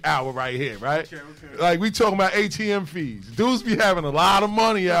cheapskate hour right here, right? Okay. Like we talking about ATM fees. Dudes be having a lot of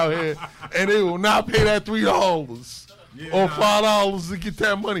money out here, and they will not pay that $3 or $5 to get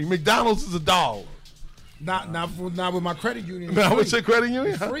that money. McDonald's is $1. Not with my credit union. Now It's what's free. your credit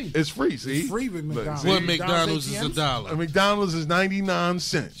union? It's free. It's free. See, It's free with Look, McDonald's. see? What McDonald's is ATMs? $1. McDonald's is 99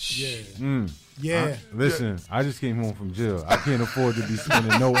 cents. Yeah. Yeah. Listen, I just came home from jail. I can't afford to be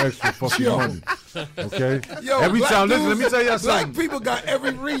spending no extra fucking Yo. money. Okay? Yo, every black time, listen, let dudes- me tell y'all Black something. people got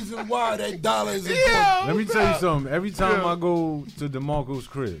every reason why that dollar is important. Let me tell you something. Every time Yeah. I go to DeMarco's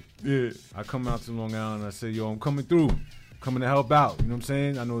crib, Yeah. I come out to Long Island and I say, yo, I'm coming through. Coming to help out. You know what I'm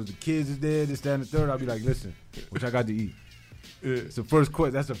saying? I know the kids is there, this, that, and the third. I'll be like, listen, what y'all got to eat? It's the first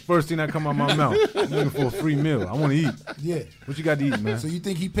question. That's the first thing that come out my mouth. I'm looking for a free meal. I want to eat. Yeah. What you got to eat, man? So you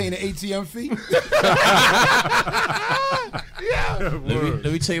think he paying an ATM fee? Let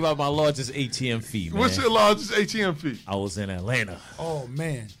me tell you about my largest ATM fee, man. What's your largest ATM fee? I was in Atlanta Oh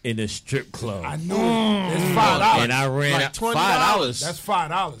man, in a strip club. I knew it. It's $5. And I ran Like out $20. $5. That's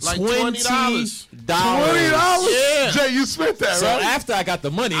 $5. Like $20. $20. Yeah. Jay, you spent that, So right? after I got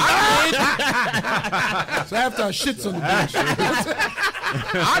the money, So after I shits on the bench,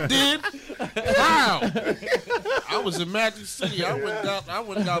 I did. How? I was in Magic City. I went down.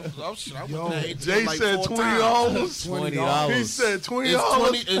 Jay said $20. $20. He said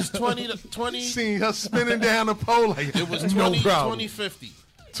 $20. It's 20. Seen her spinning down the pole like It was no 20, problem. 2050.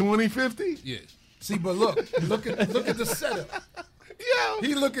 2050? Yeah. See, but look at the setup. Yeah.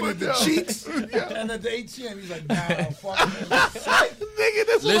 He looking at the cheeks and at the ATM. He's like, nah, fuck Nigga,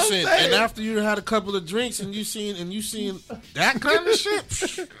 that's what I'm Listen, saying. and after you had a couple of drinks and you seen that kind of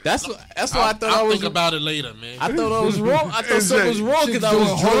shit, That's why I thought I was. think about it later, man. I thought I was wrong. I thought something was wrong because I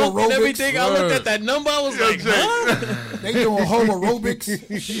was drunk and everything. I looked at that number. I was like, huh? They doing home aerobics.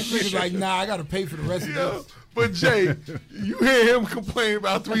 He's like, nah, I gotta pay for the rest of this. But Jay, you hear him complain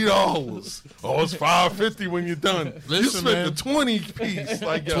about $3. Oh, it's $5.50 when you're done. You Listen, spent man. the 20 piece,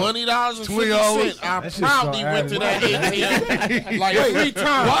 like $20.50. I That shit proudly start went to adding that ATM like 3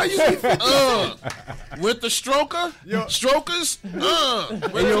 times. Why you need 50 with the strokers, went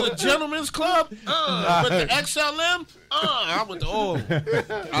to the gentleman's club, with the XLM, I went to all.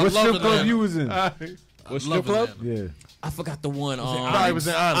 What strip club you was in? What strip club? Yeah. I forgot the one. Probably was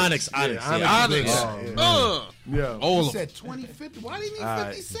in Onyx. Onyx. Yeah. He said 2050. Why did he need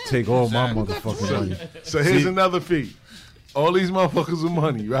 50 cents? Take all my motherfucking money. So here's another fee. All these motherfuckers with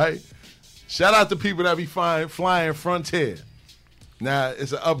money, right? Shout out to people that be flying Frontier. Now,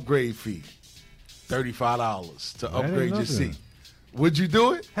 it's an upgrade fee. $35 to upgrade your seat. Would you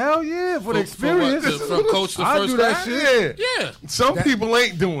do it? Hell yeah, for the experience. From coach to I first do that class? shit. Yeah. Some people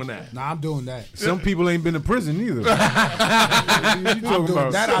ain't doing that. Nah, I'm doing that. Some people ain't been to prison either. You I'm talking doing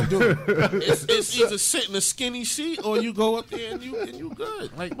about? that. I do. It's either sit in a skinny seat or you go up there and you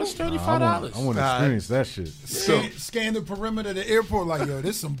good. Like, what's $35? I want to experience that shit. Scan the perimeter of the airport like, yo,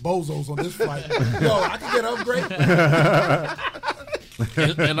 there's some bozos on this flight. Yo, I can get an upgrade.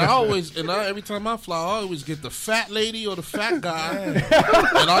 And every time I fly, I always get the fat lady or the fat guy, and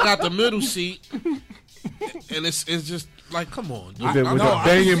I got the middle seat, and it's just like, come on, dude. With the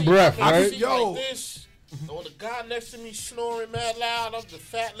banging breath, I right? see like this, or the guy next to me snoring mad loud. I'm the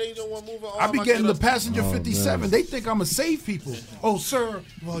fat lady, don't want to move her arm. I be getting the passenger Oh, 57. man. They think I'm going to save people. Oh, sir,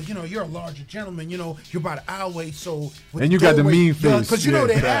 well, you're a larger gentleman. You're about an hour away, so... And you got the mean face. Because,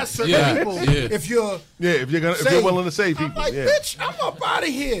 they ask certain people if you're... Yeah, if you're willing to save people. I'm like, bitch, I'm up out of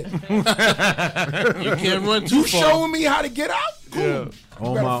here. You can't run too You far. showing me how to get out? Cool. Yeah. You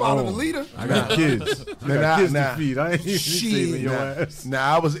On better my follow own. the leader. I got kids. I got kids to feed. I ain't even saving your ass.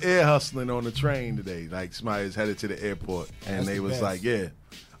 Now, I was air hustling on the train today. Like, somebody was headed to the airport, and That's they the was best. like, they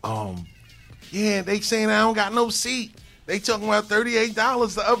saying I don't got no seat. They talking about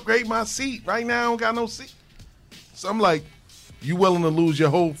 $38 to upgrade my seat. Right now, I don't got no seat. So I'm like, you willing to lose your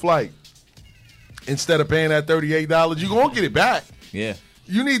whole flight instead of paying that $38? You gonna get it back. Yeah.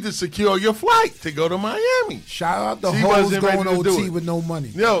 You need to secure your flight to go to Miami. Shout out the She hoes wasn't ready going to do OT it. with no money.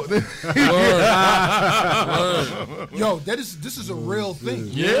 Yo, Yo, this is a real thing.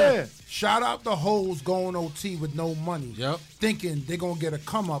 Yeah. Shout out the hoes going OT with no money. Yep. Thinking they're going to get a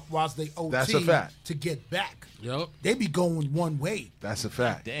come up whilst they OT That's a fact. to get back. Yep. They be going one way. That's a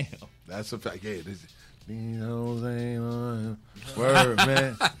fact. Damn. That's a fact. Yeah, this. Word,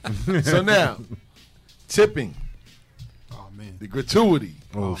 man. So now, tipping. Oh man. The gratuity.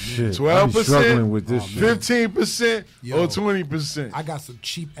 Oh shit. I be 12%, struggling with this shit. 15%, Yo. or 20%. I got some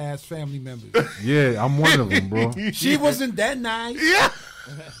cheap ass family members. Yeah, I'm one of them, bro. She wasn't that nice. Yeah.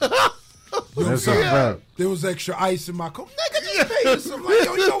 That's a fact. There was extra ice in my coat. Nigga, just pay this. I'm like,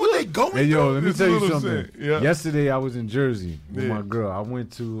 yo, you know what they going Hey, yo, let me It's tell a you little something. thing, yeah. Yesterday, I was in Jersey with Yeah. my girl. I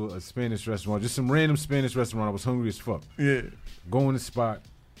went to a Spanish restaurant, just some random Spanish restaurant. I was hungry as fuck. Yeah. Go in the spot.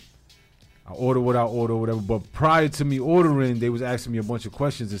 I order what I order, whatever. But prior to me ordering, they was asking me a bunch of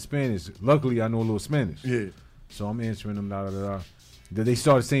questions in Spanish. Luckily, I know a little Spanish. Yeah. So I'm answering them, da da da. Then they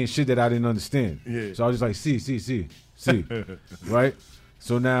started saying shit that I didn't understand. Yeah. So I was just like, see. Right?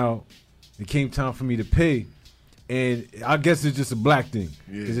 So now it came time for me to pay. And I guess it's just a black thing.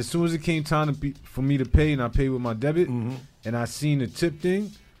 Yeah. Because as soon as it came time for me to pay, and I paid with my debit, Mm-hmm. and I seen the tip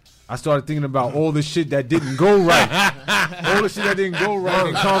thing, I started thinking about all the shit that didn't go right. All the shit that didn't go right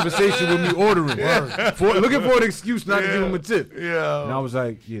in conversation with me ordering. Looking for an excuse not to give them a tip. Yeah. And I was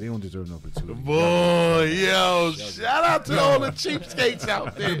like, yeah, they don't deserve no gratuity. Boy, yo, shout out to all the cheapskates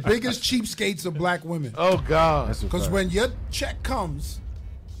out there. The biggest cheapskates are black women. Oh, God. That's a Because fact. when your check comes,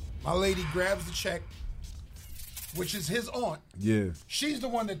 my lady grabs the check, which is his aunt. Yeah. She's the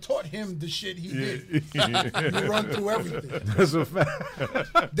one that taught him the shit he did. You run through everything. That's a fact.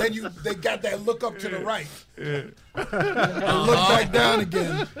 Then they got that look up to the right. And look back down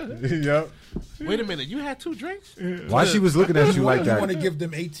again. Yep. Wait a minute, you had 2 drinks? Why she was looking at you like You want to that? give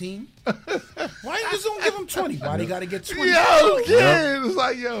them 18? Why you just don't give them 20? Why they got to get 20? Yo, kid, it's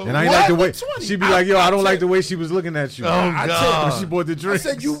like, yo. And I ain't like the way she'd be like, yo, I don't like the way she was looking at you. Oh, God. When she bought the I drink.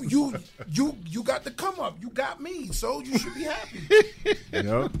 said you got the come up. You got me, so you should be happy.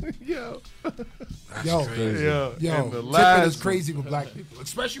 Yo. Yo. Yo, crazy. yo, And the tipping last is crazy with black people,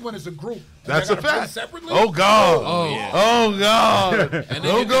 especially when it's a group. That's They a gotta pay fact. Separately. Oh, God. Oh, yeah. Oh, God. And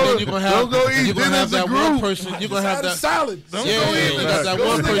Don't go eat you're gonna dinner have as a that one group. person. You're gonna have that salad. Don't Yeah, go eat you got that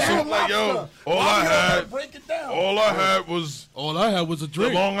one person. Like, yo, all I had was a the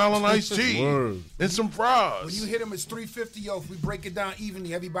drink. Long Island iced tea Word. and some When fries. you hit him, it's $3.50. Yo, if we break it down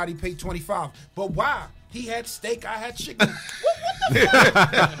evenly, everybody paid $25. But why? He had steak, I had chicken.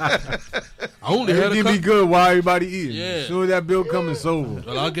 I only had a Everything be couple. good while everybody eating. Yeah. As soon as that bill comes, it's over.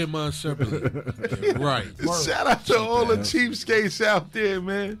 Well, I'll get mine separately. Yeah, right. Shout out to all the cheapskates out there,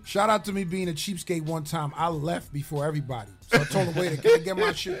 man. Shout out to me being a cheapskate one time. I left before everybody. So I told him, wait, can I get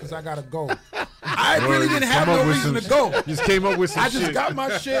my shit? Because I got to go. I really didn't have no reason to go. Just came up with some I just shit. got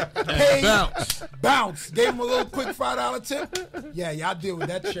my shit, paid, Bounce. gave him a little quick $5 tip. Yeah, y'all deal with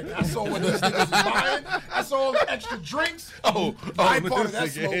that chick. I saw what these niggas was buying. I saw all the extra drinks. I ain't part of that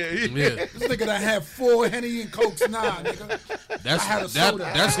smoke. Yeah. This nigga done had 4 Henny and Cokes. Nah, nigga. I had a soda.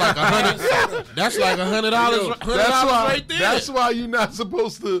 That's like $100. That's like $100. $100 right there. That's why you're not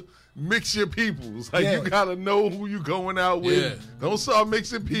supposed to mix your peoples. Like, you gotta know who you going out with. Yeah. Don't start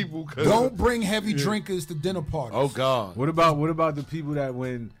mixing people. Don't bring heavy drinkers to dinner parties. Oh, God. What about the people that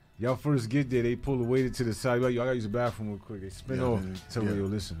when y'all first get there, they pull the waiter to the side? Like, yo, I gotta use the bathroom real quick. They spin off. Tell me, yo,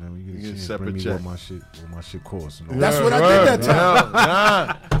 listen, man, when you get a chance, bring me check. what my shit costs. And all That's that. what I did that time.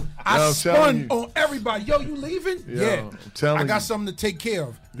 Nah. I I'm telling spun you. on everybody. Yo, you leaving? Yo, Yeah. I'm telling I got you. something to take care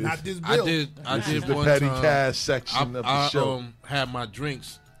of. Not this bill. I did the one petty time. cash section of the show. Had my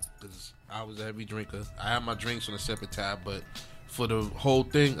drinks because I was a heavy drinker. I had my drinks on a separate tab, but for the whole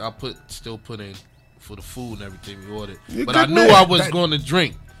thing, I still put in for the food and everything we ordered. You're But good I knew man. I was going to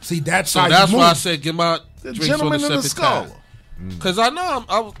drink. See, that's So how that's you why I move. said get my The drinks on a gentleman and the separate tab. scholar. Because I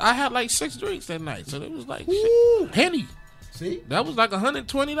know I had like 6 drinks that night, so it was like shit. Henny. See? That was like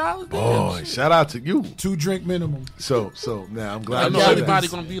 $120. Boy, shout out to you. 2 drink minimum. So now I'm glad I you know said everybody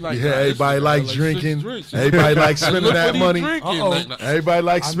that. gonna be like, Yeah, nah, everybody this like is like drinking. 6 drinks. Everybody like spending Look that what he money. drinking. Like, Everybody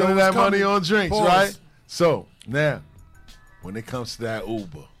likes I know spending it's that money coming. on drinks, Pause. right? So now, when it comes to that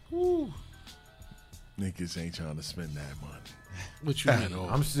Uber, niggas ain't trying to spend that money. What you mean?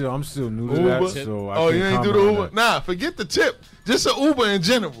 I'm still new to Uber? that, so I Oh, you can't ain't do the comment on Uber? that. Nah, forget the tip. Just an Uber in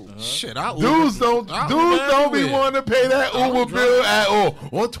general. Shit, I Dudes don't be everywhere. wanting to pay that I Uber would bill drive. at all.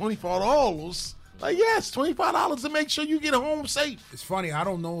 Or $24. Like, yes, $25 to make sure you get home safe. It's funny. I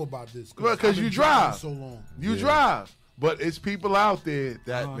don't know about this. Well, because I've been you driving drive. so long. You drive. But it's people out there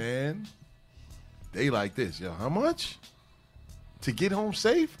that, man, they like this. Yo, how much? To get home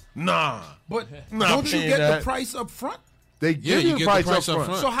safe? Nah. But Not don't you paying get that. the price up front? They Yeah, give you you the get price, the price up up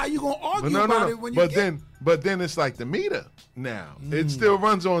front. So how you gonna argue But about it when you but get then it's like the meter now. It still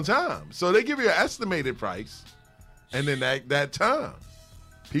runs on time. So they give you an estimated price, and then that time,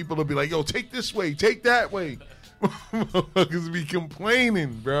 people will be like, "Yo, take this way, take that way." Motherfuckers be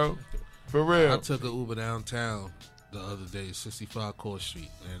complaining, bro. For real. I took an Uber downtown the other day, 65 Court Street,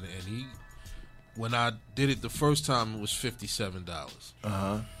 and he, when I did it the first time, it was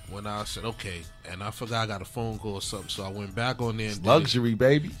 $57. When I said okay, and I forgot I got a phone call or something, so I went back on there and did Luxury,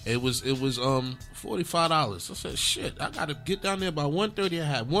 baby. It was $45. I said, shit, I gotta get down there by 1:30. I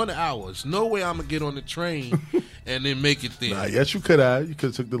had 1 hour. There's no way I'm gonna get on the train and then make it there. Nah, yes, you could have. You could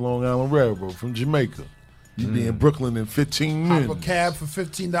have took the Long Island Railroad from Jamaica. You'd be in Brooklyn in 15 minutes. hop a cab for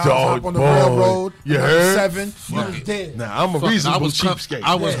 $15, Dog, hop on the boy. railroad, You another heard? 7, you was dead. Nah, I'm a Fuck, reasonable I was com- cheapskate.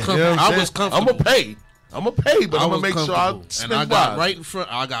 I was Yeah. com- You know what I'm I saying? was comfortable. I'm gonna pay, but I'm gonna was make sure I comfortable. spend And I got wise. right in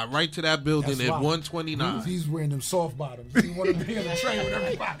front. I got right to that building That's at why. 129. He's wearing them soft bottoms. He want to be on the train with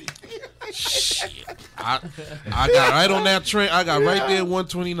everybody. Shit. I got right on that train. I got right there at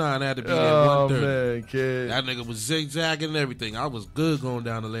 129. I had to be there at Oh 130. man, kid. That nigga was zigzagging and everything. I was good going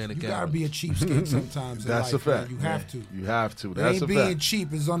down Atlantic You gotta Avenue. be a cheapskate sometimes. In That's life, a man. fact. You have to. You have to. It That's ain't a being fact. cheap.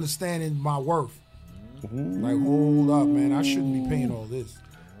 It's understanding my worth. Like, hold up, man. I shouldn't be paying all this.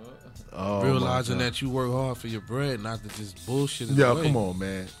 Oh, Realizing my God. that you work hard for your bread, not to just bullshit. it Yo, away. come on,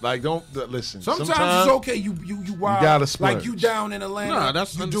 man. Like, don't listen. Sometimes it's okay. You wild. gotta splurge. Like you down in Atlanta. Nah,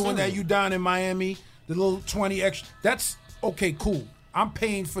 that's you doing that. understandable. You down in Miami. The little 20 extra. That's okay. Cool. I'm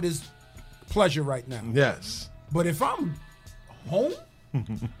paying for this pleasure right now. Yes. But if I'm home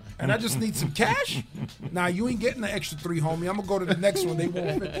and I just need some cash, nah, you ain't getting the extra 3, homie. I'm gonna go to the next one. They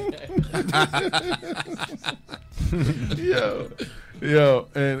want 50. Yo,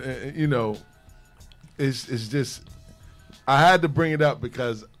 and you know, it's just I had to bring it up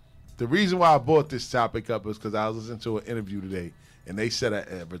because the reason why I brought this topic up is because I was listening to an interview today, and they said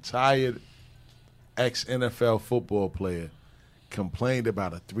a retired ex-NFL football player complained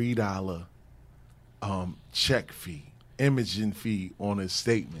about a $3 check fee, imaging fee on his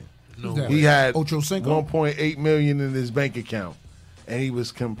statement. No, he had Ocho Cinco? $1.8 million in his bank account, and he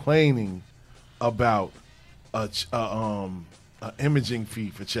was complaining about a imaging fee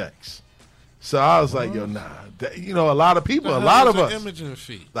for checks. So I was like, yo, nah. A lot of people, a lot of us, imaging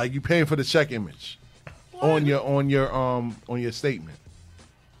fee. like you paying for the check image on your statement.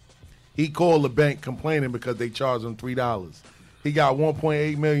 He called the bank complaining because they charged him $3. He got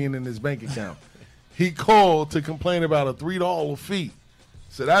 $1.8 million in his bank account. He called to complain about a $3 fee.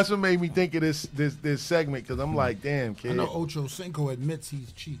 So that's what made me think of this segment, because I'm like, damn, kid. I know Ocho Cinco admits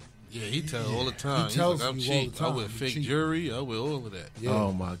he's cheap. Yeah, he tells all the time. He tells He's like, I'm you all cheap. the time. I wear I'm fake cheap. jewelry. I wear all of that. Yeah.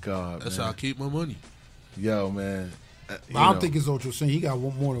 Oh my God, That's man. how I keep my money. Yo, man. But I don't think it's Ocho Cinco. He got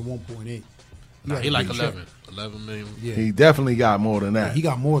more than 1.8. Nah, got he a like big 11 check. million. Yeah. He definitely got more than that. Yeah, he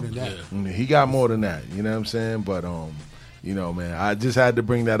got more than that. He got more than that. You know what I'm saying? But man, I just had to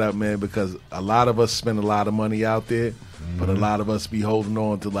bring that up, man, because a lot of us spend a lot of money out there, but a lot of us be holding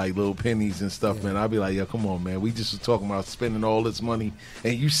on to like little pennies and stuff, man. I'll be like, yo, come on, man. We just was talking about spending all this money,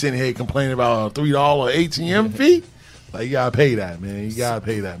 and you sitting here complaining about a $3 ATM fee? Like, you gotta pay that, man. You gotta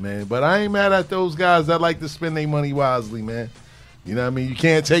pay that, man. But I ain't mad at those guys that like to spend their money wisely, man. You know what I mean? You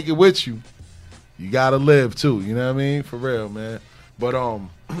can't take it with you. You gotta live too. You know what I mean? For real, man. But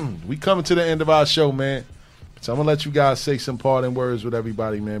we coming to the end of our show, man. So I'm gonna let you guys say some parting words with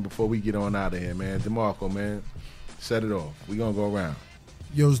everybody, man, before we get on out of here, man. DeMarco, man, set it off. We gonna go around.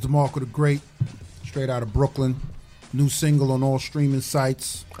 Yo, it's DeMarco the Great, straight out of Brooklyn. New single on all streaming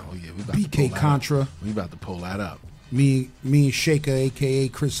sites. Oh yeah, we about to BK pull Contra. That up. We about to pull that up. Me and Shaker, aka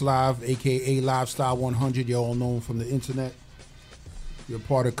Chris Live, aka Lifestyle 100. You all know him from the internet. You're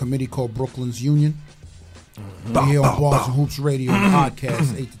part of a committee called Brooklyn's Union. We're here on Bars and Hoops Radio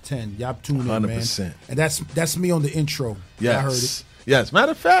podcast 8 to 10. Y'all tune in, 100%. man. And that's me on the intro. Yes. I heard it. Yes.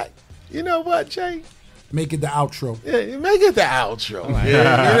 Matter of fact, you know what, Jay? Make it the outro. Yeah, make it the outro. Yeah, you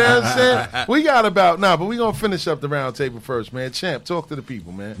know what I'm saying? We got but we gonna finish up the round table first, man. Champ, talk to the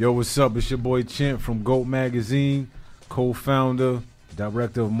people, man. Yo, what's up? It's your boy Champ from GOAT Magazine, co-founder,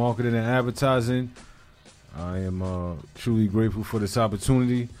 director of marketing and advertising. I am truly grateful for this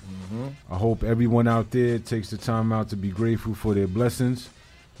opportunity. I hope everyone out there takes the time out to be grateful for their blessings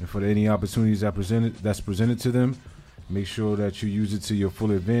and for any opportunities that's presented to them. Make sure that you use it to your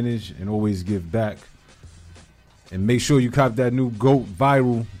full advantage and always give back. And make sure you cop that new GOAT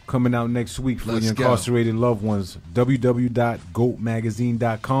Viral coming out next week for your incarcerated loved ones.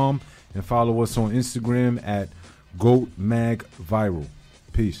 www.goatmagazine.com and follow us on Instagram at GOATMagViral.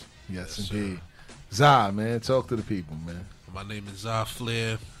 Peace. Yes, indeed. Zah, man, talk to the people, man. My name is Zah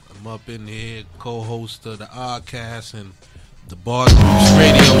Flair. I'm up in here, co-host of the Oddcast and the Bars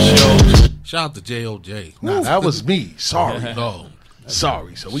Radio Show. Shout out to J.O.J. Nah, that was me. Sorry. No.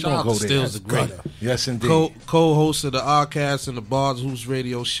 Sorry. So we gonna go there. Stills the Great. Yes, indeed. Co-host of the Oddcast and the Bars Hoops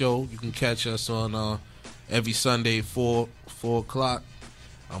Radio Show. You can catch us on every Sunday 4 o'clock.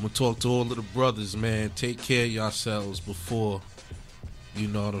 I'm gonna talk to all of the brothers, man. Take care of yourselves before, you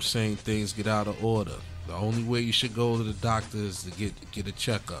know what I'm saying, things get out of order. The only way you should go to the doctor is to get a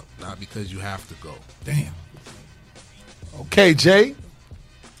checkup, not because you have to go. Damn. Okay, Jay.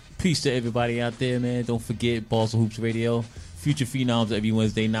 Peace to everybody out there, man. Don't forget Balls and Hoops Radio. Future Phenoms every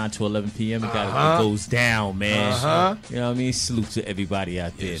Wednesday, 9 to 11 p.m. It goes down, man. You know what I mean? Salute to everybody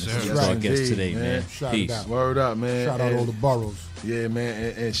out there. Yes, This is right. our guest Indeed, today, man. Shout Peace. it out. Word up, man. Shout out all the boroughs. Yeah,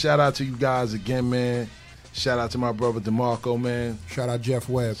 man. And shout out to you guys again, man. Shout out to my brother DeMarco, man. Shout out Jeff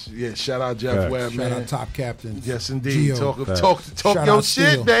Webb. Yeah, shout out Jeff Webb, man. Shout out Top Captains. Yes, indeed. Gio. Talk Shout your out shit,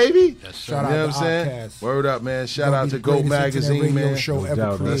 Steel. baby. Yes, Shout You out know what I'm to saying? Outkast. Word up, man. Shout Gonna out be to the GOAT greatest Magazine, internet radio man. show ever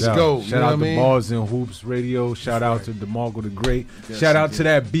doubt, no created. Let's doubt. go. You Shout know out what I to mean? Bars and Hoops Radio. Shout out to DeMarco the Great. Shout out to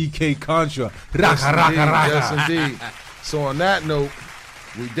that BK Contra. Yes, indeed. Yes, indeed. So on that note,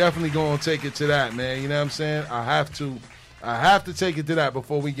 we definitely gonna take it to that, man. You know what I'm saying? I have to take it to that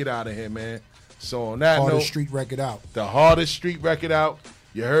before we get out of here, man. So on that Hardest note, street record out. the hardest street record out.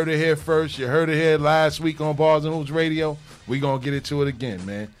 You heard it here first. You heard it here last week on Bars and Hoops Radio. We gonna get into it again,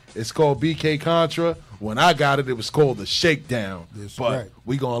 man. It's called BK Contra. When I got it, it was called the Shakedown. That's but right.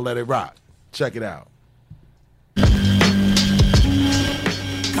 we gonna let it rock. Check it out.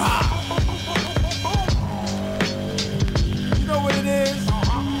 You know what it is?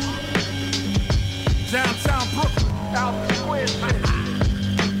 Downtown Brooklyn. Out the square shit.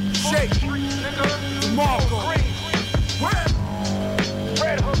 Shake. DeMarco.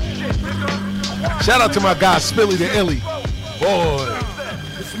 Red Hook shit, nigga. Shout out to my guy, Spilly the Illy. Boy.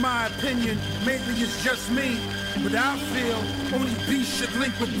 It's my opinion, maybe it's just me, but I feel only beast should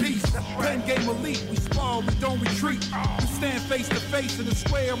link with beast. Pen game elite, we spar, we don't retreat. We stand face to face in the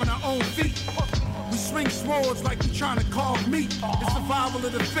square on our own feet. We swing swords like we trying to carve meat. It's survival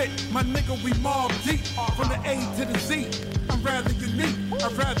of the fit, my nigga, we mob deep. From the A to the Z, I'm rather unique.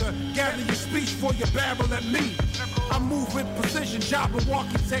 I'd rather gather your speech before you babble at me. I move with precision, job and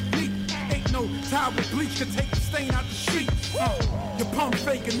walking technique. Ain't no towel with bleach can take the stain out the sheet. You pump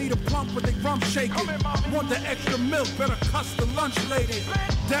faking, need a plump with they rum shaking. Want the extra milk, better cuss the lunch lady.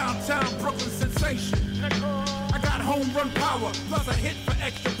 Downtown Brooklyn sensation. I got home run power, plus a hit for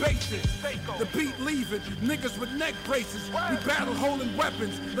extra bases. The beat leaving, niggas with neck braces. We battle holding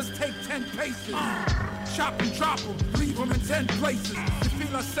weapons, let's take 10 paces. Chop and drop them, leave them in 10 places. You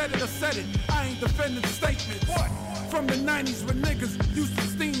feel I said it, I ain't defending statements. From the 90s when niggas used to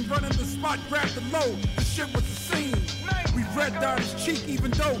steam, running the spot, grab the load, the shit was the scene. We red dot his cheek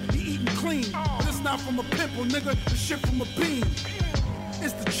even though he eating clean. But it's not from a pimple, nigga, the shit from a bean.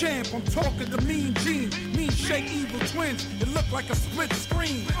 It's the champ, I'm talking the mean gene. Mean shake evil twins, it look like a split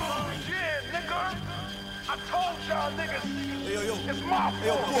screen. Yeah, nigga, I told y'all niggas, hey, yo. It's my hey,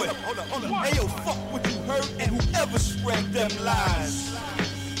 yo, boy, hold on. Hey, yo, fuck what you heard and whoever spread them lies.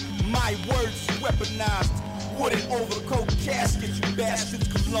 My words weaponized. Wooden over the coat casket, you bastards.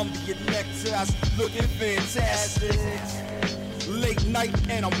 Columbia neckties looking fantastic. Late night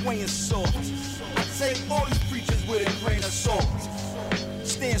and I'm weighing salt. I take all these preachers with a grain of salt.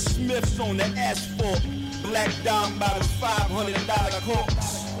 Stan Smith's on the asphalt. Black dime bottles, $500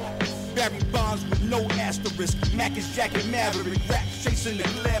 corks. Barry Bonds with no asterisk. Mac is jacking Maverick. Rap chasing the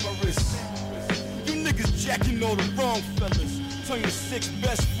glamorous. You niggas jacking all the wrong fellas. Turn your 6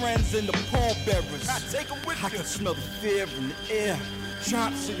 best friends into pallbearers. I can smell the fear in the air.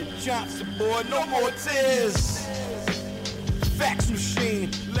 Johnson & Johnson, boy, no more tears. Fax machine,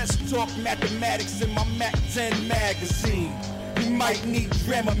 let's talk mathematics in my Mac 10 magazine. You might need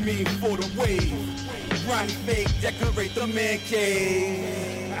Dramamine for the wave. Ronnie Fake, decorate the man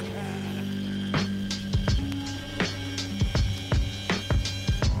cave.